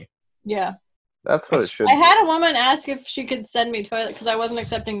new money. Yeah. That's what it should I be. had a woman ask if she could send me toilet because I wasn't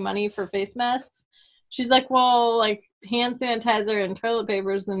accepting money for face masks. She's like, well, like hand sanitizer and toilet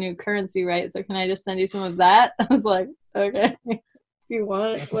paper is the new currency, right? So can I just send you some of that? I was like, okay, if you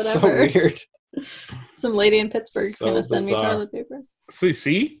want, That's whatever. so weird. Some lady in Pittsburgh's So gonna send bizarre. me toilet paper.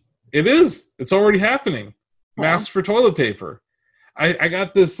 See, it is. It's already happening. Wow. Masks for toilet paper. I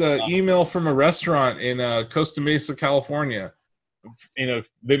got this email from a restaurant in Costa Mesa, California.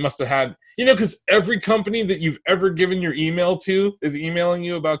 They must have had, because every company that you've ever given your email to is emailing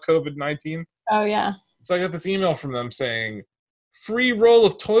you about COVID-19. Oh yeah. So I got this email from them saying, free roll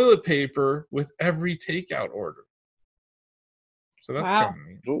of toilet paper with every takeout order. So that's Wow. kind of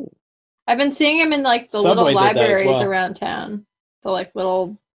neat. Ooh. I've been seeing them in like the Subway little did that as libraries well. around town. The like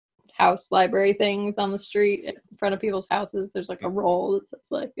little house library things on the street in front of people's houses. There's like a roll that says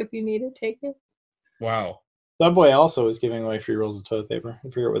like, if you need it, take it. Wow. Subway also is giving away free rolls of toilet paper. I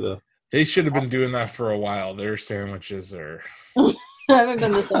forget where the. They should have been doing that for a while. Their sandwiches are... I haven't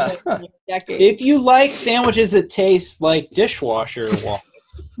been to Subway in decades. If you like sandwiches that taste like dishwasher water,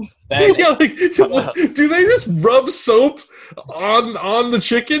 then Yeah, like, do they just rub soap on the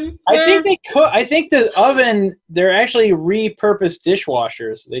chicken? I there? think they cook. I think the oven. They're actually repurposed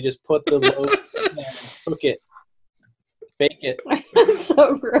dishwashers. They just put the loaf in there and cook it, bake it. That's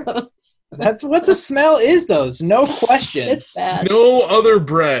so gross. That's what the smell is, though. There's no question. It's bad. No other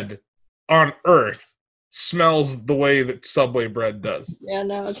bread on earth smells the way that Subway bread does. Yeah,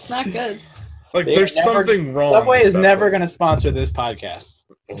 no, it's not good. Like, They there's are never- something wrong. Subway with is that never bread. going to sponsor this podcast.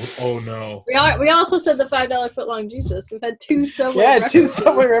 Oh no. We also said the $5 footlong Jesus. We've had two Subway. Yeah, two references.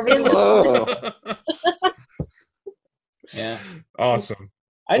 Subway references. Oh. Yeah, Awesome.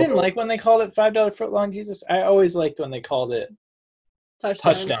 I didn't like when they called it $5 footlong Jesus. I always liked when they called it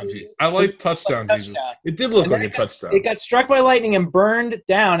touchdown Jesus. I like touchdown Jesus. Touchdown. It did look And like then a touchdown. It got struck by lightning and burned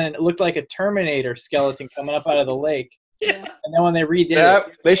down, and it looked like a Terminator skeleton coming up out of the lake. Yeah. And then when they redid Yeah,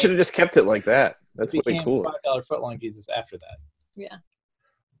 it, they should have just kept it like that. That's it way became cooler. $5 footlong Jesus after that. Yeah.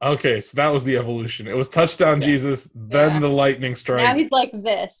 Okay, so that was the evolution. It was touchdown Yeah. Jesus, then Yeah. the lightning Now strike. he's like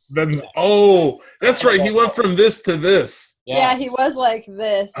this. Then that's right. He went from this to this. Yeah, he was like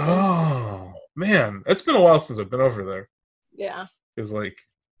this. Oh man, it's been a while since I've been over there. Yeah. It's like,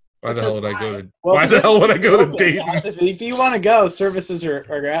 why the hell would I go to? Well, why the hell would I go to open, Dayton? guys. If you want to go, services are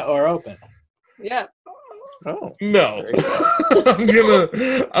open. Yeah. Oh. No, I'm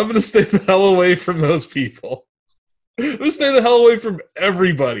gonna stay the hell away from those people. I'm gonna stay the hell away from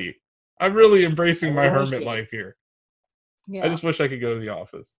everybody. I'm really embracing my Everyone's hermit good. life here. Yeah. I just wish I could go to the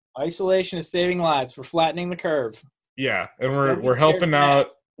office. Isolation is saving lives. We're flattening the curve. Yeah, and Don't be we're scared helping of out.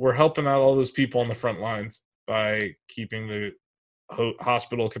 that. We're helping out all those people on the front lines by keeping the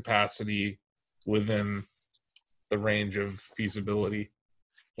hospital capacity within the range of feasibility.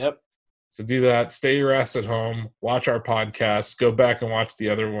 Yep. So do that. Stay your ass at home. Watch our podcasts. Go back and watch the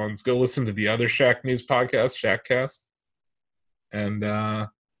other ones. Go listen to the other Shack News podcast, Shackcast. And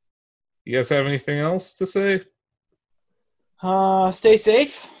you guys have anything else to say? Stay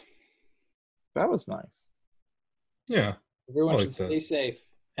safe. That was nice. Yeah. Everyone I like should that. stay safe.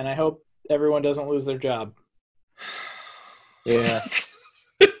 And I hope everyone doesn't lose their job. Yeah.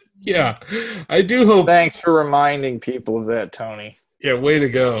 Yeah. I do hope. Thanks for reminding people of that, Tony. Yeah, way to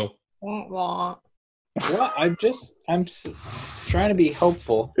go. Wah, wah. Well, I'm trying to be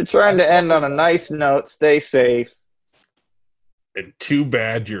hopeful. You're trying to end on a nice note. Stay safe. And too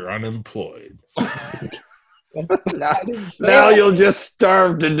bad you're unemployed. Now, now you'll just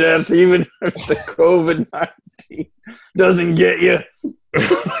starve to death, even if the COVID-19 doesn't get you.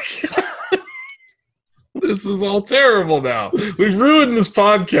 This is all terrible now. We've ruined this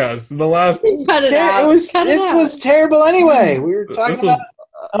podcast in the last. Cut it out. It was Cut it out. was terrible anyway. We were talking This was-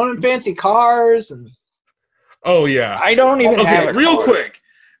 about owning fancy cars and Oh, yeah. I don't even have Okay, a real car. quick.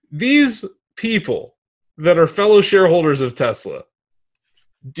 These people that are fellow shareholders of Tesla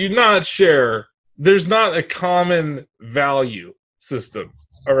do not share. There's not a common value system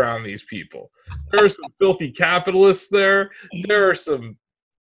around these people. There are some filthy capitalists there. There are some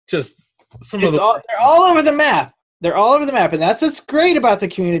of the. they're all over the map. They're all over the map, and that's what's great about the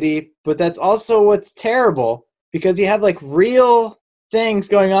community. But that's also what's terrible because you have like real things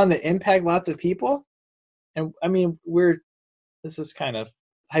going on that impact lots of people. And I mean, this is kind of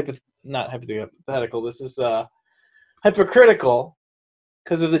not hypothetical. This is hypocritical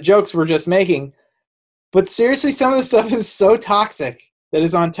because of the jokes we're just making. But seriously, some of the stuff is so toxic that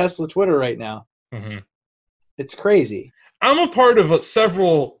is on Tesla Twitter right now. Mhm. It's crazy. I'm a part of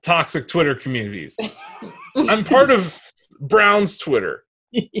several toxic Twitter communities. I'm part of Browns Twitter.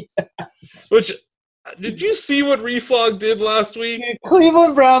 Yes. Which, did you see what Reflog did last week?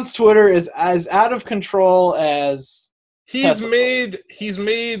 Cleveland Browns Twitter is as out of control as He's Tesla.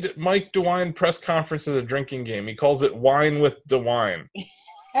 made Mike DeWine press conferences a drinking game. He calls it Wine with DeWine.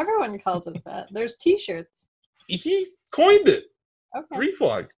 Everyone calls it that. There's T-shirts. He coined it. Okay.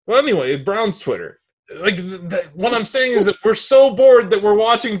 Reflog. Well, anyway, Browns Twitter. Like, what I'm saying is that we're so bored that we're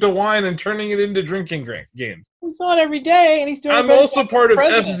watching DeWine and turning it into drinking games. He's on every day, and he's doing. I'm also part of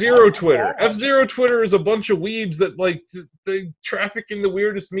president. F-Zero Twitter. F-Zero Twitter is a bunch of weebs that like they traffic in the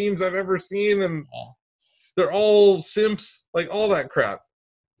weirdest memes I've ever seen, and they're all simps, like all that crap.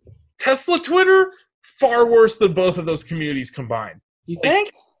 Tesla Twitter, far worse than both of those communities combined. You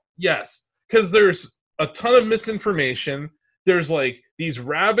think? Yes, because there's a ton of misinformation. There's like these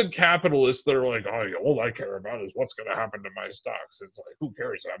rabid capitalists that are like, oh, all I care about is what's going to happen to my stocks. It's like, who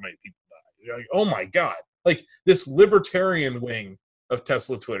cares how many people die? You're like, oh my God. Like this libertarian wing of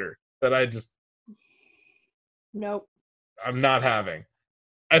Tesla Twitter that Nope. I'm not having.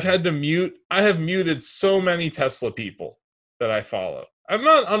 I have muted so many Tesla people that I follow. I'm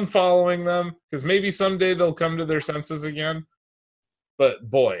not unfollowing them because maybe someday they'll come to their senses again. But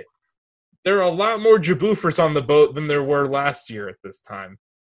boy, there are a lot more jaboofers on the boat than there were last year at this time.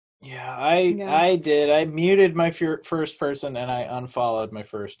 Yeah, I did. I muted my first person and I unfollowed my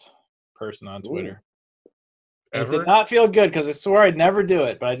first person on Twitter. It did not feel good because I swore I'd never do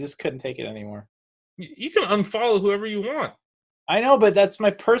it, but I just couldn't take it anymore. You can unfollow whoever you want. I know, but that's my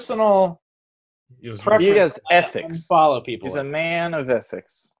personal preference. He has ethics. Follow people. He's a man of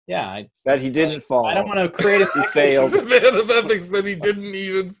ethics. Yeah. That he didn't follow. I don't want to create He failed. He's a man of ethics that he didn't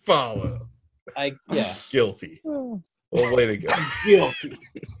even follow. Guilty. Well, way to go. Guilty.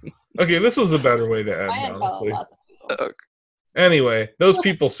 Okay, this was a better way to end, honestly. Anyway, those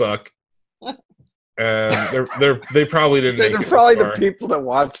people suck. And they probably didn't make it this far. They're probably the people that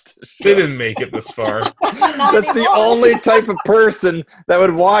watched this show. They didn't make it this far. That's the only type of person that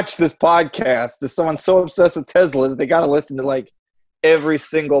would watch this podcast. Is someone so obsessed with Tesla that they got to listen to like every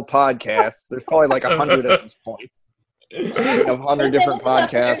single podcast. There's probably like 100 at this point. 100 different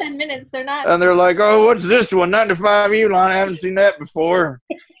podcasts. 10 minutes. They're not. And they're like, oh, what's this one? 95 Elon. I haven't seen that before.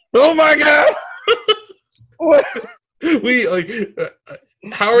 Oh my God. What?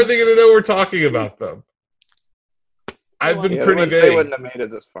 How are they going to know we're talking about them? I've been pretty vague. They wouldn't have made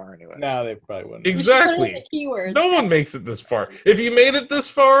it this far anyway. No, they probably wouldn't. Exactly. No one makes it this far. If you made it this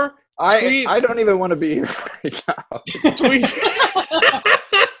far, tweet. I don't even want to be here right now. Tweet.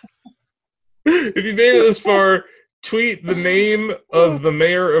 If you made it this far, tweet the name of the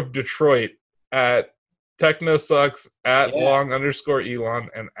mayor of Detroit at TechnoSucks, at long_Elon,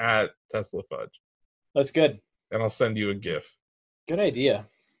 and at Tesla Fudge. That's good. And I'll send you a GIF. Good idea.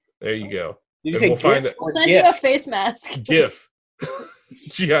 There you go. Did you say GIF? We'll send you a face mask. GIF.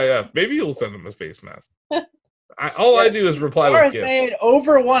 GIF. Maybe you'll send them a face mask. I do is reply with GIF. Made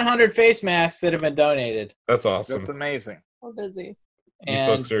over 100 face masks that have been donated. That's awesome. That's amazing. We're busy.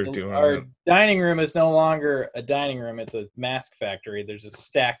 And folks are doing our it. dining room is no longer a dining room. It's a mask factory. There's just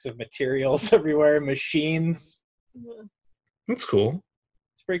stacks of materials everywhere, machines. That's cool.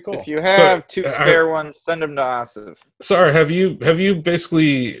 It's pretty cool. If you have two spare ones, send them to Asif. Sorry, have you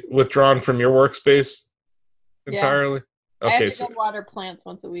basically withdrawn from your workspace entirely? Yeah. Okay, I have to go water plants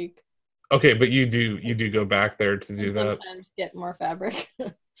once a week. Okay, but you do go back there to do that. Sometimes get more fabric,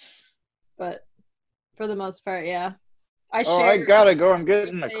 but for the most part, yeah. I gotta go. I'm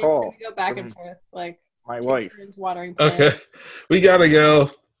getting a call. Go back and forth, like my wife. Watering plants. Okay, we gotta go.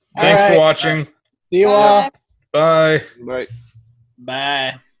 Thanks for watching. See you all. Bye. Bye.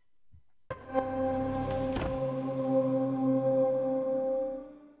 Bye.